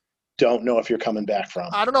 you don't know if you're coming back from.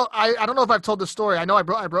 I don't know. I don't know if I've told the story. I know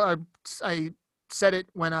I said it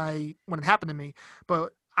when it happened to me,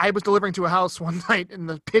 but I was delivering to a house one night in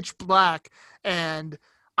the pitch black, and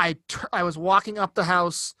I was walking up the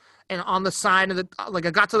house, and on the side of the, like,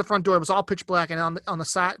 I got to the front door, it was all pitch black, and on the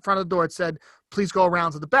side front of the door it said, "Please go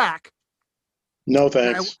around to the back." No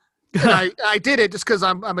thanks. And I did it just because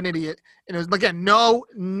I'm an idiot, and it was, again, no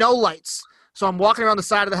lights. So I'm walking around the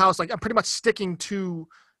side of the house, like I'm pretty much sticking to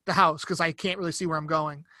the house because I can't really see where I'm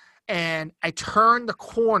going. And I turn the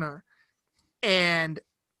corner, and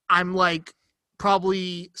I'm like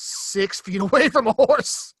probably 6 feet away from a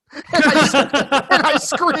horse. And I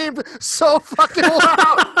screamed so fucking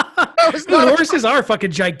loud. Horses are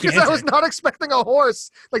fucking gigantic. Because I was not expecting a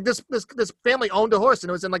horse. Like this family owned a horse, and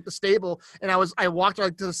it was in like the stable. And I walked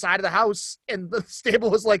like to the side of the house, and the stable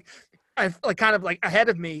was like kind of like ahead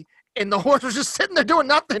of me. And the horse was just sitting there doing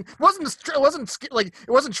nothing. It wasn't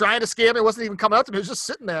trying to scare me. It wasn't even coming up to me. It was just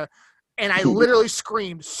sitting there. And I literally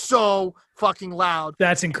screamed so fucking loud.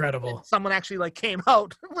 That's incredible. And someone actually like came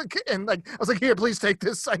out and like I was like, "Here, please take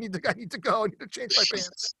this. I need to go. I need to change my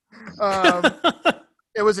pants."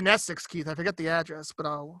 It was in Essex, Keith. I forget the address, but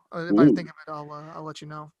if I think of it, I'll let you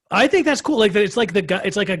know. I think that's cool. Like that,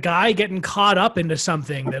 it's like a guy getting caught up into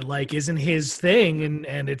something that like isn't his thing,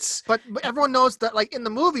 and it's. But everyone knows that, like in the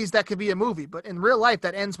movies, that could be a movie, but in real life,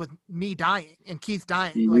 that ends with me dying and Keith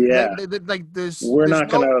dying. Like, yeah. We're not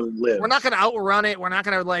gonna live. We're not gonna outrun it. We're not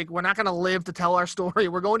gonna live to tell our story.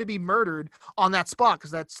 We're going to be murdered on that spot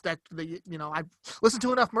because I've listened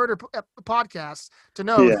to enough murder podcasts to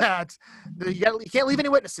know that you can't leave any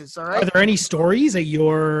witnesses. All right. Are there any stories at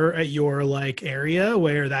your like area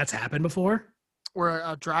where that's happened before? Where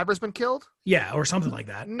a driver's been killed? Yeah, or something like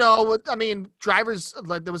that. No, I mean drivers.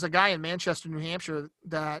 Like there was a guy in Manchester, New Hampshire,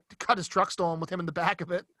 that got his truck stolen with him in the back of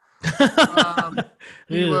it.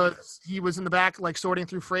 He was in the back, like sorting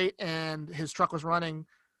through freight, and his truck was running,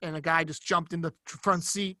 and a guy just jumped in the front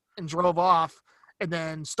seat and drove off, and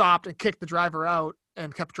then stopped and kicked the driver out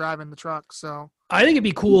and kept driving the truck. So I think it'd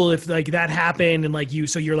be cool if like that happened and like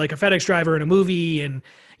so you're like a FedEx driver in a movie and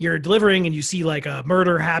you're delivering and you see like a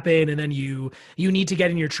murder happen, and then you need to get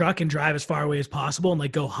in your truck and drive as far away as possible and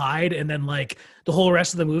like go hide, and then like the whole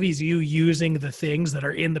rest of the movie is you using the things that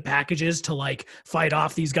are in the packages to like fight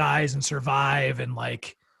off these guys and survive and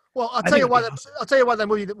like. Well, I'll tell you why that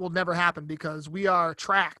movie will never happen, because we are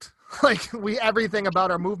tracked. Like everything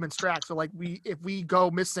about our movements tracked. So like if we go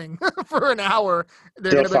missing for an hour,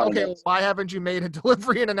 they're gonna be like, okay, well, why haven't you made a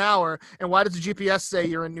delivery in an hour? And why does the GPS say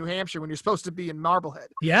you're in New Hampshire when you're supposed to be in Marblehead?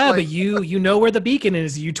 Yeah, but you know where the beacon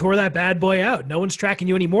is. You tore that bad boy out. No one's tracking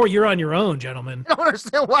you anymore. You're on your own, gentlemen. I don't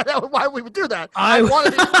understand why we would do that. I would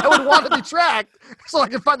want to be tracked so I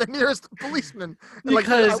can find the nearest policeman.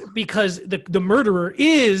 Because the murderer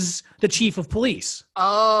is the chief of police.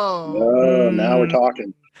 Oh, now we're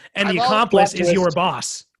talking. And the accomplice is your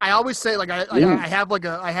boss. I always say like I have like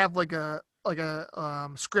a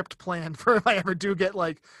script planned for if I ever do get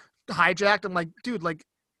like hijacked. I'm like, dude, like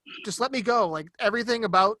just let me go. Like everything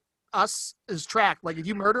about us is tracked. Like if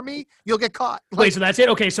you murder me, you'll get caught. Like, wait, so that's it?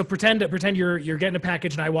 Okay, so pretend you're getting a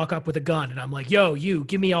package and I walk up with a gun and I'm like, yo, you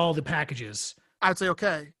give me all the packages. I'd say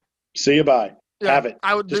okay. See you, bye. Yeah, have it.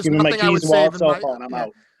 Just give me my keys, wallet, cell phone. I'm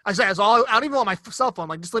out. I don't even want my cell phone.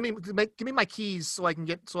 Like, just give me my keys so I can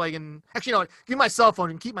actually, you know what? Give me my cell phone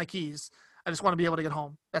and keep my keys. I just want to be able to get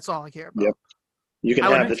home. That's all I care about. Yep. You can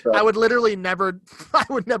have the truck. I would literally never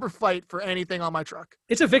fight for anything on my truck.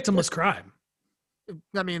 It's a victimless crime.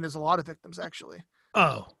 I mean, there's a lot of victims actually.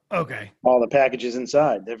 Oh, okay. All the packages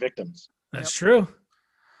inside, they're victims. That's true.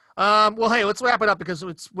 Well, hey, let's wrap it up because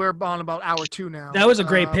we're on about hour 2 now. That was a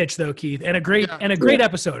great pitch though, Keith, and a great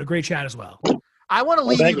episode, a great chat as well. I want to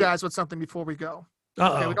leave you guys with something before we go.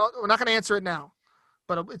 Okay, we're not going to answer it now,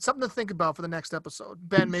 but it's something to think about for the next episode.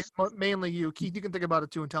 Ben, mainly you. Keith, you can think about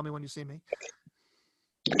it too and tell me when you see me.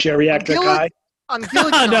 Geriatric high? On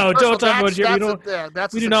Gilligan, no, don't talk about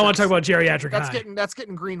geriatric. We do not want to talk about geriatric high. That's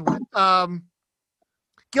getting greenlit.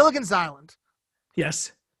 Gilligan's Island.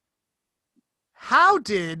 Yes. How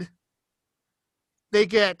did they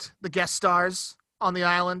get the guest stars on the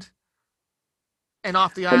island and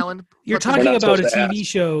off the island? You're talking about a TV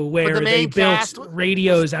show where they built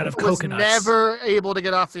radios out of coconuts. Never able to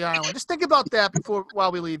get off the island. Just think about that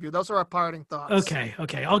while we leave you. Those are our parting thoughts. Okay.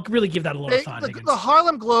 I'll really give that a little thought. The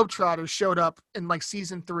Harlem Globetrotters showed up in like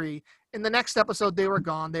season 3. In the next episode, they were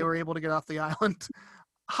gone. They were able to get off the island.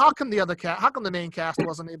 How come the main cast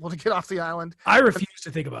wasn't able to get off the island? I refuse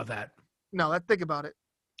to think about that. No, think about it.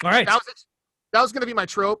 All right. That was going to be my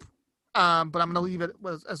trope, but I'm going to leave it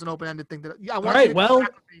as an open-ended thing.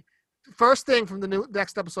 first thing from the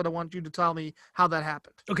next episode, I want you to tell me how that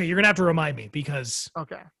happened. Okay, you're gonna have to remind me because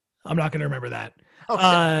Okay. I'm not gonna remember that.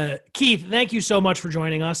 Okay. Keith, thank you so much for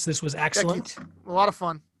joining us. This was excellent. A lot of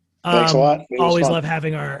fun. Thanks a lot. Always love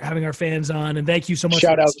having our fans on, and thank you so much.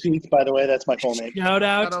 Shout out Keith, by the way. That's my full name. Shout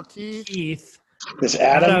out Keith. This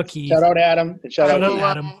Adam. Shout out Keith. Shout out Adam. And shout out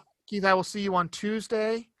Adam. Keith, I will see you on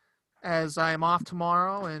Tuesday, as I am off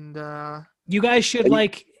tomorrow, and you guys should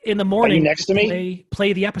in the morning next to me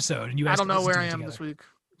play the episode, and you guys. I don't know where I am this week,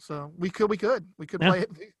 so we could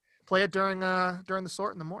play it during the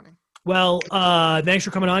sort in the morning. Well, thanks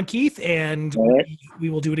for coming on, Keith, and we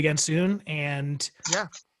will do it again soon. And yeah,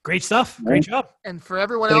 great stuff. Great job. And for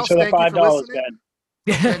everyone else, thank you for listening.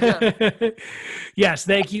 Ben. Yes,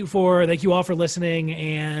 thank you all for listening,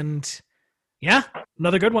 and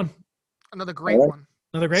another good one. Another great one.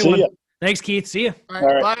 Another great one. Thanks, Keith. See you. All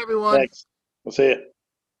right. Bye, everyone. Thanks. We'll see you.